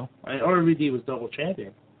a while. RVD was double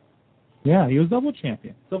champion. Yeah, he was double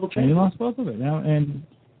champion. And he lost both of it. Now, and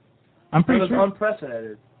I'm pretty sure. It was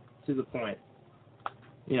unprecedented to the point.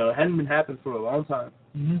 It hadn't been happening for a long time.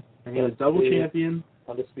 Mm-hmm. And he was double champion.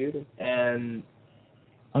 Undisputed. And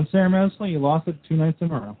unceremoniously, he lost it 2 nights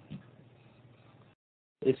in a row.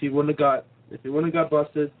 If he wouldn't have got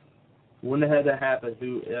busted, wouldn't have had that happen.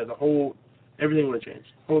 Everything would have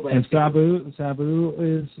changed. And Sabu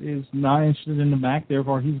is not interested in the back,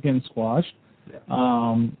 therefore he's getting squashed. Yeah.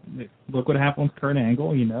 Look what happened with Kurt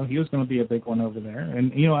Angle. He was going to be a big one over there,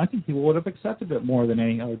 and I think people would have accepted it more than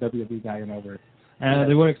any other WWE guy in over it.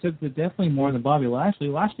 They would have accepted it definitely more than Bobby Lashley.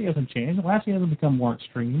 Lashley hasn't changed. Lashley hasn't become more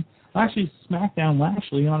extreme. Lashley's SmackDown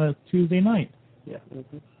Lashley on a Tuesday night. Yeah,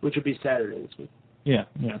 which would be Saturday this week. Yeah.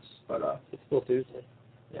 Yes. But it's still Tuesday.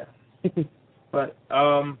 Yeah. But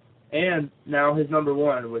and now his number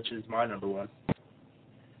one, which is my number one,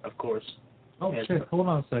 of course. Oh shit! Hold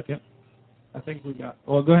on a second. I think we got.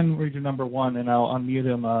 Well, go ahead and read your number one, and I'll unmute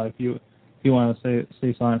him if you want to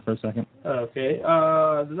say silent for a second. Okay.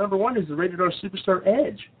 The number one is the Rated R Superstar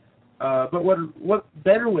Edge. But what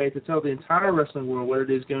better way to tell the entire wrestling world what it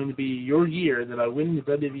is going to be your year than by winning the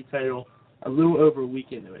WWE title a little over a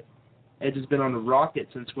week into it? Edge has been on the rocket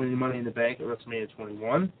since winning Money in the Bank at WrestleMania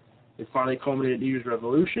 21. It finally culminated at New Year's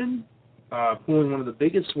Revolution, pulling one of the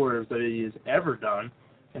biggest swerves that he has ever done,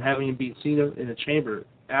 and having him beat Cena in the Chamber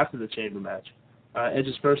after the Chamber match.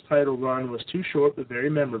 Edge's first title run was too short but very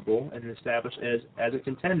memorable, and established Edge as a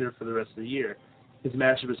contender for the rest of the year. His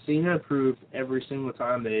matches with Cena improved every single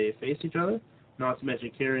time they faced each other, not to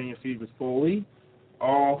mention carrying a feud with Foley,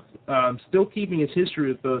 all still keeping his history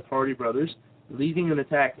with both Hardy brothers, leading an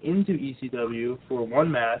attack into ECW for one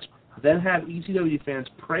match, then have ECW fans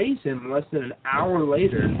praise him less than an hour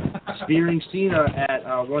later, spearing Cena at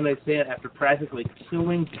One Night Stand after practically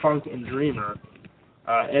killing Punk and Dreamer.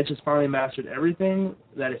 Edge has finally mastered everything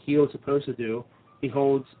that a heel is supposed to do. He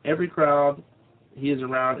holds every crowd he is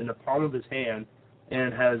around in the palm of his hand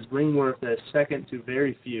and has ring work that is second to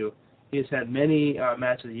very few. He has had many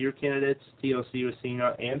Match of the Year candidates, TLC with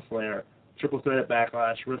Cena and Flair, Triple Threat at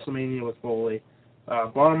Backlash, WrestleMania with Foley.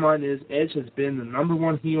 Bottom line is, Edge has been the number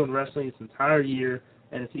one heel in wrestling this entire year,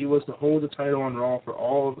 and if he was to hold the title on Raw for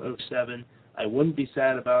all of 2007, I wouldn't be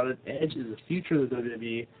sad about it. Edge is the future of the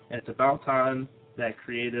WWE, and it's about time that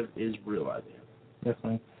creative is realizing it.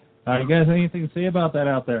 Definitely. You guys have anything to say about that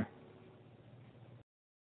out there?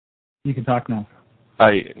 You can talk now.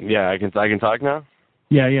 I can talk now?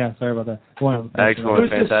 Yeah, sorry about that. Go on. Excellent, Who's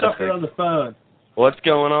fantastic. this sucker on the phone? What's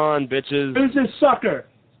going on, bitches? Who's this sucker?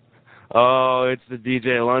 Oh, it's the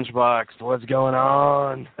DJ Lunchbox. What's going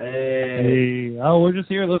on? Hey. Oh, we're just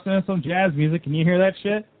here listening to some jazz music. Can you hear that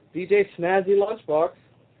shit? DJ Snazzy Lunchbox.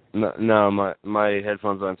 No, my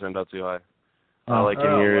headphones aren't turned up too high. All I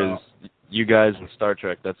can hear is you guys and Star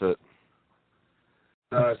Trek. That's it.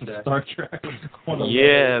 Okay. Star Trek.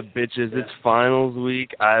 Yeah, bitches, it's finals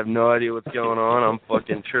week. I have no idea what's going on. I'm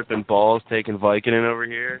fucking tripping balls, taking Vicodin over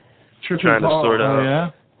here, trying to sort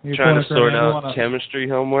out, chemistry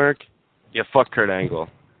homework. Yeah, fuck Kurt Angle.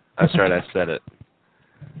 That's right, I said it.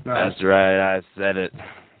 Nice. That's right, I said it.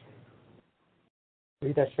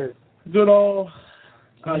 Read that shirt. Good old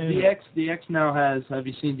DX now has. Have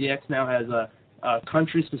you seen DX now has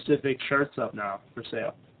country-specific shirts up now for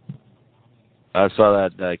sale? I saw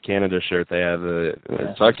that Canada shirt they have.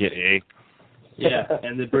 Fuck it, eh? Yeah,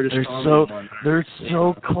 and the British one. They're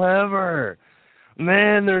so clever.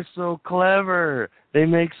 Man, they're so clever. They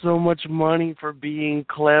make so much money for being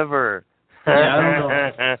clever. Yeah, I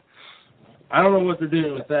don't know. I don't know what they're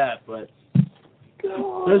doing with that, but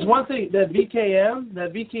there's one thing, that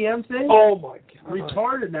VKM thing. Oh my God.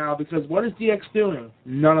 Retarded now, because what is DX doing?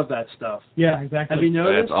 None of that stuff. Yeah, exactly. Have you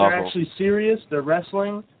noticed? That's awful. They're actually serious. They're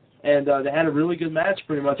wrestling, and they had a really good match,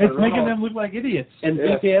 pretty much. It's making them look like idiots. And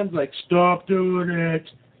VKM's like, stop doing it.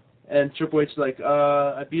 And Triple H's like,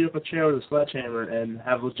 I beat up a chair with a sledgehammer and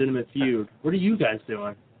have a legitimate feud. What are you guys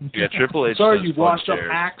doing? Yeah, Triple H. Sorry, says you fuck washed up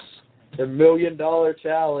chairs. hacks. The $1 million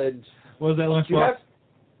challenge. What was that lunchbox?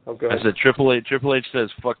 Oh, go ahead. I said Triple H says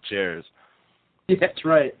fuck chairs. Yeah, that's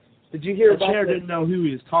right. Did you hear The about chair the, didn't know who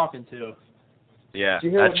he was talking to. Yeah, Did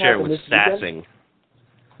you hear that what chair happened was this weekend? sassing.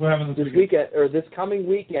 What happened this weekend, or this coming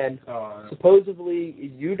weekend?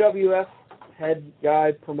 Supposedly, UWF head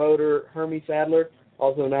guy, promoter Hermie Sadler,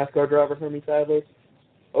 also a NASCAR driver Hermie Sadler,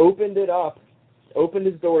 opened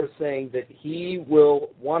his doors saying that he will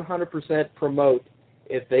 100% promote,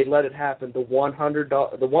 if they let it happen, the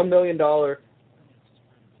 $1 million,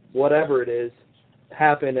 whatever it is,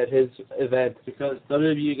 happen at his event. Because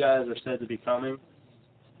WWE guys are said to be coming.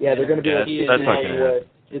 Yeah, they're going to be. That's not going to happen.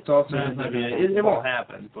 It's also it won't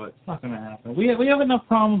happen, but it's not going to happen. We have enough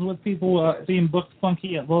problems with people being booked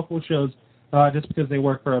funky at local shows just because they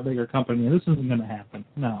work for a bigger company. This isn't going to happen.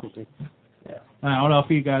 No. Yeah. I don't know if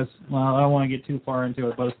you guys. Well, I don't want to get too far into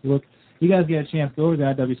it, but if you guys get a chance, go over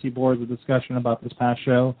to the IWC boards with discussion about this past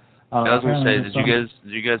show. I was going to say,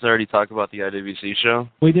 did you guys already talk about the IWC show?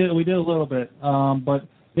 We did a little bit, but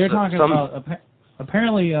they're talking about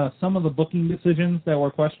apparently some of the booking decisions that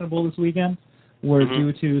were questionable this weekend were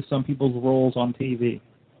due to some people's roles on TV,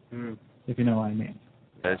 if you know what I mean.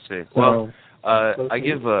 I see. So, well, I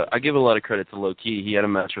give a lot of credit to Low Key. He had a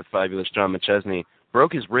match with Fabulous John McChesney,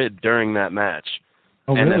 broke his rib during that match,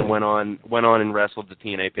 and then went on and wrestled the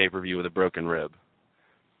TNA pay-per-view with a broken rib.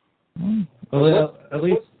 Well, at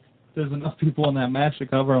least there's enough people in that match to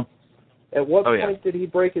cover him. At what point did he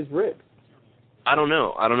break his rib? I don't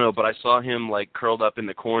know, but I saw him like curled up in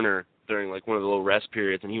the corner during like one of the little rest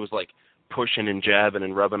periods, and he was like pushing and jabbing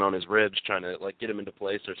and rubbing on his ribs, trying to like get him into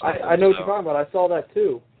place or something. I know what you're talking about. I saw that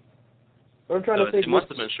too. But I'm trying to think. It must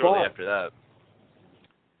have been shortly after that.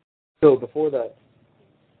 No, before that.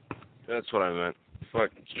 That's what I meant. Fuck,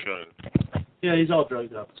 shut up. Yeah, he's all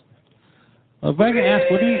drugged up. Well, if I can ask,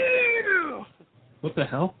 what the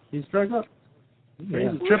hell? He's drugged up.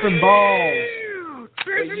 Yeah. He's tripping balls.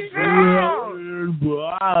 Tripping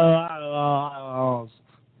balls.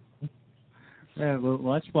 Yeah,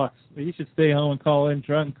 Lunchbox, you should stay home and call in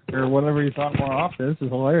drunk or whatever you thought more often. This is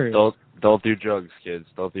hilarious. Don't do drugs, kids.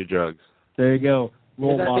 Don't do drugs. There you go.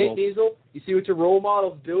 Role Is that model. Nate Diesel? You see what your role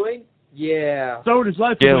model's doing? Yeah. Throwing his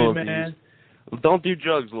life away, man. Don't do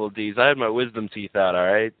drugs, little D's. I had my wisdom teeth out, all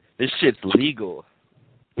right? This shit's legal.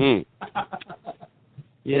 Yeah.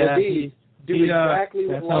 Do exactly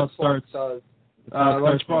what Lunchbox does.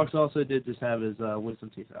 Lunchbox also did just have his wisdom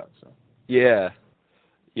teeth out. So. Yeah.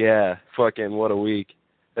 Fucking what a week.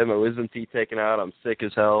 I had my wisdom teeth taken out. I'm sick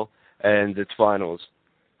as hell, and it's finals.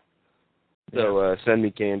 So send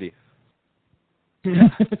me candy.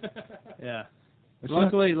 Yeah.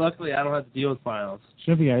 Luckily, I don't have to deal with finals.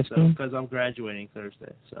 Should be ice cream? Because I'm graduating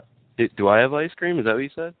Thursday. So. Do I have ice cream? Is that what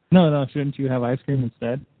you said? No. Shouldn't you have ice cream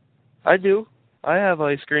instead? I do. I have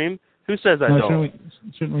ice cream. Who says I don't?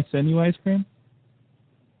 Shouldn't we send you ice cream?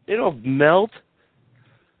 It'll melt.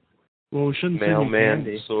 Well, we shouldn't send you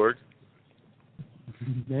candy. Sorg.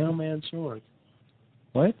 Mailman Sorg.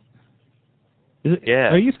 What? Is it, yeah.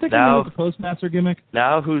 Are you sticking with the postmaster gimmick?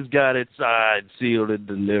 Now who's got it signed, sealed, and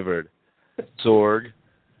delivered? Sorg.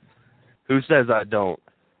 Who says I don't?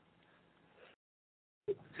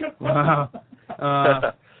 Wow.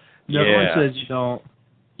 No one says you don't.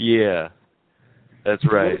 Yeah. That's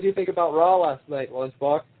right. What did you think about Raw last night,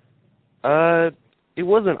 Lunchbox? It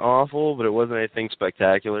wasn't awful, but it wasn't anything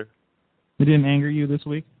spectacular. It didn't anger you this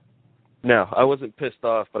week? No, I wasn't pissed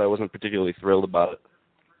off, but I wasn't particularly thrilled about it.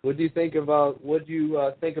 What do you think about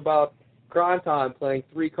Crime Time playing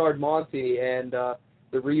 3-card Monty and the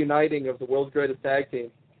reuniting of the world's greatest tag team?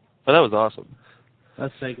 Oh, that was awesome.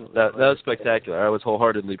 That was spectacular. I was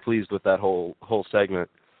wholeheartedly pleased with that whole segment.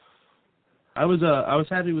 I was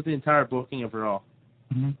happy with the entire booking of Raw.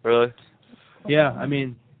 Mm-hmm. Really? Yeah, I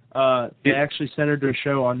mean, they actually centered their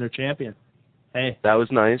show on their champion. Hey. That was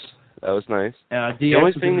nice. DX the only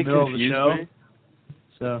was thing in the that middle confused of the show. me.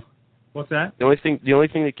 So, what's that? The only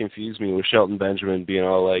thing that confused me was Shelton Benjamin being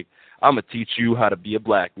all like, "I'm gonna teach you how to be a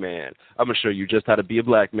black man. I'm gonna show you just how to be a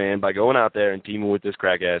black man by going out there and teaming with this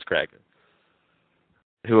crack-ass cracker."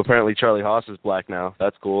 Who apparently Charlie Haas is black now.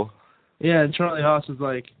 That's cool. Yeah, and Charlie Haas is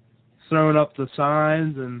like throwing up the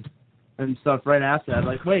signs and stuff right after that.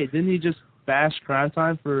 Like, wait, didn't he just bash Crime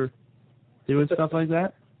Time for doing stuff like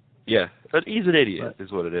that? Yeah, but he's an idiot,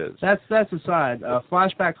 is what it is. That's aside.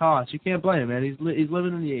 Flashback Haas, you can't blame him, man. He's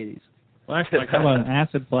living in the 80s. Flashback, how about an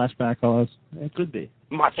acid flashback Haas? It could be.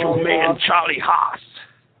 Macho Man Charlie Haas.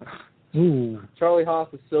 Ooh. Charlie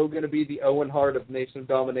Haas is so going to be the Owen Hart of Nation of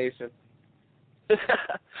Domination. It's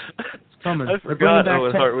coming. I forgot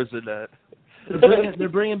Owen Hart was in that. They're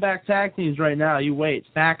bringing back tag teams right now. You wait.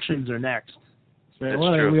 Factions are next. That's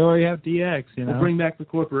well, true. We already have DX, you know. We'll bring back the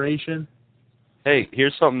corporation. Hey,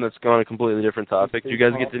 here's something that's on a completely different topic. Did you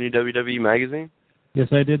guys get the new WWE magazine?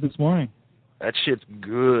 Yes, I did this morning. That shit's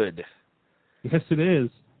good. Yes, it is.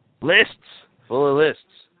 Lists. Full of lists.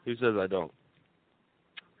 Who says I don't?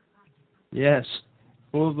 Yes.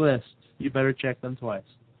 Full of lists. You better check them twice.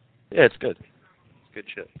 Yeah, it's good. It's good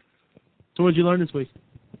shit. So what did you learn this week?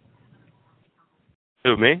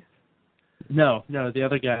 Who, me? No, the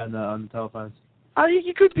other guy on the telephones.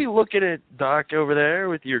 You could be looking at Doc over there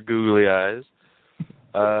with your googly eyes.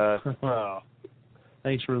 Well,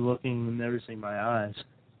 thanks for looking and noticing my eyes.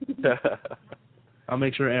 I'll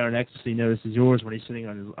make sure Aaron Ecstasy notices yours when he's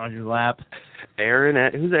sitting on your lap. Who's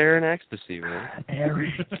Aaron Ecstasy, man?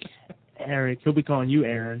 Eric. He'll be calling you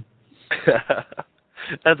Aaron. That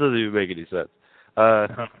doesn't even make any sense.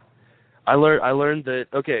 I learned that.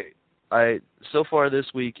 Okay, so far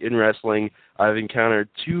this week in wrestling, I've encountered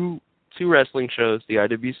two wrestling shows: the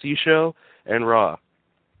IWC show and Raw.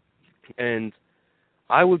 And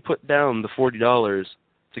I would put down the $40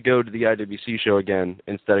 to go to the IWC show again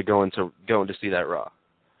instead of going to see that Raw.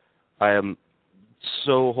 I am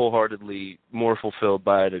so wholeheartedly more fulfilled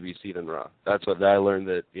by IWC than Raw. That's what I learned,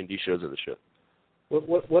 that indie shows are the shit.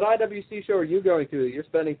 What IWC show are you going to? You're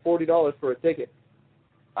spending $40 for a ticket.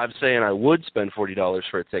 I'm saying I would spend $40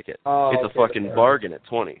 for a ticket. Oh, it's a fucking bargain at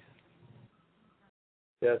 $20.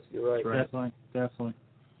 Yes, you're right. Definitely.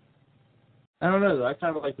 I don't know, though. I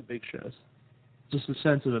kind of like the big shows. Just a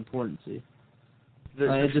sense of importance.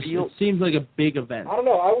 It seems like a big event. I don't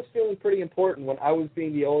know. I was feeling pretty important when I was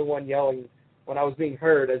being the only one yelling. When I was being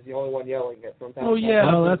heard as the only one yelling it from time to time. Oh yeah,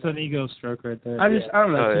 well, that's an ego stroke right there. I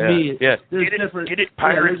don't know. To me, there's different. Get it,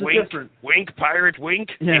 pirate wink, different. Wink, pirate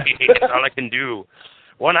wink. Yeah. That's all I can do.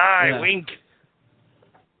 One eye, wink.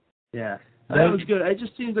 Yeah, that was good. It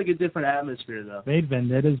just seems like a different atmosphere, though. Made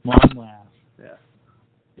Vendetta's mom laugh. Yeah,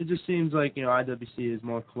 it just seems like IWC is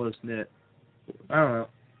more close knit. I don't know.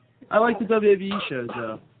 I like the WWE shows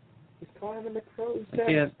though.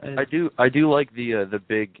 I do like the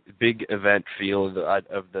big event feel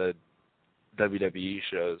of the WWE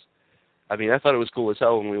shows. I mean, I thought it was cool as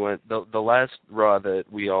hell when we went. The last Raw that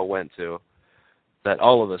we all went to, that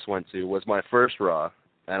all of us went to, was my first Raw,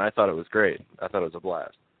 and I thought it was great. I thought it was a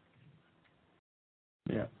blast.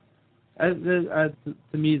 Yeah. To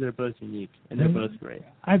me, they're both unique, and they're both great.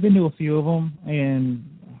 I've been to a few of them, and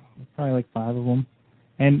probably like 5 of them.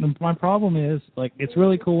 And my problem is, like, it's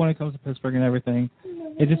really cool when it comes to Pittsburgh and everything.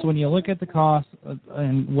 It's just when you look at the cost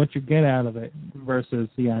and what you get out of it versus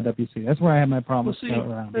the IWC. That's where I have my problem.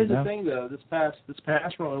 There's the thing, though. This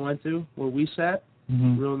past Raw I went to, where we sat,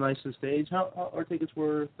 real nice to stage. Our tickets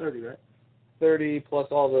were $30, right? 30 plus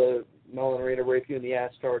all the Mellon Arena rape you in the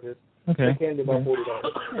ass charges. Okay. They came to about $40.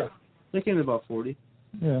 Yeah. They came to about 40.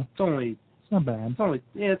 Yeah. It's not bad.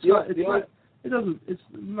 It's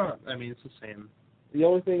not. I mean, it's the same. The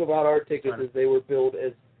only thing about our tickets is they were billed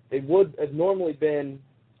as they would have normally been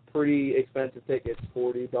pretty expensive tickets,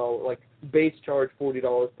 $40, like base charge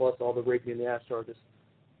 $40 plus all the raping in the ass charges.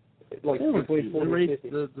 Like between 40 and 50.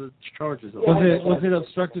 The charges. Was it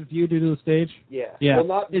obstructed view due to the stage? Yeah. Yeah. Well,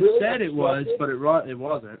 not it really said it was, but it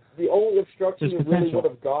wasn't. The only obstruction you really would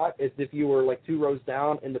have got is if you were like 2 rows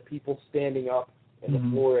down and the people standing up in the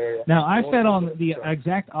floor area. Now, I sat on the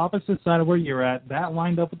exact opposite side of where you're at. That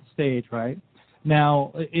lined up with the stage, right?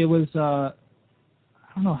 Now, it was, I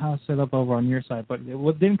don't know how it's set up over on your side, but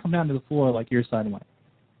it didn't come down to the floor like your side went.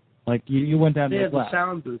 Like, you went down to the flat. The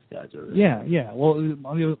sound booth guys over there. Yeah. Well,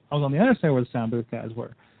 I was on the other side where the sound booth guys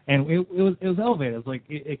were. And it was elevated. It was like,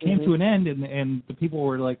 it came to an end, and the people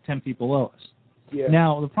were like 10 feet below us. Yeah.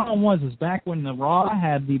 Now, the problem was back when the Raw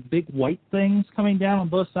had the big white things coming down on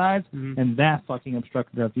both sides, and that fucking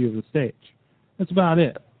obstructed our view of the stage. That's about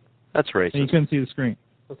it. That's racist. And you couldn't see the screen.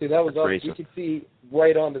 Well, see, that was us. You could see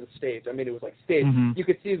right onto the stage. I mean, it was like stage. You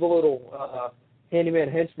could see the little handyman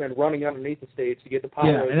henchmen running underneath the stage to get the power.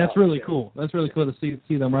 Yeah, and that's really cool. That's really cool to see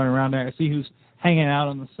them running around there. See who's hanging out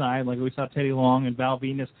on the side. Like we saw Teddy Long and Val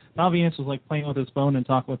Venus. Val Venus was like playing with his phone and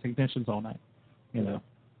talking with technicians all night. You know.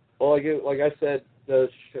 Well, like I said, I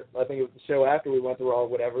think it was the show after we went to Raw or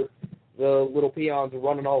whatever. The little peons were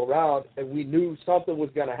running all around, and we knew something was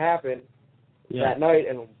going to happen that night.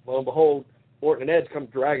 And lo and behold, Orton and Edge come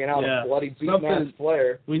dragging out a bloody beaten-ass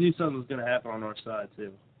Flair. We knew something was going to happen on our side,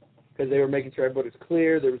 too. Because they were making sure everybody was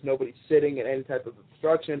clear. There was nobody sitting in any type of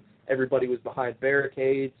obstruction. Everybody was behind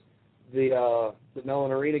barricades. The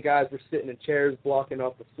Mellon Arena guys were sitting in chairs blocking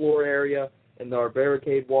off the floor area and our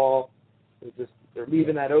barricade wall. They're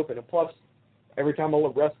leaving that open. And plus, every time a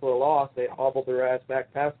wrestler lost, they hobbled their ass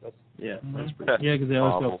back past us. Yeah, that's pretty Yeah, because they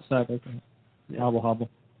always go off the side. Like, hobble.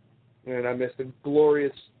 And I missed a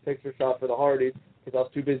glorious picture shot for the Hardys because I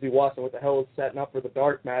was too busy watching what the hell was setting up for the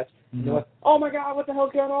dark match. And they're like, oh my God, what the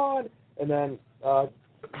hell's going on? And then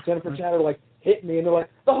Jennifer Chatter hit me, and they're like,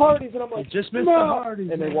 the Hardys. And I'm like, just missed no! the Hardys.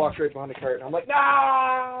 And they walked right behind the curtain. I'm like,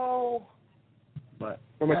 no! But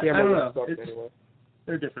from my camera, anyway.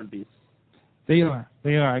 They're different beasts. They are.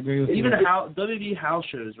 I agree with you. Even WWE house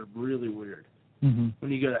shows are really weird. When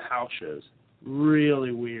you go to house shows,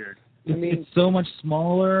 really weird. It's so much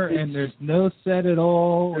smaller, and there's no set at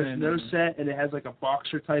all. There's no set, and it has like a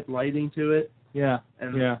boxer-type lighting to it. Yeah,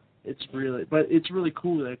 It's really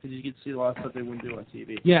cool there because you get to see a lot of stuff they wouldn't do on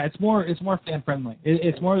TV. Yeah, it's more fan-friendly.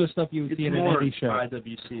 It's more of the stuff you would see in an indie show.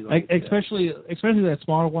 IWC. Especially that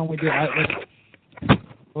smaller one we did.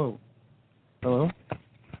 Whoa. Hello?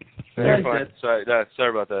 You're fine. Sorry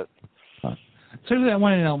about that. Especially that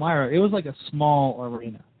one in Elmira, it was like a small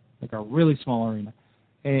arena, like a really small arena.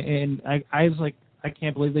 And I was like, I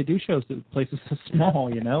can't believe they do shows to places so small,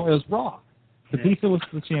 you know? It was Raw. Batista was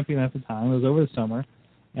the champion at the time. It was over the summer.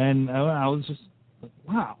 And I was just like,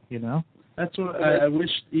 wow, you know? That's what I wish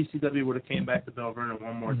ECW would have came back to Bell Vernon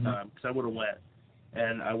one more time, because I would have went.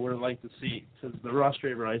 And I would have liked to see, because the Ross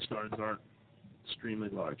Draver Ice Gardens aren't extremely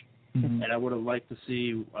large. And I would have liked to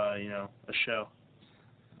see, a show.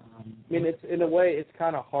 I mean, it's in a way, it's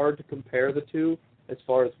kind of hard to compare the two as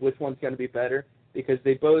far as which one's going to be better, because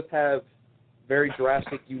they both have very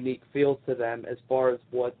drastic, unique feels to them as far as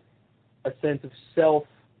what a sense of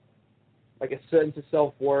self-worth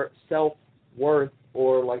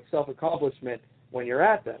or like self-accomplishment when you're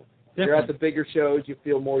at them. Definitely. You're at the bigger shows, you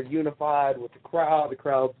feel more unified with the crowd's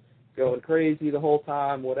going crazy the whole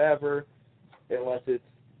time, whatever, unless it's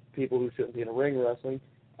people who shouldn't be in a ring wrestling.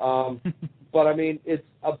 But, I mean, it's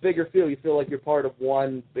a bigger feel. You feel like you're part of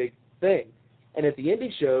one big thing. And at the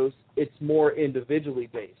indie shows, it's more individually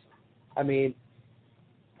based. I mean,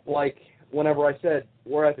 like whenever I said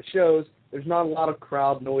we're at the shows, there's not a lot of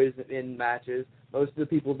crowd noise in matches. Most of the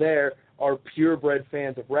people there are purebred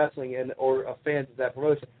fans of wrestling or fans of that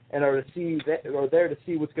promotion and are there to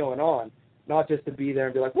see what's going on, not just to be there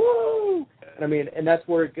and be like, woo! And I mean, and that's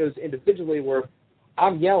where it goes individually, where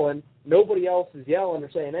I'm yelling, nobody else is yelling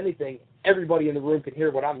or saying anything. Everybody in the room can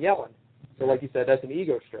hear what I'm yelling. So like you said, that's an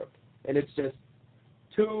ego stroke. And it's just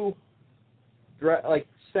two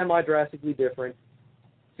semi-drastically different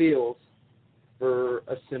feels for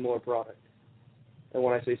a similar product. And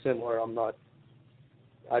when I say similar, I'm not.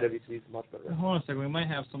 IWC is much better. Hold on a second. We might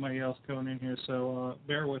have somebody else going in here, so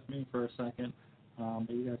bear with me for a second. But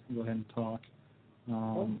you guys can go ahead and talk.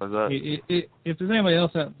 If there's anybody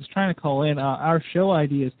else that's trying to call in, our show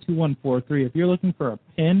ID is 2143. If you're looking for a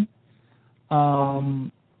pin,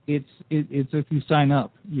 it's if you sign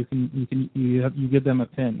up, you give them a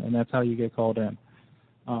pin, and that's how you get called in.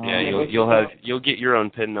 You'll get your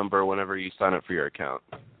own pin number whenever you sign up for your account.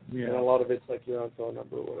 Yeah. And a lot of it's like your own phone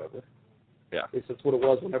number or whatever. Yeah. At least that's what it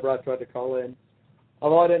was whenever I tried to call in.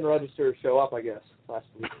 Although I didn't register or show up, I guess, last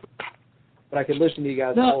week. But I could listen to you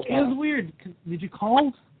guys the whole time. It was weird. Did you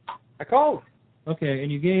call? I called. Okay,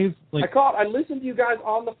 and you gave I called. I listened to you guys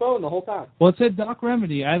on the phone the whole time. Well, it said Doc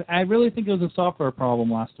Remedy. I really think it was a software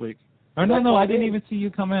problem last week. Or no, I didn't even see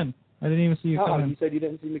you come in. I didn't even see you come in. You said you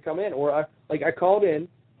didn't see me come in. Or I called in,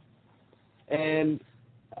 and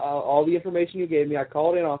all the information you gave me, I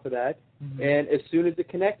called in off of that, and as soon as it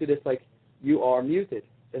connected, it's like, you are muted.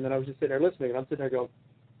 And then I was just sitting there listening, and I'm sitting there going,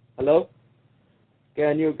 hello?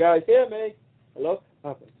 Can you guys hear me? Hello?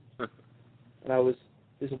 Nothing. And I was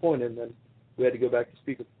disappointed, and then we had to go back to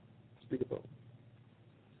speakerphone.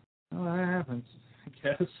 Oh, that happens, I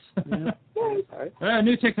guess. Yeah. All right.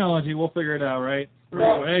 New technology, we'll figure it out, right?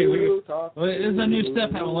 It's a new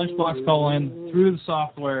step, have a lunchbox call in through the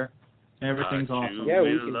software, and everything's awesome. Yeah,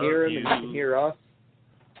 we can hear him, and he can hear us.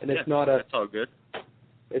 And it's not a... That's all good.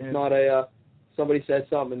 It's not a, somebody said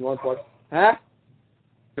something in lunchbox. Huh?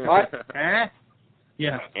 What?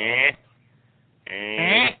 Yeah.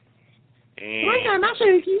 What's on my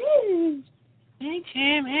turkey? Next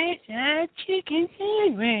time has a chicken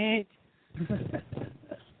sandwich.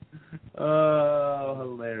 Oh,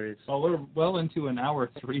 hilarious. Well, we're well into an hour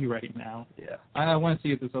 3 right now. Yeah. I want to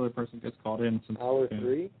see if this other person gets called in. Hour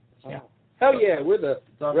 3? Yeah. Hell yeah, we're the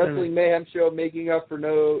Wrestling Mayhem show making up for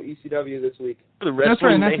no ECW this week. The that's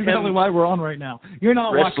right, and that's exactly why we're on right now. You're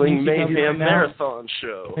not Wrestling watching ECW Mayhem right now. Marathon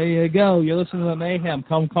show. There you go. You're listening to the Mayhem.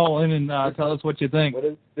 Come call in and tell us what you think.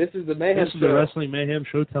 This is the Mayhem This is show. the Wrestling Mayhem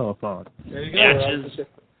show telethon. There you go.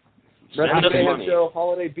 Wrestling Mayhem show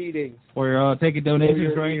holiday beatings. We're taking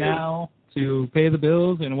donations right now to pay the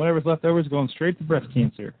bills, and whatever's left over is going straight to breast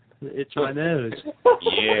cancer. It's my nose.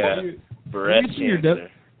 Yeah, breast cancer.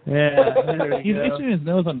 Yeah, he's itching his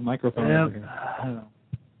nose on the microphone over here. I don't know.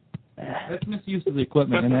 That's misuse of the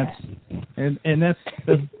equipment, and that's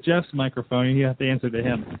Jeff's microphone, and you have to answer to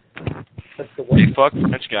him. Hey, fuck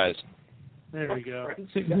French guys. There we go.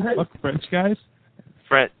 Fuck French guys?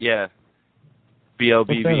 Yeah.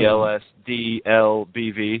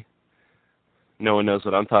 BLBVLSDLBV. No one knows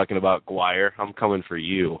what I'm talking about, Guire. I'm coming for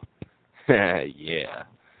you. Yeah.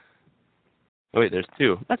 Oh, wait, there's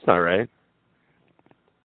 2. That's not right.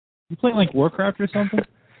 You playing like Warcraft or something?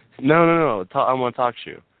 No. I'm on Talk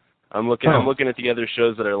Show. I'm looking at the other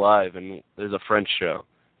shows that are live, and there's a French show,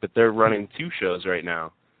 but they're running 2 shows right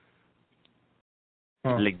now.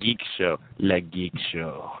 Le Geek Show.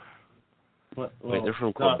 What? Wait, they're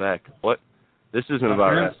from Quebec. What? This isn't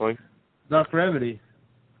about wrestling. Doc Remedy.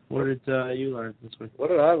 What did you learn this week? What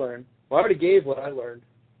did I learn? Well, I already gave what I learned.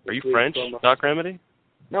 Are you French, Doc Remedy?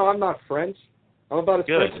 No, I'm not French. I'm about as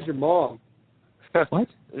French as your mom. What?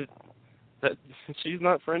 She's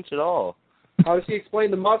not French at all. How does she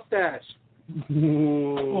explain the mustache?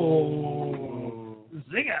 Oh.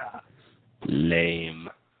 Zigga! Lame.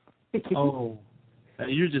 Oh.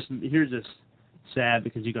 You're just sad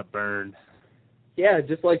because you got burned. Yeah,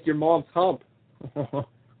 just like your mom's hump.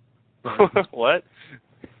 What?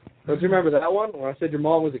 Don't you remember that one where I said your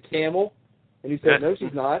mom was a camel? And you said, no,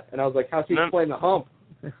 she's not. And I was like, how's she explain the hump?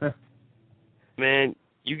 Man,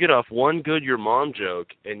 you get off one good your mom joke,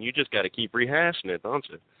 and you just got to keep rehashing it, don't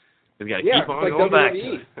you? You got to keep on going back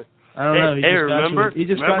to it. I don't know. He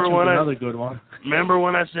just got you another good one. Remember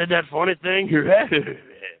when I said that funny thing?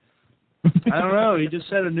 I don't know. He just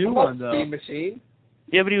said a new one, though. Steam Machine?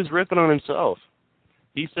 Yeah, but he was ripping on himself.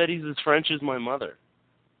 He said he's as French as my mother.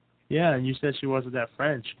 Yeah, and you said she wasn't that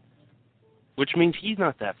French. Which means he's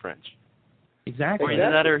not that French. Exactly. Or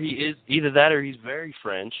either that or he is. Either that or he's very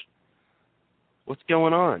French. What's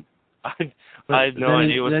going on? I have no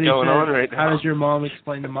idea what's going on right now. How does your mom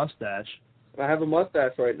explain the mustache? I have a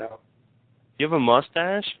mustache right now. You have a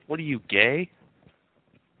mustache? What are you, gay?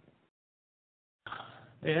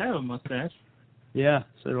 Hey, I have a mustache. Yeah,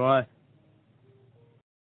 so do I.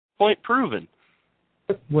 Point proven.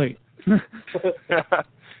 Wait.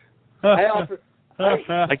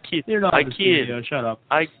 I kid. You're not I in the kid. studio. Shut up.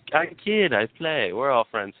 I kid. I play. We're all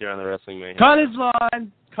friends here on the Wrestling Mayhem. Cut his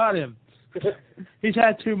line. Cut him. He's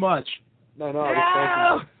had too much. No.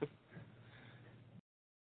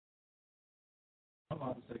 Hold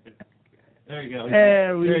on a second. There you go.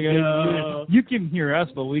 There we go. You can hear us,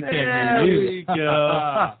 but we can't hear you. There we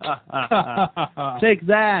go. Take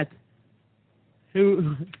that.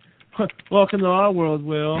 Welcome to our world,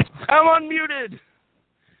 Will. I'm unmuted.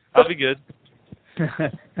 I'll be good.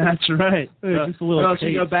 That's right. Just a little. Else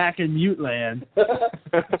you go back in mute land.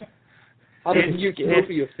 How does mute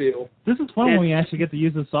you feel? This is fun when we actually get to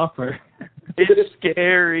use the software. It's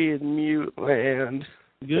scary in mute land.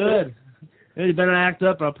 Good. You better act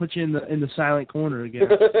up, or I'll put you in the silent corner again.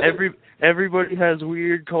 Everybody has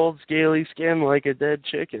weird, cold, scaly skin like a dead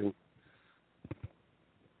chicken.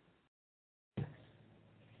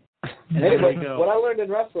 Anyway, what I learned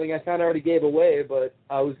in wrestling, I kind of already gave away, but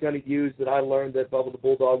I was going to use that I learned that Bubba the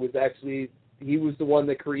Bulldog was actually, he was the one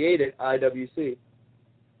that created IWC.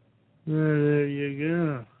 There you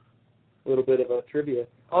go. A little bit of a trivia.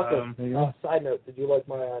 Also, side note, did you like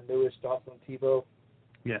my newest Jocelyn Tebow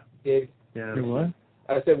gig? Yeah. What?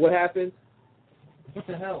 I said, what happened? What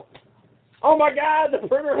the hell? Oh my God, the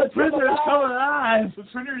printer has come alive! The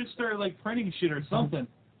printer just started printing shit or something.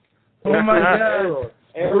 Oh my God.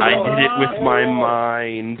 I did it with my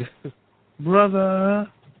mind. Brother,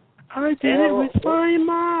 I did it with my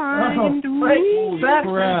mind. That's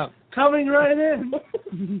crap. Coming right in.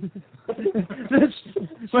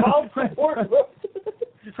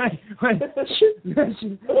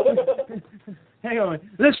 Hang on.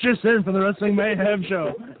 This just in from the Wrestling Mayhem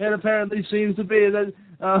Show. It apparently seems to be that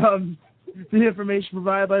the information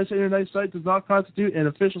provided by this internet site does not constitute an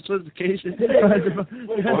official certification by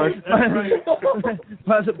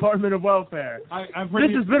the Department of Welfare.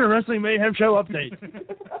 This has been a Wrestling Mayhem Show update.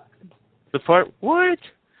 The part what?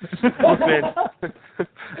 Look, man,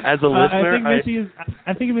 as a listener,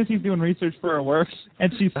 I think Missy's doing research for her work,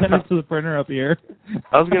 and she sent it to the printer up here.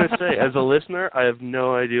 I was going to say, as a listener, I have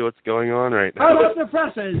no idea what's going on right now. Hot off the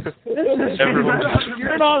presses!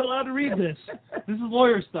 You're not allowed to read this. This is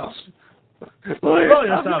lawyer stuff. Lawyer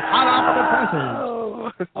stuff. Hot off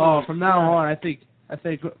the presses. Oh, from now on, I think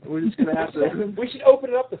we're just going to have to... We should open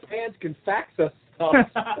it up. The fans can fax us stuff.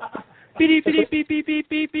 Beep, beep, beep, beep, beep,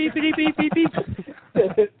 beep, beep, beep, beep, beep, beep.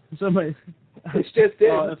 Somebody. It's just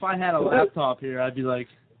if I had a laptop here, I'd be like...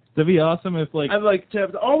 That'd be awesome if, I'd like,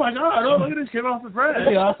 oh my God, oh, look at this kid off the press. That'd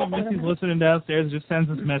be awesome if he's listening downstairs and just sends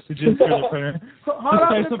us messages through the printer. Just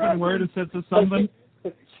types up in Word and sends us something.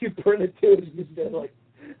 You print it too, and you said,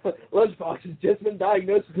 Lunchbox has just been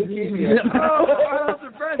diagnosed with leukemia. Hot off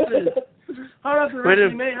the presses. Hot off the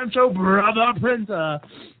Wrestling Mayhem Show, brother printer.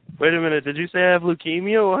 Wait a minute, did you say I have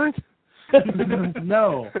leukemia? What?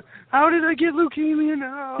 No. How did I get leukemia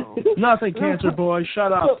now? Nothing, cancer boy.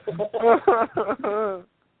 Shut up.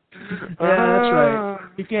 Yeah, that's right.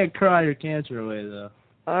 You can't cry your cancer away, though.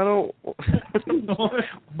 I don't.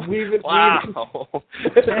 Wow.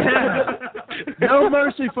 No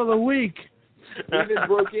mercy for the weak.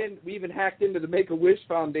 We even hacked into the Make-A-Wish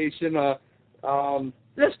Foundation.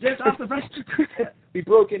 This off the press. We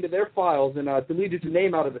broke into their files and deleted your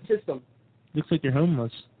name out of the system. Looks like you're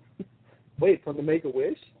homeless. Wait, from the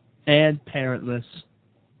Make-A-Wish? And parentless.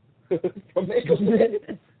 From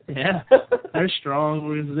Make-A-Wish? Yeah, they're a strong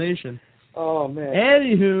organization. Oh, man.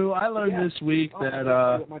 Anywho, I learned this week that...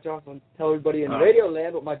 tell everybody in Radio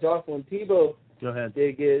Land what my Jocelyn Tebow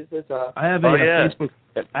dig is. I have a Facebook...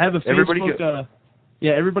 I have a everybody Facebook...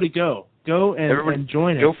 everybody go. Go and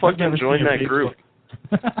join it. Go fucking join that group.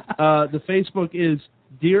 The Facebook is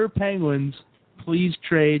Dear Penguins, Please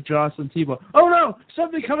Trade Jocelyn Tebow. Oh, no!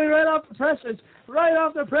 Something coming right off the presses. Right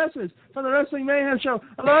off the presses from the Wrestling Mayhem Show.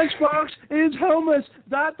 Lunchbox is homeless. ...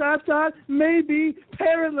 Maybe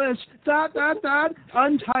parentless. ...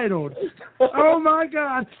 Untitled. Oh my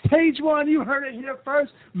God! Page 1. You heard it here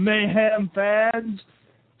first, Mayhem fans.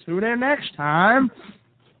 Tune in next time.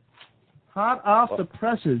 Hot off the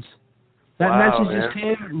presses. That message just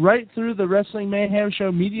came right through the Wrestling Mayhem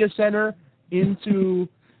Show Media Center into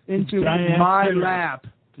my lap.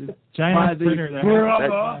 Giant printer.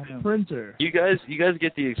 Printer. You guys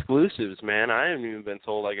get the exclusives, man. I haven't even been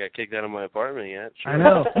told I got kicked out of my apartment yet. Sure. I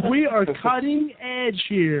know. We are cutting edge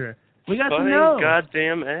here. We got to know.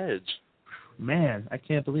 Goddamn edge. Man, I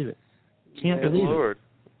can't believe it. Can't believe Lord. it.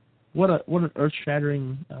 What an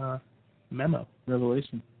earth-shattering memo.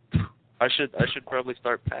 Revelation. I should probably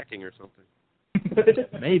start packing or something.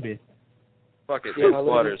 Maybe. Fuck it.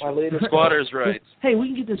 Squatters. Squatters' rights. Hey, we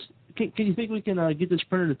can get this. Can you think we can get this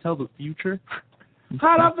printer to tell the future?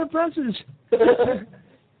 Hot off the presses.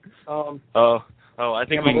 I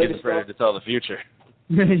think we can get the printer to tell the future.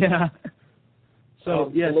 Yeah. So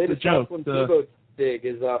the latest Jocelyn Tebow dig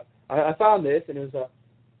is I found this and it was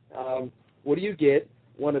what do you get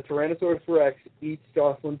when a Tyrannosaurus Rex eats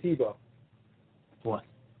Jocelyn Tebow? What?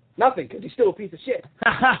 Nothing, because he's still a piece of shit.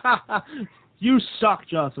 You suck,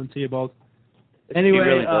 Jocelyn Tebow. Anyway,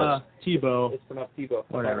 really Tebow. It's pronounced Tebow.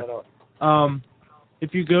 Whatever.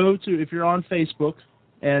 If you're on Facebook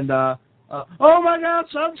and oh my God,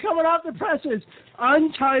 something's coming off the presses.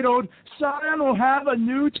 Untitled, Scion will have a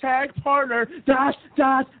new tag partner. ...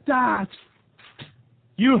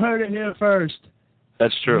 You heard it here first.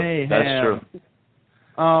 That's true. Mayhem. That's true.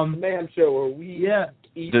 The Mayhem Show where we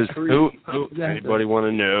eat trees. Anybody want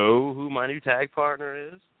to know who my new tag partner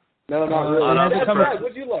is? No, not really.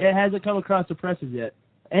 What'd you like? It hasn't come across the presses yet.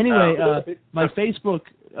 Anyway, my Facebook.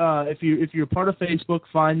 If you're part of Facebook,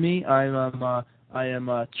 find me. I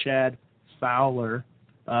am Chad Fowler.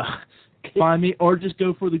 Find me, or just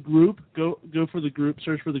go for the group. Go for the group.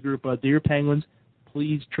 Search for the group. Dear Penguins,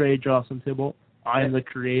 please trade Jocelyn Tebow. I am the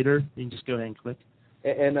creator. You can just go ahead and click.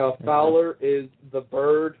 And Fowler is the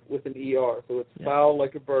bird with an ER, so it's foul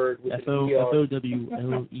like a bird with an ER.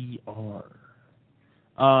 Fowler.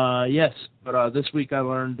 Yes, but this week I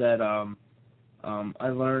learned that oh God,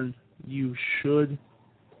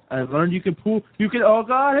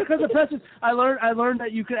 here comes the presses. I learned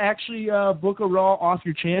that you can actually book a Raw off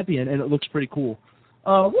your champion, and it looks pretty cool.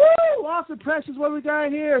 Woo! Off the presses, what we got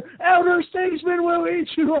here? Elder Statesman will eat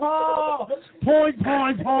you all! Point.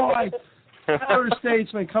 Elder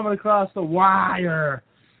Statesman coming across the wire.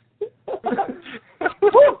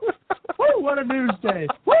 Woo! What a news day.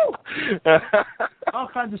 Woo! All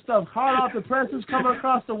kinds of stuff. Hot off the presses coming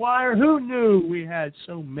across the wire. Who knew we had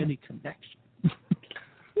so many connections?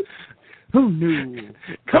 Who knew?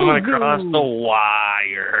 Coming across the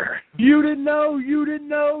wire. You didn't know.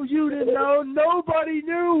 Nobody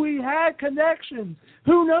knew we had connections.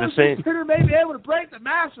 Who knows? The computer may be able to break the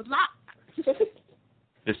master lock.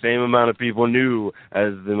 The same amount of people knew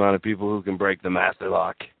as the amount of people who can break the master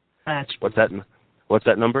lock. What's that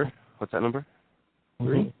number?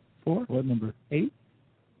 3, 4. What number? 8.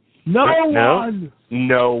 No one.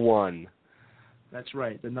 No one. That's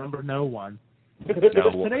right. The number no one. No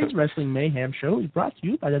one. Today's Wrestling Mayhem Show is brought to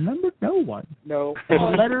you by the number no one. No. And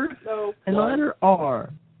the letter the letter R.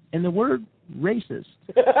 And the word racist.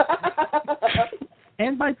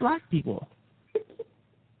 And by black people.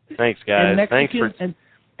 Thanks, guys.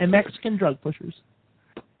 And Mexican drug pushers.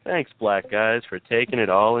 Thanks, black guys, for taking it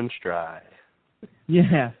all in stride.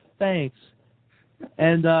 Yeah, thanks.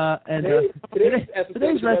 And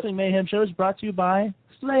today's Wrestling Mayhem Show is brought to you by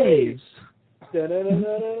slaves.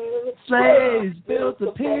 Slaves built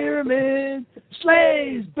the pyramid.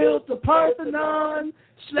 Slaves built the Parthenon.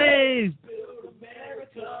 Slaves built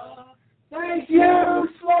America. Thank you,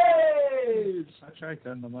 slaves. I tried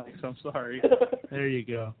cutting the mic, so I'm sorry. There you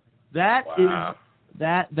go. That is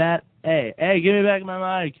Hey, give me back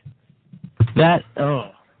my mic. That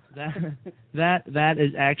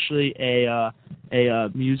is actually a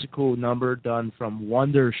musical number done from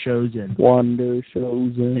Wonder Chosen.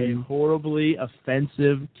 A horribly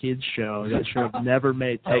offensive kids show that should have never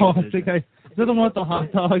made television. Is that the one with the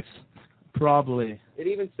hot dogs? Probably. It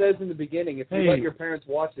even says in the beginning, if you let your parents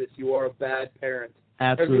watch this, you are a bad parent.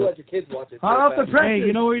 Absolutely. Or if you let your kids watch it, Hey,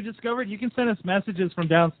 you know what we discovered? You can send us messages from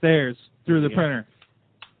downstairs through the printer.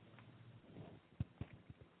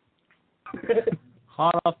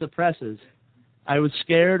 Hot off the presses. I was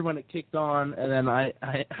scared when it kicked on, and then I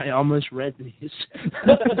almost read these.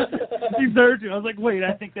 You heard you. I was like, wait,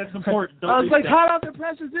 I think that's important. I was like, hot off the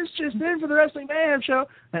presses, this just in for the Wrestling Mayhem Show.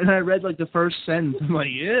 And I read, like, the first sentence. I'm like,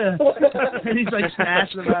 yeah. And he's, like,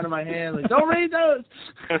 snatching them out of my hand. Like, don't read those.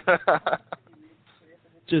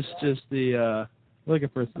 just the, look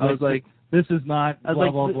at first. I was like, this is not blah,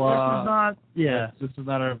 blah, blah. This is not, This is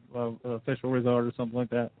not an official result or something like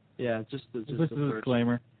that. Yeah, just this is a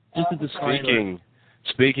disclaimer. Just a disclaimer.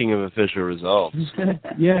 Speaking of official results.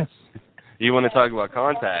 Yes. You want to talk about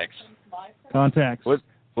contacts? Contacts.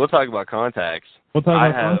 We'll talk about contacts. We'll talk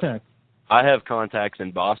about contacts. I have contacts in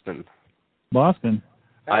Boston. Boston.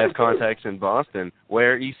 I have contacts in Boston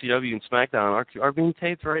where ECW and SmackDown are being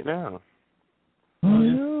taped right now. Oh,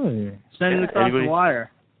 really? Send it across the wire.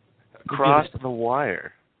 Across the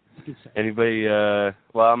wire. Anybody, well,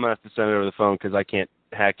 I'm going to have to send it over the phone because I can't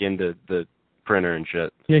hack into the printer and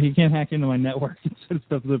shit. Yeah, he can't hack into my network and send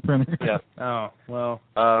stuff to the printer. Yeah. Oh, well.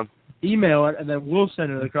 Email it, and then we'll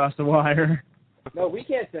send it across the wire. No, we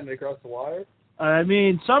can't send it across the wire. I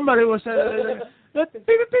mean, somebody will send it. This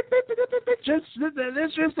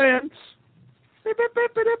just in.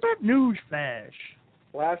 News flash.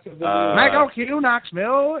 Flash of the news. Michael Q.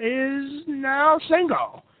 Knoxville is now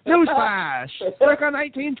single. Newsflash. Circa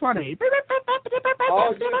 1920.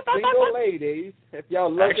 All you single ladies, if you're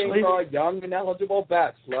looking for a young and eligible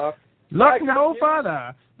bachelor, look no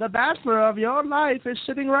further. The bachelor of your life is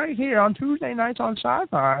sitting right here on Tuesday nights on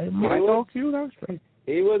Sci-Fi. Michael Q. Knoxville.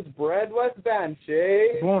 He was bred with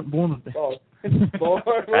Banshee. Born with Banshee.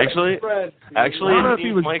 Actually, I don't know if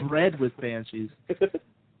he was bred with Banshees. It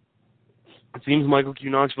seems Michael Q.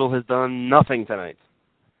 Knoxville has done nothing tonight.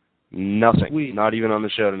 Nothing. Sweet. Not even on the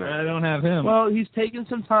show tonight. I don't have him. Well, he's taken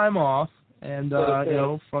some time off, and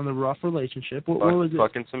from the rough relationship. What was it?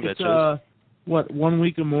 Fucking some bitches. What, 1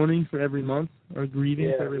 week of mourning for every month, or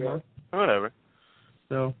grieving for every month? Whatever.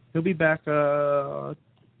 So he'll be back in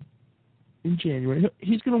January.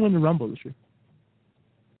 He's going to win the Rumble this year.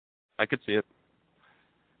 I could see it.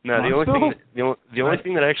 No, the only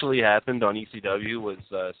thing that actually happened on ECW was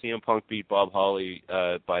CM Punk beat Bob Holly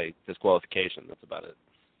by disqualification. That's about it.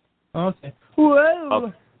 Okay.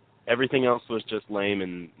 Whoa! Everything else was just lame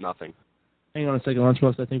and nothing. Hang on a second,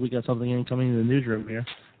 Lunchbox. I think we got something incoming in the newsroom here.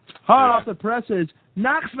 Hot off the presses,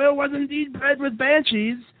 Knoxville was indeed bred with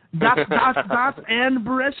Banshees. ... and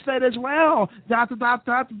breastfed as well. ...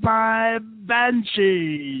 by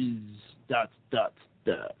Banshees. ...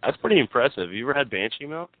 That's pretty impressive. You ever had Banshee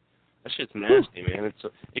milk? That shit's nasty, man.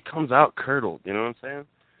 It comes out curdled. You know what I'm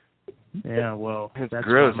saying? Yeah, well, it's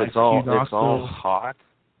gross. It's all hot.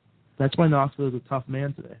 That's why Knoxville's a tough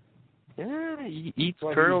man today. Yeah, he eats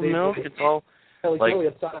curdled milk. It's all like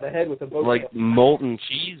upside the head with a boat like molten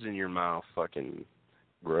cheese in your mouth. Fucking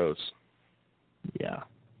gross. Yeah.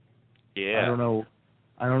 Yeah. I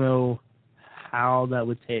don't know how that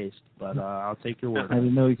would taste, but I'll take your word. I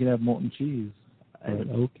didn't know you could have molten cheese.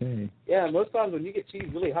 Okay. Yeah, most times when you get cheese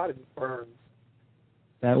really hot, it just burns.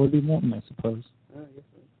 That would be molten, I suppose.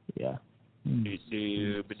 Yeah.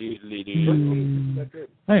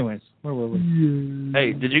 Anyways, where were we?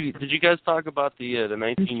 Hey, did you guys talk about the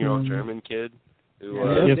 19-year-old German kid who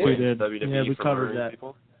yes, we did. WWE yeah, we covered that.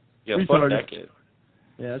 People? Yeah, fuck that kid.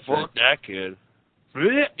 Yeah, that's fuck that kid.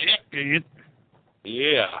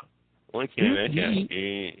 Yeah. Why can't I get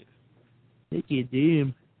it? Take it,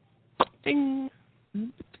 damn. Ding.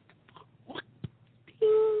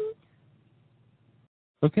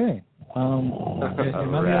 Okay.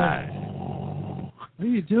 Right. What are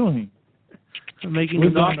you doing? I'm making the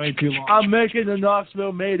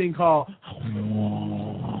Knoxville mating call.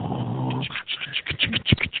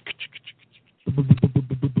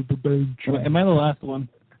 Am I the last one?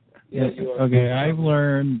 Yeah, you are. Okay, I've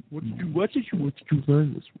learned. What did you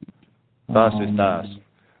learn this week? Was ist das?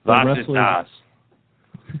 Was ist das?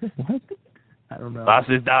 What? I don't know. Was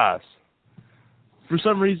ist das? For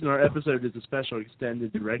some reason, our episode is a special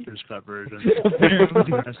extended director's cut version of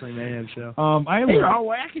the Wrestling Mayhem show. They're all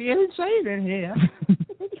wacky and insane in here.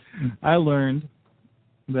 I learned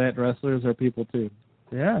that wrestlers are people too.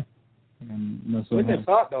 Yeah. And with this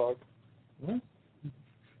hot dog. What?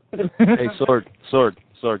 Hey, Sword.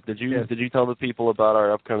 Did you tell the people about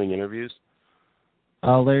our upcoming interviews?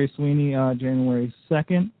 Larry Sweeney, January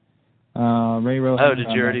 2nd. Ray Rowe. Oh, did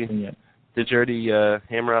you already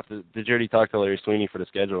hammer out did you already talk to Larry Sweeney for the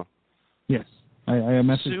schedule? Yes. I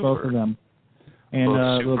messaged both of them. And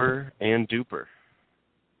both Super and Duper.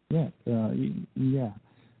 Yeah.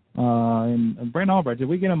 And Brent Albright, did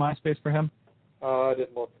we get a MySpace for him? I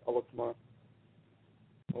didn't look. I'll look tomorrow.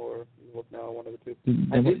 Or you look now, one of the two.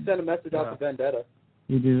 I did send a message out to Vendetta.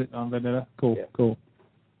 You did it on Vendetta? Cool, yeah. Cool.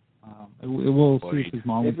 We'll see if his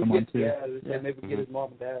mom will come on too. Yeah, maybe we get his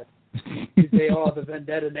mom and dad. They are the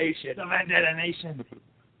Vendetta Nation. The Vendetta Nation.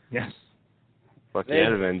 Yes. Fuck yeah,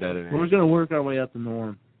 the Vendetta Nation. We're going to work our way up the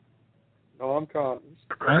norm. No, I'm calm.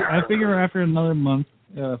 I figure after another month,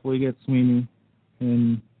 if we get Sweeney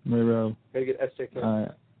and Ray Rowe. Gotta get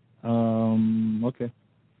SJK. Okay.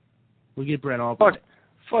 We'll get Brent Albright.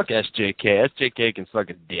 Fuck SJK. SJK can suck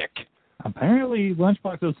a dick. Apparently,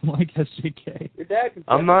 Lunchbox doesn't like SJK. Your dad can.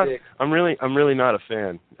 I'm really not a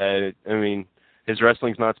fan. I mean, his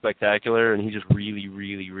wrestling's not spectacular, and he just really,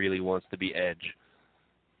 really, really wants to be Edge.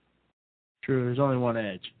 True. There's only one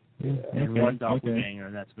Edge. Yeah, and one doppelganger,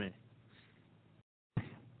 and that's me.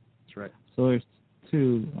 That's right. So there's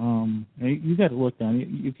two. You got to look down.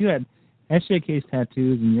 If you had SJK's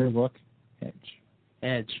tattoos in your look,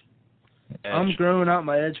 Edge. I'm growing out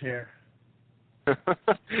my Edge hair.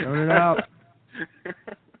 Growing it out.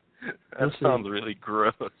 That sounds really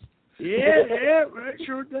gross. Yeah, it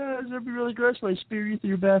sure does. It'd be really gross when I spear you through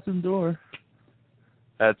your bathroom door.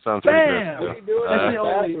 That sounds Bam! pretty What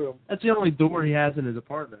are you doing That's the only door he has in his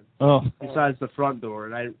apartment. Oh. Besides the front door,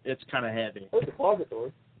 and it's kind of heavy. What's the closet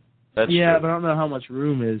door? That's true. But I don't know how much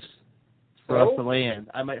room is for us to lay in.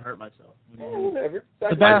 I might hurt myself. Whatever.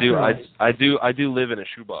 I do live in a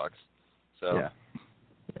shoebox. So. Yeah.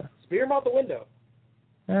 Spear him out the window.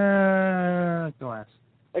 Glass.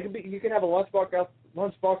 You can have a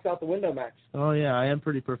lunchbox out the window match. Oh yeah, I am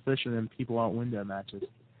pretty proficient in people out window matches.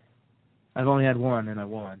 I've only had one, and I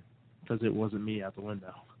won because it wasn't me out the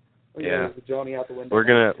window. Yeah. It was Johnny out the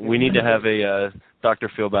window. We need to have a Dr.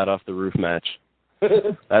 Feelbad off the roof match.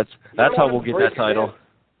 That's how we'll get that title.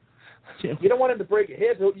 You don't want him to break a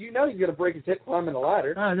hip. You know he's going to break his hip climbing the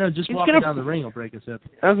ladder. No, just walking down the ring will break his hip.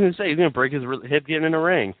 I was going to say, he's going to break his hip getting in a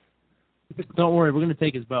ring. Don't worry, we're going to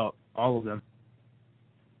take his belt, all of them.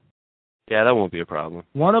 Yeah, that won't be a problem.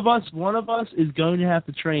 One of us is going to have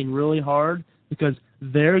to train really hard because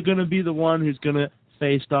they're going to be the one who's going to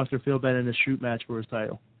face Dr. Feelbad in a shoot match for his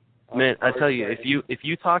title. Man, I tell you, if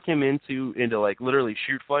you talk him into like literally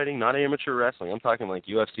shoot fighting, not amateur wrestling, I'm talking like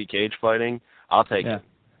UFC cage fighting, I'll take it.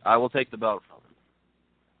 I will take the belt from him.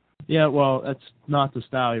 Yeah, well, that's not the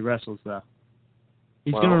style he wrestles though.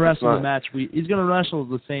 He's going to wrestle the match. He's going to wrestle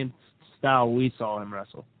the same style we saw him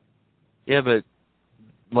wrestle. Yeah, but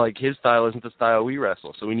like his style isn't the style we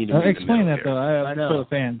wrestle, so we need to explain that though. I know. For the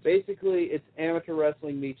fans. Basically, it's amateur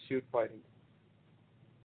wrestling meets shoot fighting.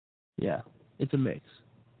 Yeah, it's a mix.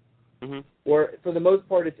 Mm-hmm. Or for the most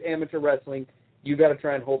part, it's amateur wrestling. You got to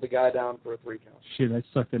try and hold the guy down for a 3 count. Shit, I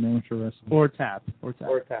sucked at amateur wrestling. Or tap with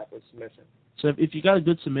submission. So if you got a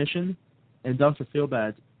good submission, and Dr.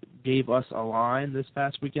 Feelbad gave us a line this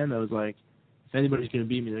past weekend that was like, if anybody's going to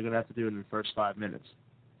beat me, they're going to have to do it in the first 5 minutes.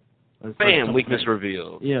 Bam! Weakness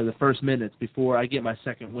revealed. Yeah, the first minutes before I get my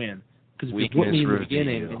second win. Because if you put me in the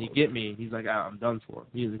beginning and you get me, he's like, I'm done for.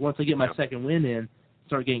 He's like, once I get my second win in,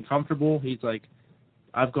 start getting comfortable, he's like,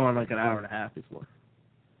 I've gone like an hour and a half before.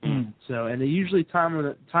 So, and they usually time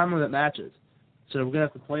limit matches. So we're going to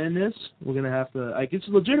have to plan this. We're going to have to, like, it's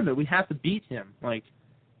legitimate. We have to beat him. Like,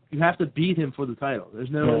 you have to beat him for the title. There's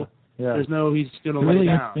no, he's going to lay really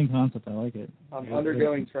down. interesting concept. I like it. I'm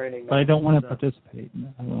undergoing training. But I don't want to participate.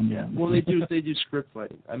 Well, they do script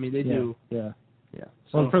fighting. I mean, they do. Yeah.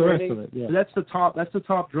 So well, for the rest of it, yeah. So that's the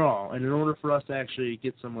top draw. And in order for us to actually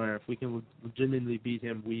get somewhere, if we can legitimately beat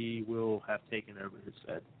him, we will have taken over his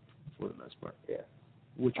Fed for the most part. Yeah.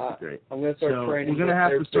 Which would be great. I'm going to start training. We're going to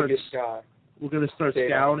have to start. Guy. We're going to start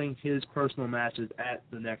scouting his personal matches at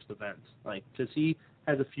the next event, like because he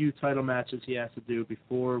has a few title matches he has to do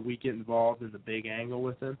before we get involved in the big angle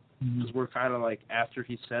with him. Because we're kind of like after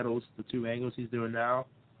he settles the 2 angles he's doing now,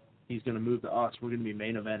 he's going to move to us. We're going to be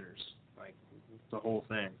main eventers, like the whole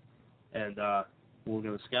thing, and we're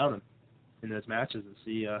going to scout him in those matches and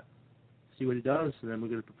see what he does, and then we're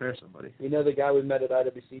going to prepare somebody. You know the guy we met at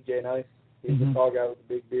IWC, Jay Nice? He's the tall guy with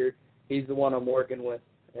the big beard. He's the one I'm working with,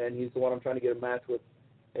 and he's the one I'm trying to get a match with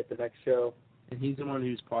at the next show. And he's the one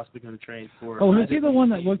who's possibly going to train for. Oh, is he the one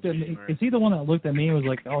that looked at me? Is he the one that looked at me and was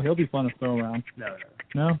like, "Oh, he'll be fun to throw around"?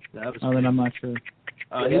 No. Then I'm not sure.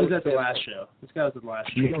 He was at the last show. This guy was at the last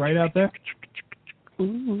show. He's right out there.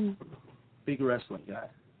 Big wrestling guy.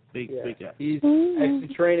 Big guy. He's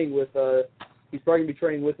actually training with. He's probably going to be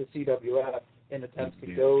training with the CWF in attempts to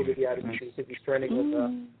go to the IWC because he's training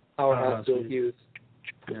with Powerhouse Bill Hughes.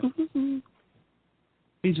 Yeah.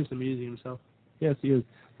 He's just amusing himself. Yes, he is.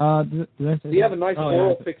 You have a nice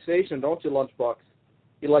oral fixation, don't you, Lunchbox?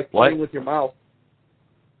 You like playing with your mouth.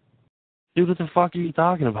 Dude, what the fuck are you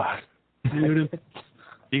talking about? You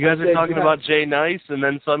guys are talking about Jay Nice, and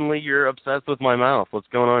then suddenly you're obsessed with my mouth. What's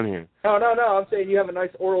going on here? No. I'm saying you have a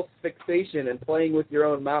nice oral fixation and playing with your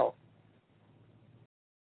own mouth.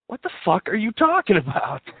 What the fuck are you talking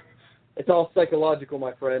about? It's all psychological,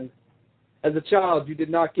 my friend. As a child, you did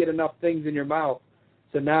not get enough things in your mouth,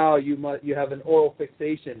 so now you have an oral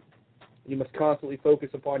fixation. You must constantly focus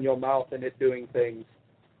upon your mouth and it doing things.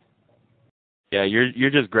 Yeah, you're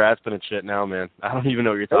just grasping at shit now, man. I don't even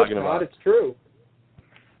know what you're talking about. It's true.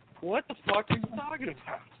 What the fuck are you talking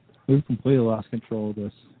about? We've completely lost control of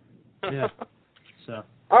this. Yeah. So.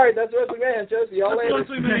 All right, that's Wrestling Mayhem Show. See y'all later.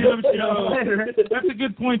 Wrestling Mayhem Show. That's a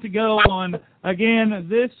good point to go on. Again,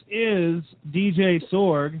 this is DJ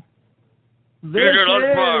Sorg. This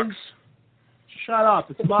is... Shut up.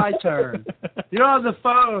 It's my turn. You're on the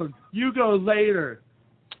phone. You go later.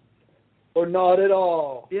 Or not at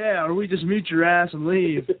all. Yeah, or we just mute your ass and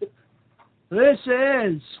leave. This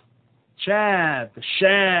is Chad the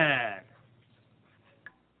Shad.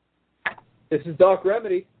 This is Doc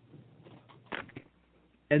Remedy.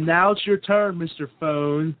 And now it's your turn, Mr.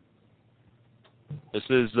 Phone. This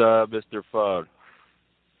is Mr. Phone.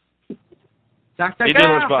 Dr.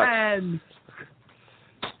 Girlfriend.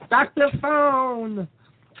 Dr. Phone.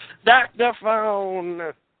 Dr.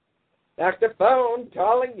 Phone. Dr. Phone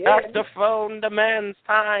calling in. Dr. Phone demands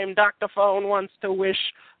time. Dr. Phone wants to wish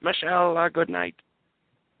Michelle a good night.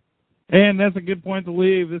 And that's a good point to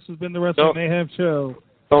leave. This has been the Wrestling Mayhem Show.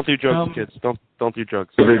 Don't do drugs, kids. Don't do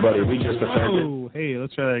drugs. Everybody, we just offended. Oh, hey,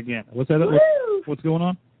 let's try that again. What's that? What's going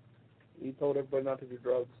on? He told everybody not to do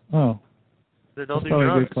drugs. Oh. Don't do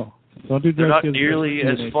drugs. Don't do drugs. They're not nearly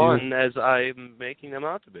as fun as I'm making them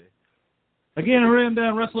out to be. Again, written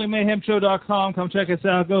down WrestlingMayhemShow.com. Come check us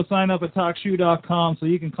out. Go sign up at TalkShoe.com so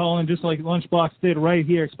you can call in just like Lunchbox did right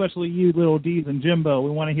here, especially you, Little D's and Jimbo.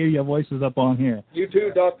 We want to hear your voices up on here. You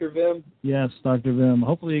too, Dr. Vim. Yes, Dr. Vim.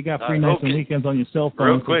 Hopefully you got free nights and weekends on your cell phone.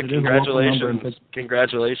 Real quick,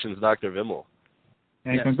 congratulations, Dr. Vimmel.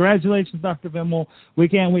 And congratulations, Dr. Vimmel. We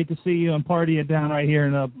can't wait to see you and party it down right here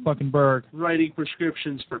in fucking Berg. Writing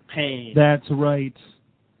prescriptions for pain. That's right.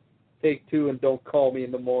 Take two and don't call me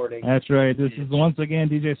in the morning. That's right. This is once again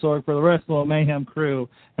DJ Sorg for the Wrestle Mayhem crew,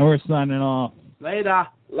 and we're signing off. Later.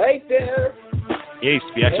 Later. Yes,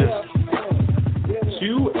 bitches.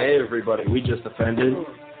 To everybody we just offended,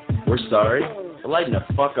 we're sorry. Lighten the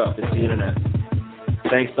fuck up. It's the internet.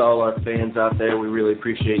 Thanks to all our fans out there. We really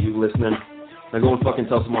appreciate you listening. Now go and fucking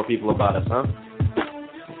tell some more people about us, huh?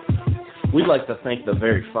 We'd like to thank the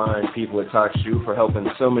very fine people at TalkShoe for helping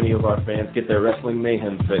so many of our fans get their Wrestling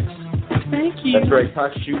Mayhem fix. Thank you. That's right,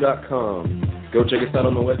 TalkShoe.com. Go check us out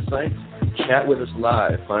on the website. Chat with us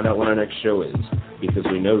live. Find out when our next show is, because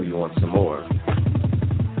we know you want some more.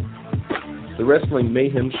 The Wrestling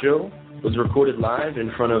Mayhem Show was recorded live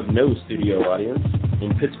in front of no studio audience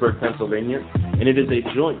in Pittsburgh, Pennsylvania, and it is a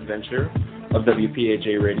joint venture of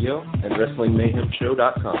WPHA Radio and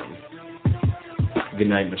WrestlingMayhemShow.com. Good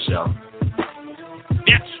night, Michelle.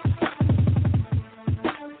 Yes.